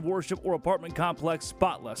 house of worship, or apartment complex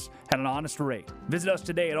spotless at an honest rate. Visit us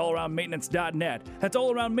today at allaroundmaintenance.net. That's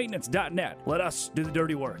allaroundmaintenance.net. Let us do the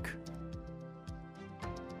dirty work.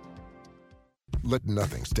 Let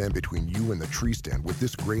nothing stand between you and the tree stand with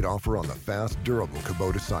this great offer on the fast, durable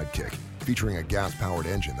Kubota Sidekick. Featuring a gas-powered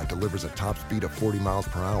engine that delivers a top speed of 40 miles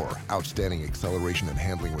per hour, outstanding acceleration and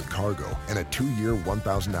handling with cargo, and a 2-year,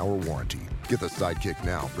 1,000-hour warranty. Get the Sidekick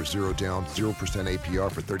now for 0 down, 0%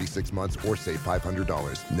 APR for 36 months or save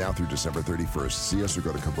 $500. Now through December 31st. See us or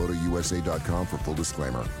go to KubotaUSA.com for full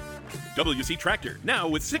disclaimer. WC Tractor, now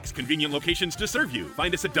with 6 convenient locations to serve you.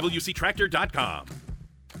 Find us at WCTractor.com.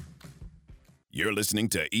 You're listening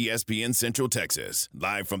to ESPN Central Texas,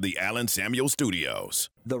 live from the Allen Samuel Studios.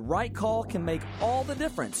 The right call can make all the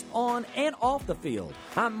difference on and off the field.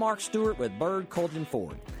 I'm Mark Stewart with Bird Colgan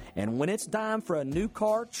Ford. And when it's time for a new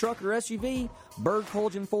car, truck, or SUV, Bird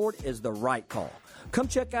Colgan Ford is the right call. Come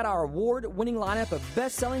check out our award-winning lineup of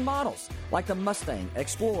best-selling models like the Mustang,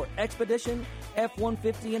 Explorer, Expedition,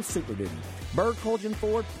 F-150, and Super Duty. Bird Colgan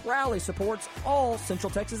Ford proudly supports all Central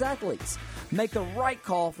Texas athletes. Make the right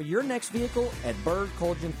call for your next vehicle at Bird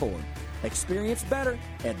Colgan Ford. Experience better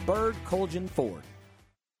at Bird Colgan Ford.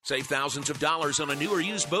 Save thousands of dollars on a new or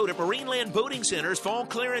used boat at Marineland Boating Center's fall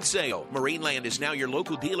clearance sale. Marineland is now your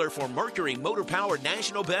local dealer for Mercury motor-powered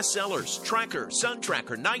national bestsellers, Tracker, Sun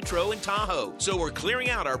Tracker, Nitro, and Tahoe. So we're clearing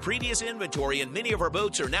out our previous inventory, and many of our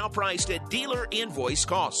boats are now priced at dealer invoice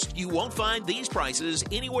cost. You won't find these prices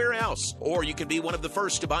anywhere else. Or you can be one of the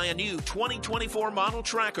first to buy a new 2024 model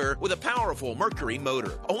Tracker with a powerful Mercury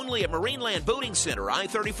motor. Only at Marineland Boating Center,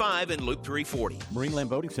 I-35 and Loop 340. Marineland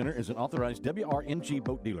Boating Center is an authorized WRNG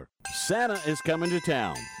boat dealer. Santa is coming to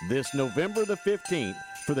town this November the 15th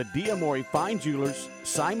for the D'Amore Fine Jewelers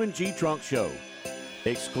Simon G. Trunk Show.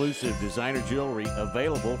 Exclusive designer jewelry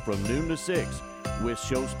available from noon to 6 with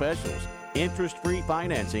show specials, interest-free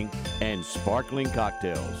financing, and sparkling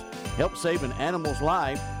cocktails. Help save an animal's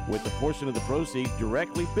life with a portion of the proceeds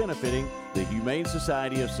directly benefiting the Humane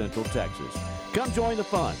Society of Central Texas. Come join the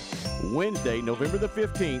fun. Wednesday, November the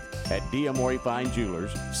 15th at D'Amore Fine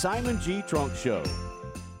Jewelers Simon G. Trunk Show.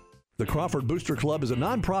 The Crawford Booster Club is a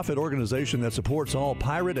nonprofit organization that supports all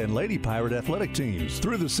Pirate and Lady Pirate athletic teams.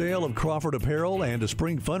 Through the sale of Crawford apparel and a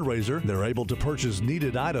spring fundraiser, they're able to purchase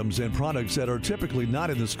needed items and products that are typically not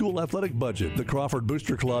in the school athletic budget. The Crawford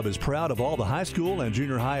Booster Club is proud of all the high school and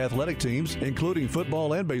junior high athletic teams, including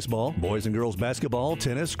football and baseball, boys and girls basketball,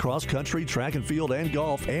 tennis, cross country, track and field, and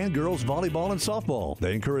golf, and girls volleyball and softball.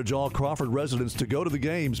 They encourage all Crawford residents to go to the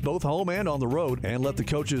games, both home and on the road, and let the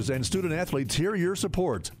coaches and student athletes hear your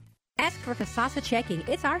support. Ask for Kasasa Checking.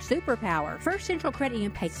 It's our superpower. First Central Credit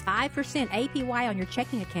Union pays 5% APY on your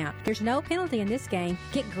checking account. There's no penalty in this game.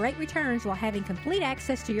 Get great returns while having complete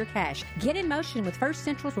access to your cash. Get in motion with First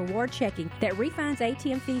Central's Reward Checking that refunds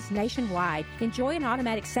ATM fees nationwide. Enjoy an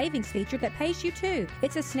automatic savings feature that pays you too.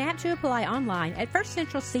 It's a snap to apply online at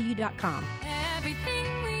firstcentralcu.com.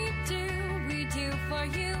 Everything we do for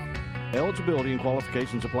you. Eligibility and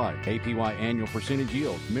qualifications apply. APY annual percentage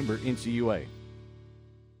yield. Member NCUA.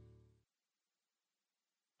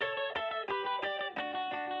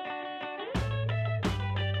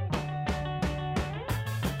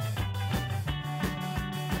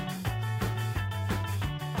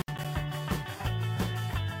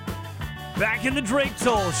 Back in the Drake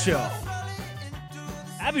Toll Show.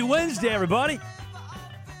 Happy Wednesday, everybody.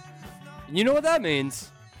 You know what that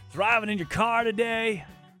means. Driving in your car today.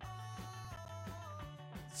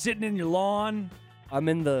 Sitting in your lawn. I'm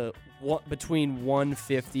in the between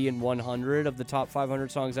 150 and 100 of the top 500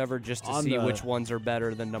 songs ever just to see which ones are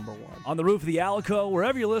better than number one. On the roof of the Alico,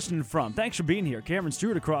 wherever you're listening from. Thanks for being here. Cameron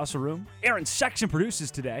Stewart across the room. Aaron Sexton produces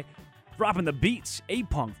today. Dropping the beats.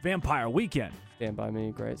 A-Punk, Vampire Weekend. Stand By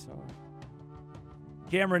Me, great song.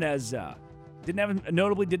 Cameron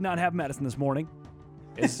notably did not have medicine this morning.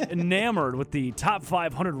 Is enamored with the top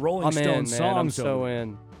 500 Rolling Stone songs. I'm so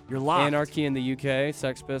in. You're locked. Anarchy in the UK,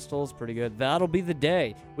 Sex Pistols, pretty good. That'll Be the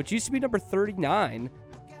Day, which used to be number 39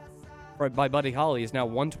 by Buddy Holly, is now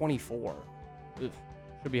 124. Ugh.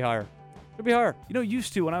 Should be higher. Should be higher. You know,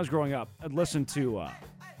 used to, when I was growing up, I'd listen to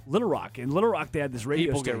Little Rock. In Little Rock, they had this radio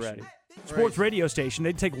People station. Get ready. Sports radio station.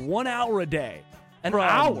 They'd take 1 hour a day. An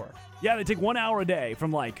hour? Yeah, they'd take 1 hour a day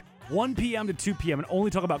from like 1 p.m. to 2 p.m. and only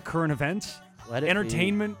talk about current events,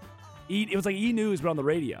 entertainment. It was like E-News, but on the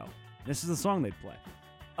radio. This is the song they'd play.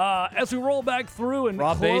 As we roll back through and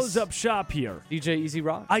close up shop here. DJ Easy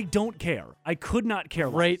Rock. I don't care. I could not care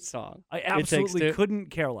less. Great song. I absolutely couldn't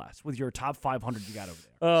care less with your top 500 you got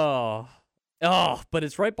over there. Oh, but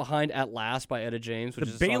it's right behind At Last by Etta James, which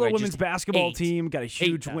is the a Baylor song women's basketball hate. team got a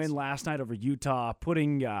huge win last night over Utah,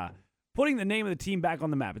 putting the name of the team back on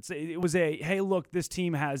the map. It was hey, look, this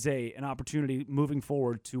team has an opportunity moving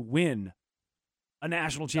forward to win a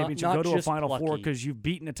national championship, not go to a just Final plucky. Four because you've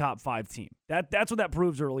beaten a top 5 team. That's what that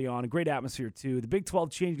proves early on. A great atmosphere, too. The Big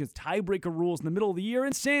 12 changed its tiebreaker rules in the middle of the year.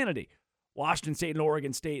 Insanity. Washington State and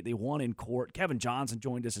Oregon State, they won in court. Kevin Johnson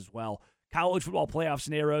joined us as well. College football playoff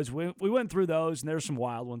scenarios, we went through those, and there's some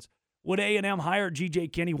wild ones. Would A&M hire G.J.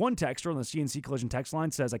 Kinney? One texter on the CNC Collision text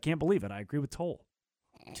line says, I can't believe it. I agree with Toll.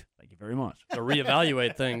 Thank you very much. To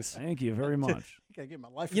reevaluate things. Thank you very much. I gotta get my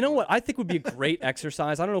life. You know what I think would be a great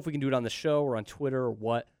exercise? I don't know if we can do it on the show or on Twitter or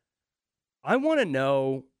what. I want to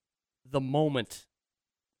know the moment,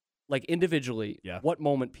 like individually, what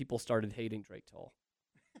moment people started hating Drake Toll.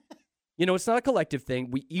 You know, it's not a collective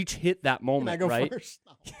thing. We each hit that moment, Can I go right? first?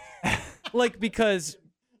 Like, because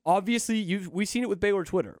obviously we've seen it with Baylor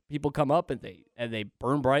Twitter. People come up and they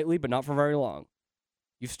burn brightly, but not for very long.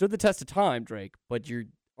 You've stood the test of time, Drake, but you're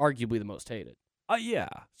arguably the most hated. Yeah.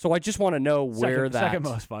 So I just want to know where second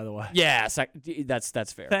most, by the way. Yeah,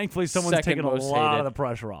 that's fair. Thankfully, someone's taken a lot of the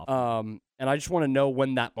pressure off. And I just want to know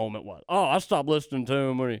when that moment was. Oh, I stopped listening to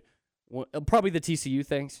him when probably the TCU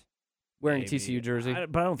things, wearing a TCU jersey.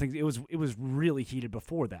 But I don't think it was really heated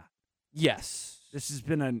before that. Yes. This has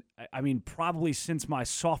been probably since my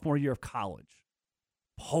sophomore year of college.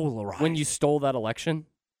 Polarized. When you stole that election?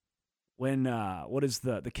 When, what is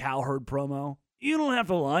the Cowherd promo? You don't have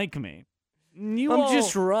to like me. I'm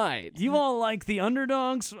just right. You all like the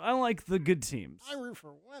underdogs. I like the good teams. I root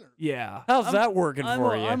for winners. Yeah. How's that working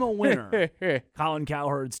for you? I'm a winner. Colin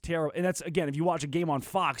Cowherd's terrible. And that's, again, if you watch a game on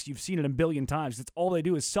Fox, you've seen it a billion times. That's all they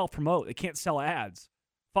do is self-promote. They can't sell ads.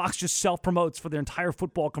 Fox just self-promotes for their entire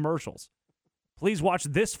football commercials. Please watch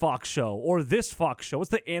this Fox show or this Fox show. What's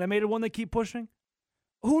the animated one they keep pushing?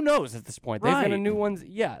 Who knows at this point? They've got a new one.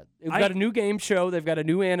 Yeah, they've got a new game show. They've got a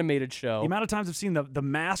new animated show. The amount of times I've seen the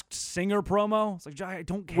Masked Singer promo, it's like, I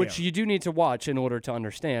don't care. Which you do need to watch in order to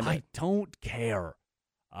understand. I don't care.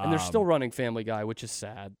 And they're still running Family Guy, which is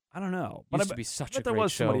sad. I don't know. Used to be such a great show. There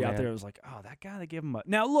was somebody out man. there who was like, oh, that guy, they gave him a...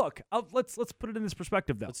 Now, look, let's put it in this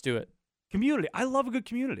perspective, though. Let's do it. Community. I love a good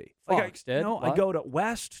community. Fox did. I go to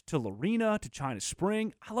West, to Lorena, to China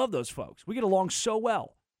Spring. I love those folks. We get along so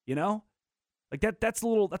well, you know? Like that's a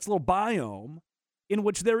little biome in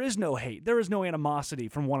which there is no hate. There is no animosity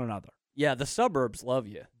from one another. Yeah, the suburbs love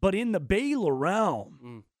you. But in the Baylor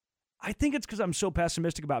realm, I think it's because I'm so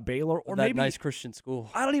pessimistic about Baylor, or that maybe nice Christian school.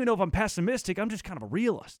 I don't even know if I'm pessimistic. I'm just kind of a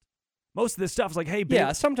realist. Most of this stuff is like, hey, Baylor.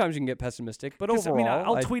 Yeah, sometimes you can get pessimistic, but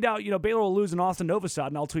overall, I'll tweet out, Baylor will lose in Austin Novosad,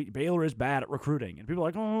 and I'll tweet, Baylor is bad at recruiting, and people are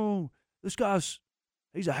like, oh, this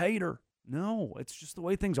he's a hater. No, it's just the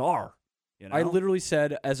way things are. You know? I literally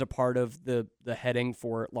said as a part of the heading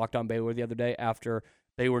for Locked On Baylor the other day after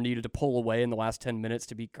Baylor needed to pull away in the last 10 minutes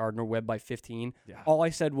to beat Gardner Webb by 15. Yeah. All I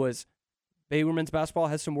said was Baylor men's basketball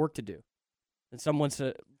has some work to do. And someone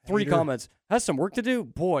said, 3 comments, has some work to do?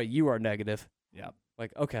 Boy, you are negative. Yeah.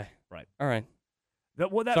 Like, okay. Right. All right.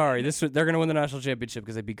 Sorry, they're going to win the national championship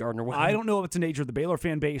because they beat Gardner-Webb. I don't know if it's the nature of the Baylor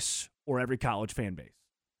fan base or every college fan base.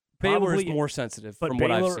 Baylor is more sensitive from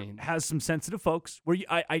what I've seen. Baylor has some sensitive folks where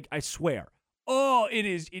I swear. Oh,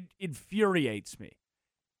 it infuriates me.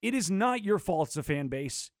 It is not your fault as a fan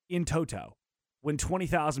base in toto when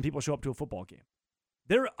 20,000 people show up to a football game.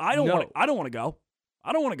 I don't want to go.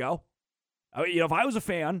 I don't want to go. If I was a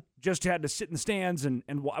fan, just had to sit in the stands and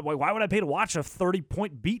why would I pay to watch a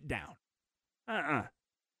 30-point beatdown?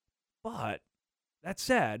 But that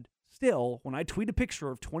said, still, when I tweet a picture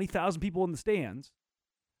of 20,000 people in the stands,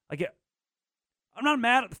 I'm not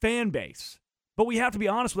mad at the fan base, but we have to be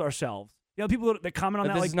honest with ourselves. People that comment on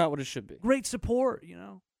that, this is not what it should be. Great support,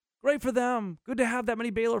 great for them. Good to have that many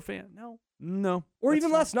Baylor fans. No. Or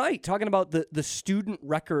even last night, talking about the student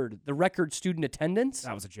record, the record student attendance.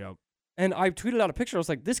 That was a joke. And I tweeted out a picture. I was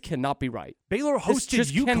like, this cannot be right. Baylor hosted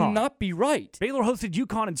this UConn. Cannot be right. Baylor hosted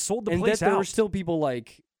UConn and sold the place out. And there were out. still people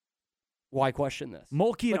like, why question this?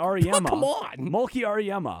 Mulkey and Ariema. Come on. Mulkey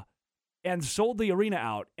Ariema. And sold the arena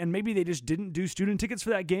out. And maybe they just didn't do student tickets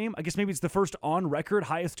for that game. I guess maybe it's the first on record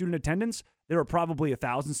highest student attendance. There were probably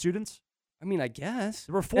 1,000 students. I mean, I guess.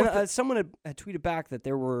 There were someone had tweeted back that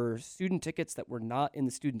there were student tickets that were not in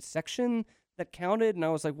the student section that counted. And I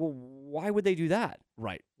was like, well, why would they do that?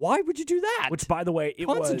 Right. Why would you do that? Which, by the way,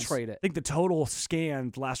 Concentrate it. I think the total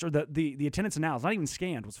scanned last year, the attendance now is not even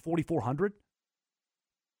scanned, was 4,400.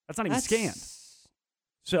 That's not even scanned.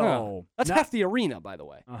 So that's half the arena, by the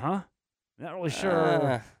way. Not really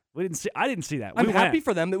sure. I didn't see that. I'm happy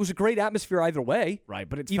for them. It was a great atmosphere either way. Right,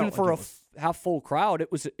 but it's even for a half full crowd,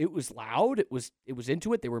 it was loud. It was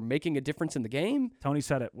into it. They were making a difference in the game. Tony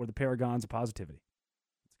said it. We're the paragons of positivity.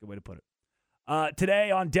 That's a good way to put it.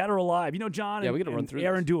 Today on Dead or Alive, John we got to run through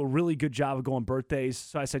Aaron this. do a really good job of going birthdays.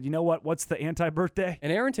 So I said, you know what? What's the anti-birthday?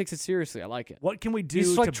 And Aaron takes it seriously. I like it. What can we do?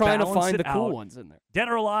 He's like trying to find the cool out? ones in there. Dead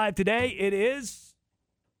or Alive today, it is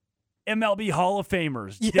MLB Hall of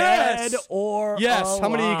Famers. Yes! Dead or alive. How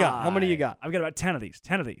many you got? I've got about 10 of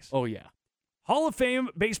these. Oh, yeah. Hall of Fame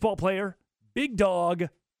baseball player, Big Dog,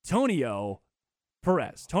 Tony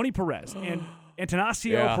Perez, and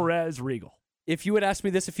Atanasio Perez Regal. If you had asked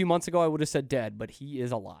me this a few months ago, I would have said dead, but he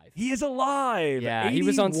is alive. He is alive. Yeah, he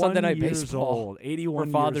was on Sunday Night Baseball 81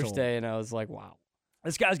 for Father's years Day, and I was like, wow.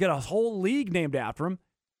 This guy's got a whole league named after him.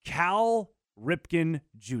 Cal Ripken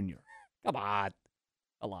Jr. Come on.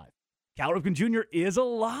 Alive. Cal Ripken Jr. is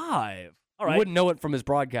alive. All right. You wouldn't know it from his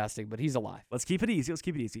broadcasting, but he's alive. Let's keep it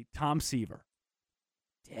easy. Tom Seaver.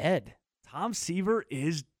 Dead. Tom Seaver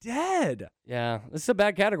is dead. Yeah, this is a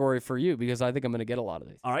bad category for you because I think I'm going to get a lot of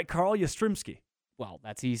these. All right, Carl Yastrzemski. Well,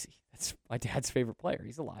 that's easy. That's my dad's favorite player.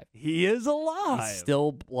 He's alive. He is alive. He's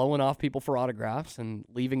still blowing off people for autographs and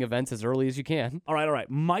leaving events as early as you can. All right.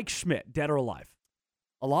 Mike Schmidt, dead or alive?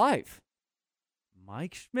 Alive.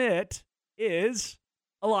 Mike Schmidt is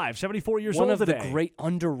alive, 74 years old today. One of the great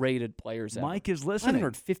underrated players ever. Mike is listening.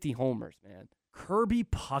 150 homers, man. Kirby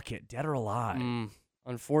Puckett, dead or alive?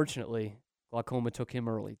 Unfortunately, glaucoma took him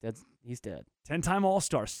early. He's dead. 10-time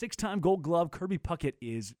All-Star, 6-time Gold Glove. Kirby Puckett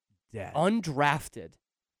is dead. Undrafted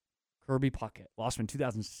Kirby Puckett. Lost him in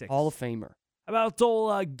 2006. Hall of Famer. How about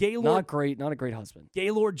old Gaylord? Not a great husband.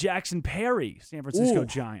 Gaylord Jackson Perry, San Francisco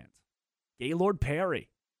Giant. Gaylord Perry.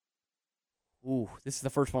 Ooh, this is the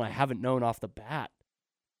first one I haven't known off the bat.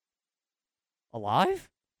 Alive?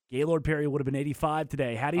 Gaylord Perry would have been 85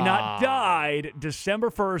 today had he not died December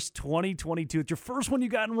 1st, 2022. It's your first one you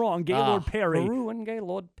gotten wrong. Gaylord Perry. Ruin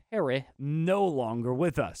Gaylord Perry. No longer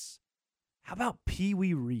with us. How about Pee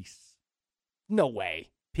Wee Reese? No way.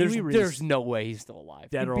 Reese. There's no way he's still alive.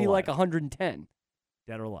 Dead or He'd be alive? like 110.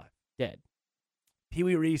 Dead or alive? Dead. Pee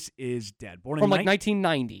Wee Reese is dead. Born From in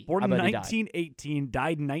 1990. Born in I bet 1918,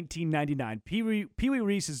 died in 1999. Pee Wee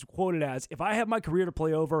Reese is quoted as, "If I have my career to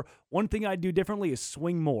play over, one thing I'd do differently is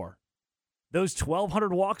swing more." Those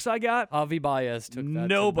 1,200 walks I got, Javi Baez took that.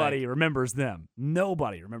 Nobody remembers them.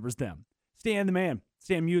 Nobody remembers them. Stan the Man,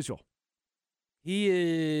 Stan Musial. He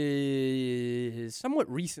is somewhat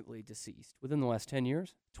recently deceased, within the last 10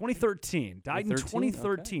 years. 2013. Died in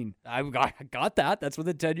 2013. Okay. I got that. That's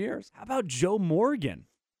within 10 years. How about Joe Morgan?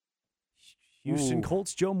 Houston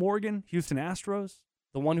Colts, Joe Morgan, Houston Astros.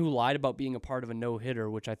 The one who lied about being a part of a no-hitter,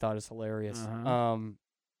 which I thought is hilarious.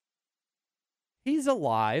 He's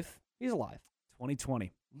alive.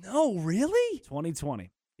 2020. No, really?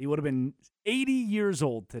 2020. He would have been 80 years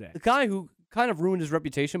old today. The guy who kind of ruined his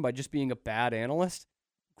reputation by just being a bad analyst.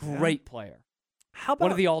 Great player. How about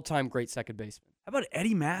one of the all-time great second basemen? How about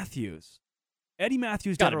Eddie Matthews? Eddie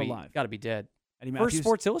Matthews dead or alive? Got to be dead. Eddie Matthews. First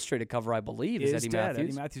Sports Illustrated cover, I believe, is Eddie dead. Matthews.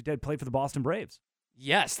 Eddie Matthews dead. Played for the Boston Braves.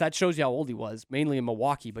 Yes, that shows you how old he was, mainly in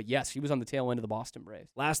Milwaukee. But yes, he was on the tail end of the Boston Braves.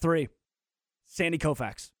 Last three. Sandy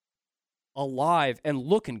Koufax. Alive and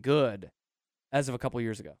looking good as of a couple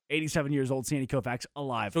years ago. 87 years old, Sandy Koufax,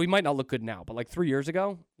 alive. So he might not look good now, but like 3 years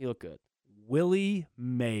ago, he looked good. Willie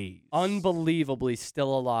Mays. Unbelievably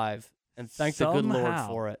still alive. And thank the good Lord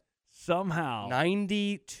for it. Somehow.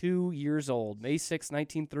 92 years old. May 6,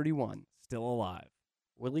 1931. Still alive.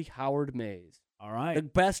 Willie Howard Mays. All right. The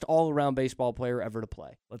best all-around baseball player ever to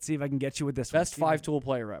play. Let's see if I can get you with this one. Best five-tool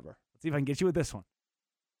player ever. Let's see if I can get you with this one.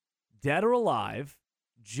 Dead or alive,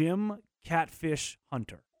 Jim Catfish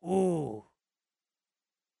Hunter. Ooh.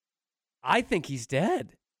 I think he's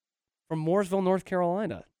dead. From Mooresville, North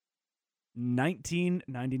Carolina.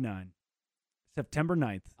 1999. September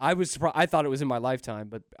 9th. I was surprised. I thought it was in my lifetime,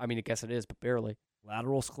 but I mean, I guess it is, but barely.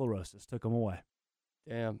 Lateral sclerosis took him away.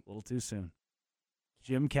 Damn. A little too soon.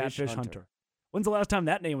 Jim Catfish Hunter. When's the last time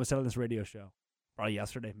that name was said on this radio show? Probably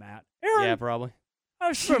yesterday, Matt. Aaron, yeah, probably. I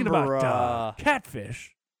was thinking about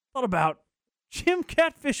catfish. Thought about Jim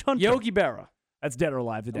Catfish Hunter. Yogi Berra. That's dead or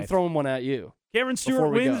alive today. I'm throwing one at you. Cameron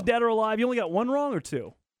Stewart wins dead or alive. You only got one wrong or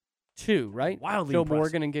two? Two, right? Wildly Joe impressive.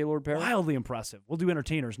 Morgan and Gaylord Perry. Wildly impressive. We'll do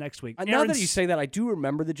entertainers next week. Now that you say that, I do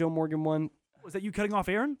remember the Joe Morgan one. Was that you cutting off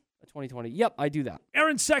Aaron? 2020. Yep, I do that.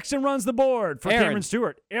 Aaron Sexton runs the board for Cameron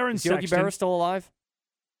Stewart. Aaron Is Sexton. Yogi Berra still alive?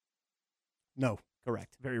 No.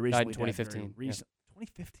 Correct. Very recently. Died in 2015. Very recent.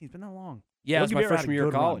 2015. It's been that long. Yeah, it was my Berra freshman year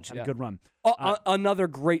of college. Had a good run. Another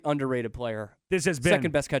great underrated player. This has been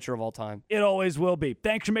second best catcher of all time. It always will be.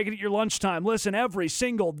 Thanks for making it your lunchtime. Listen every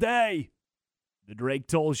single day. The Drake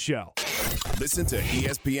Toll Show. Listen to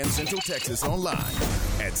ESPN Central Texas online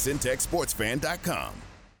at syntechsportsfan.com.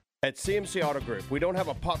 At CMC Auto Group, we don't have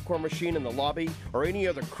a popcorn machine in the lobby or any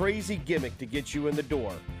other crazy gimmick to get you in the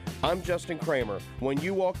door. I'm Justin Kramer. When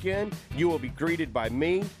you walk in, you will be greeted by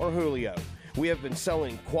me or Julio. We have been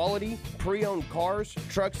selling quality, pre-owned cars,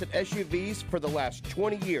 trucks, and SUVs for the last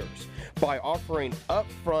 20 years by offering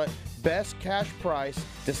upfront best cash price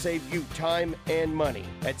to save you time and money.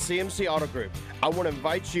 At CMC Auto Group, I want to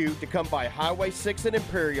invite you to come by Highway 6 in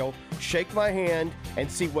Imperial, shake my hand,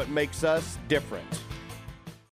 and see what makes us different.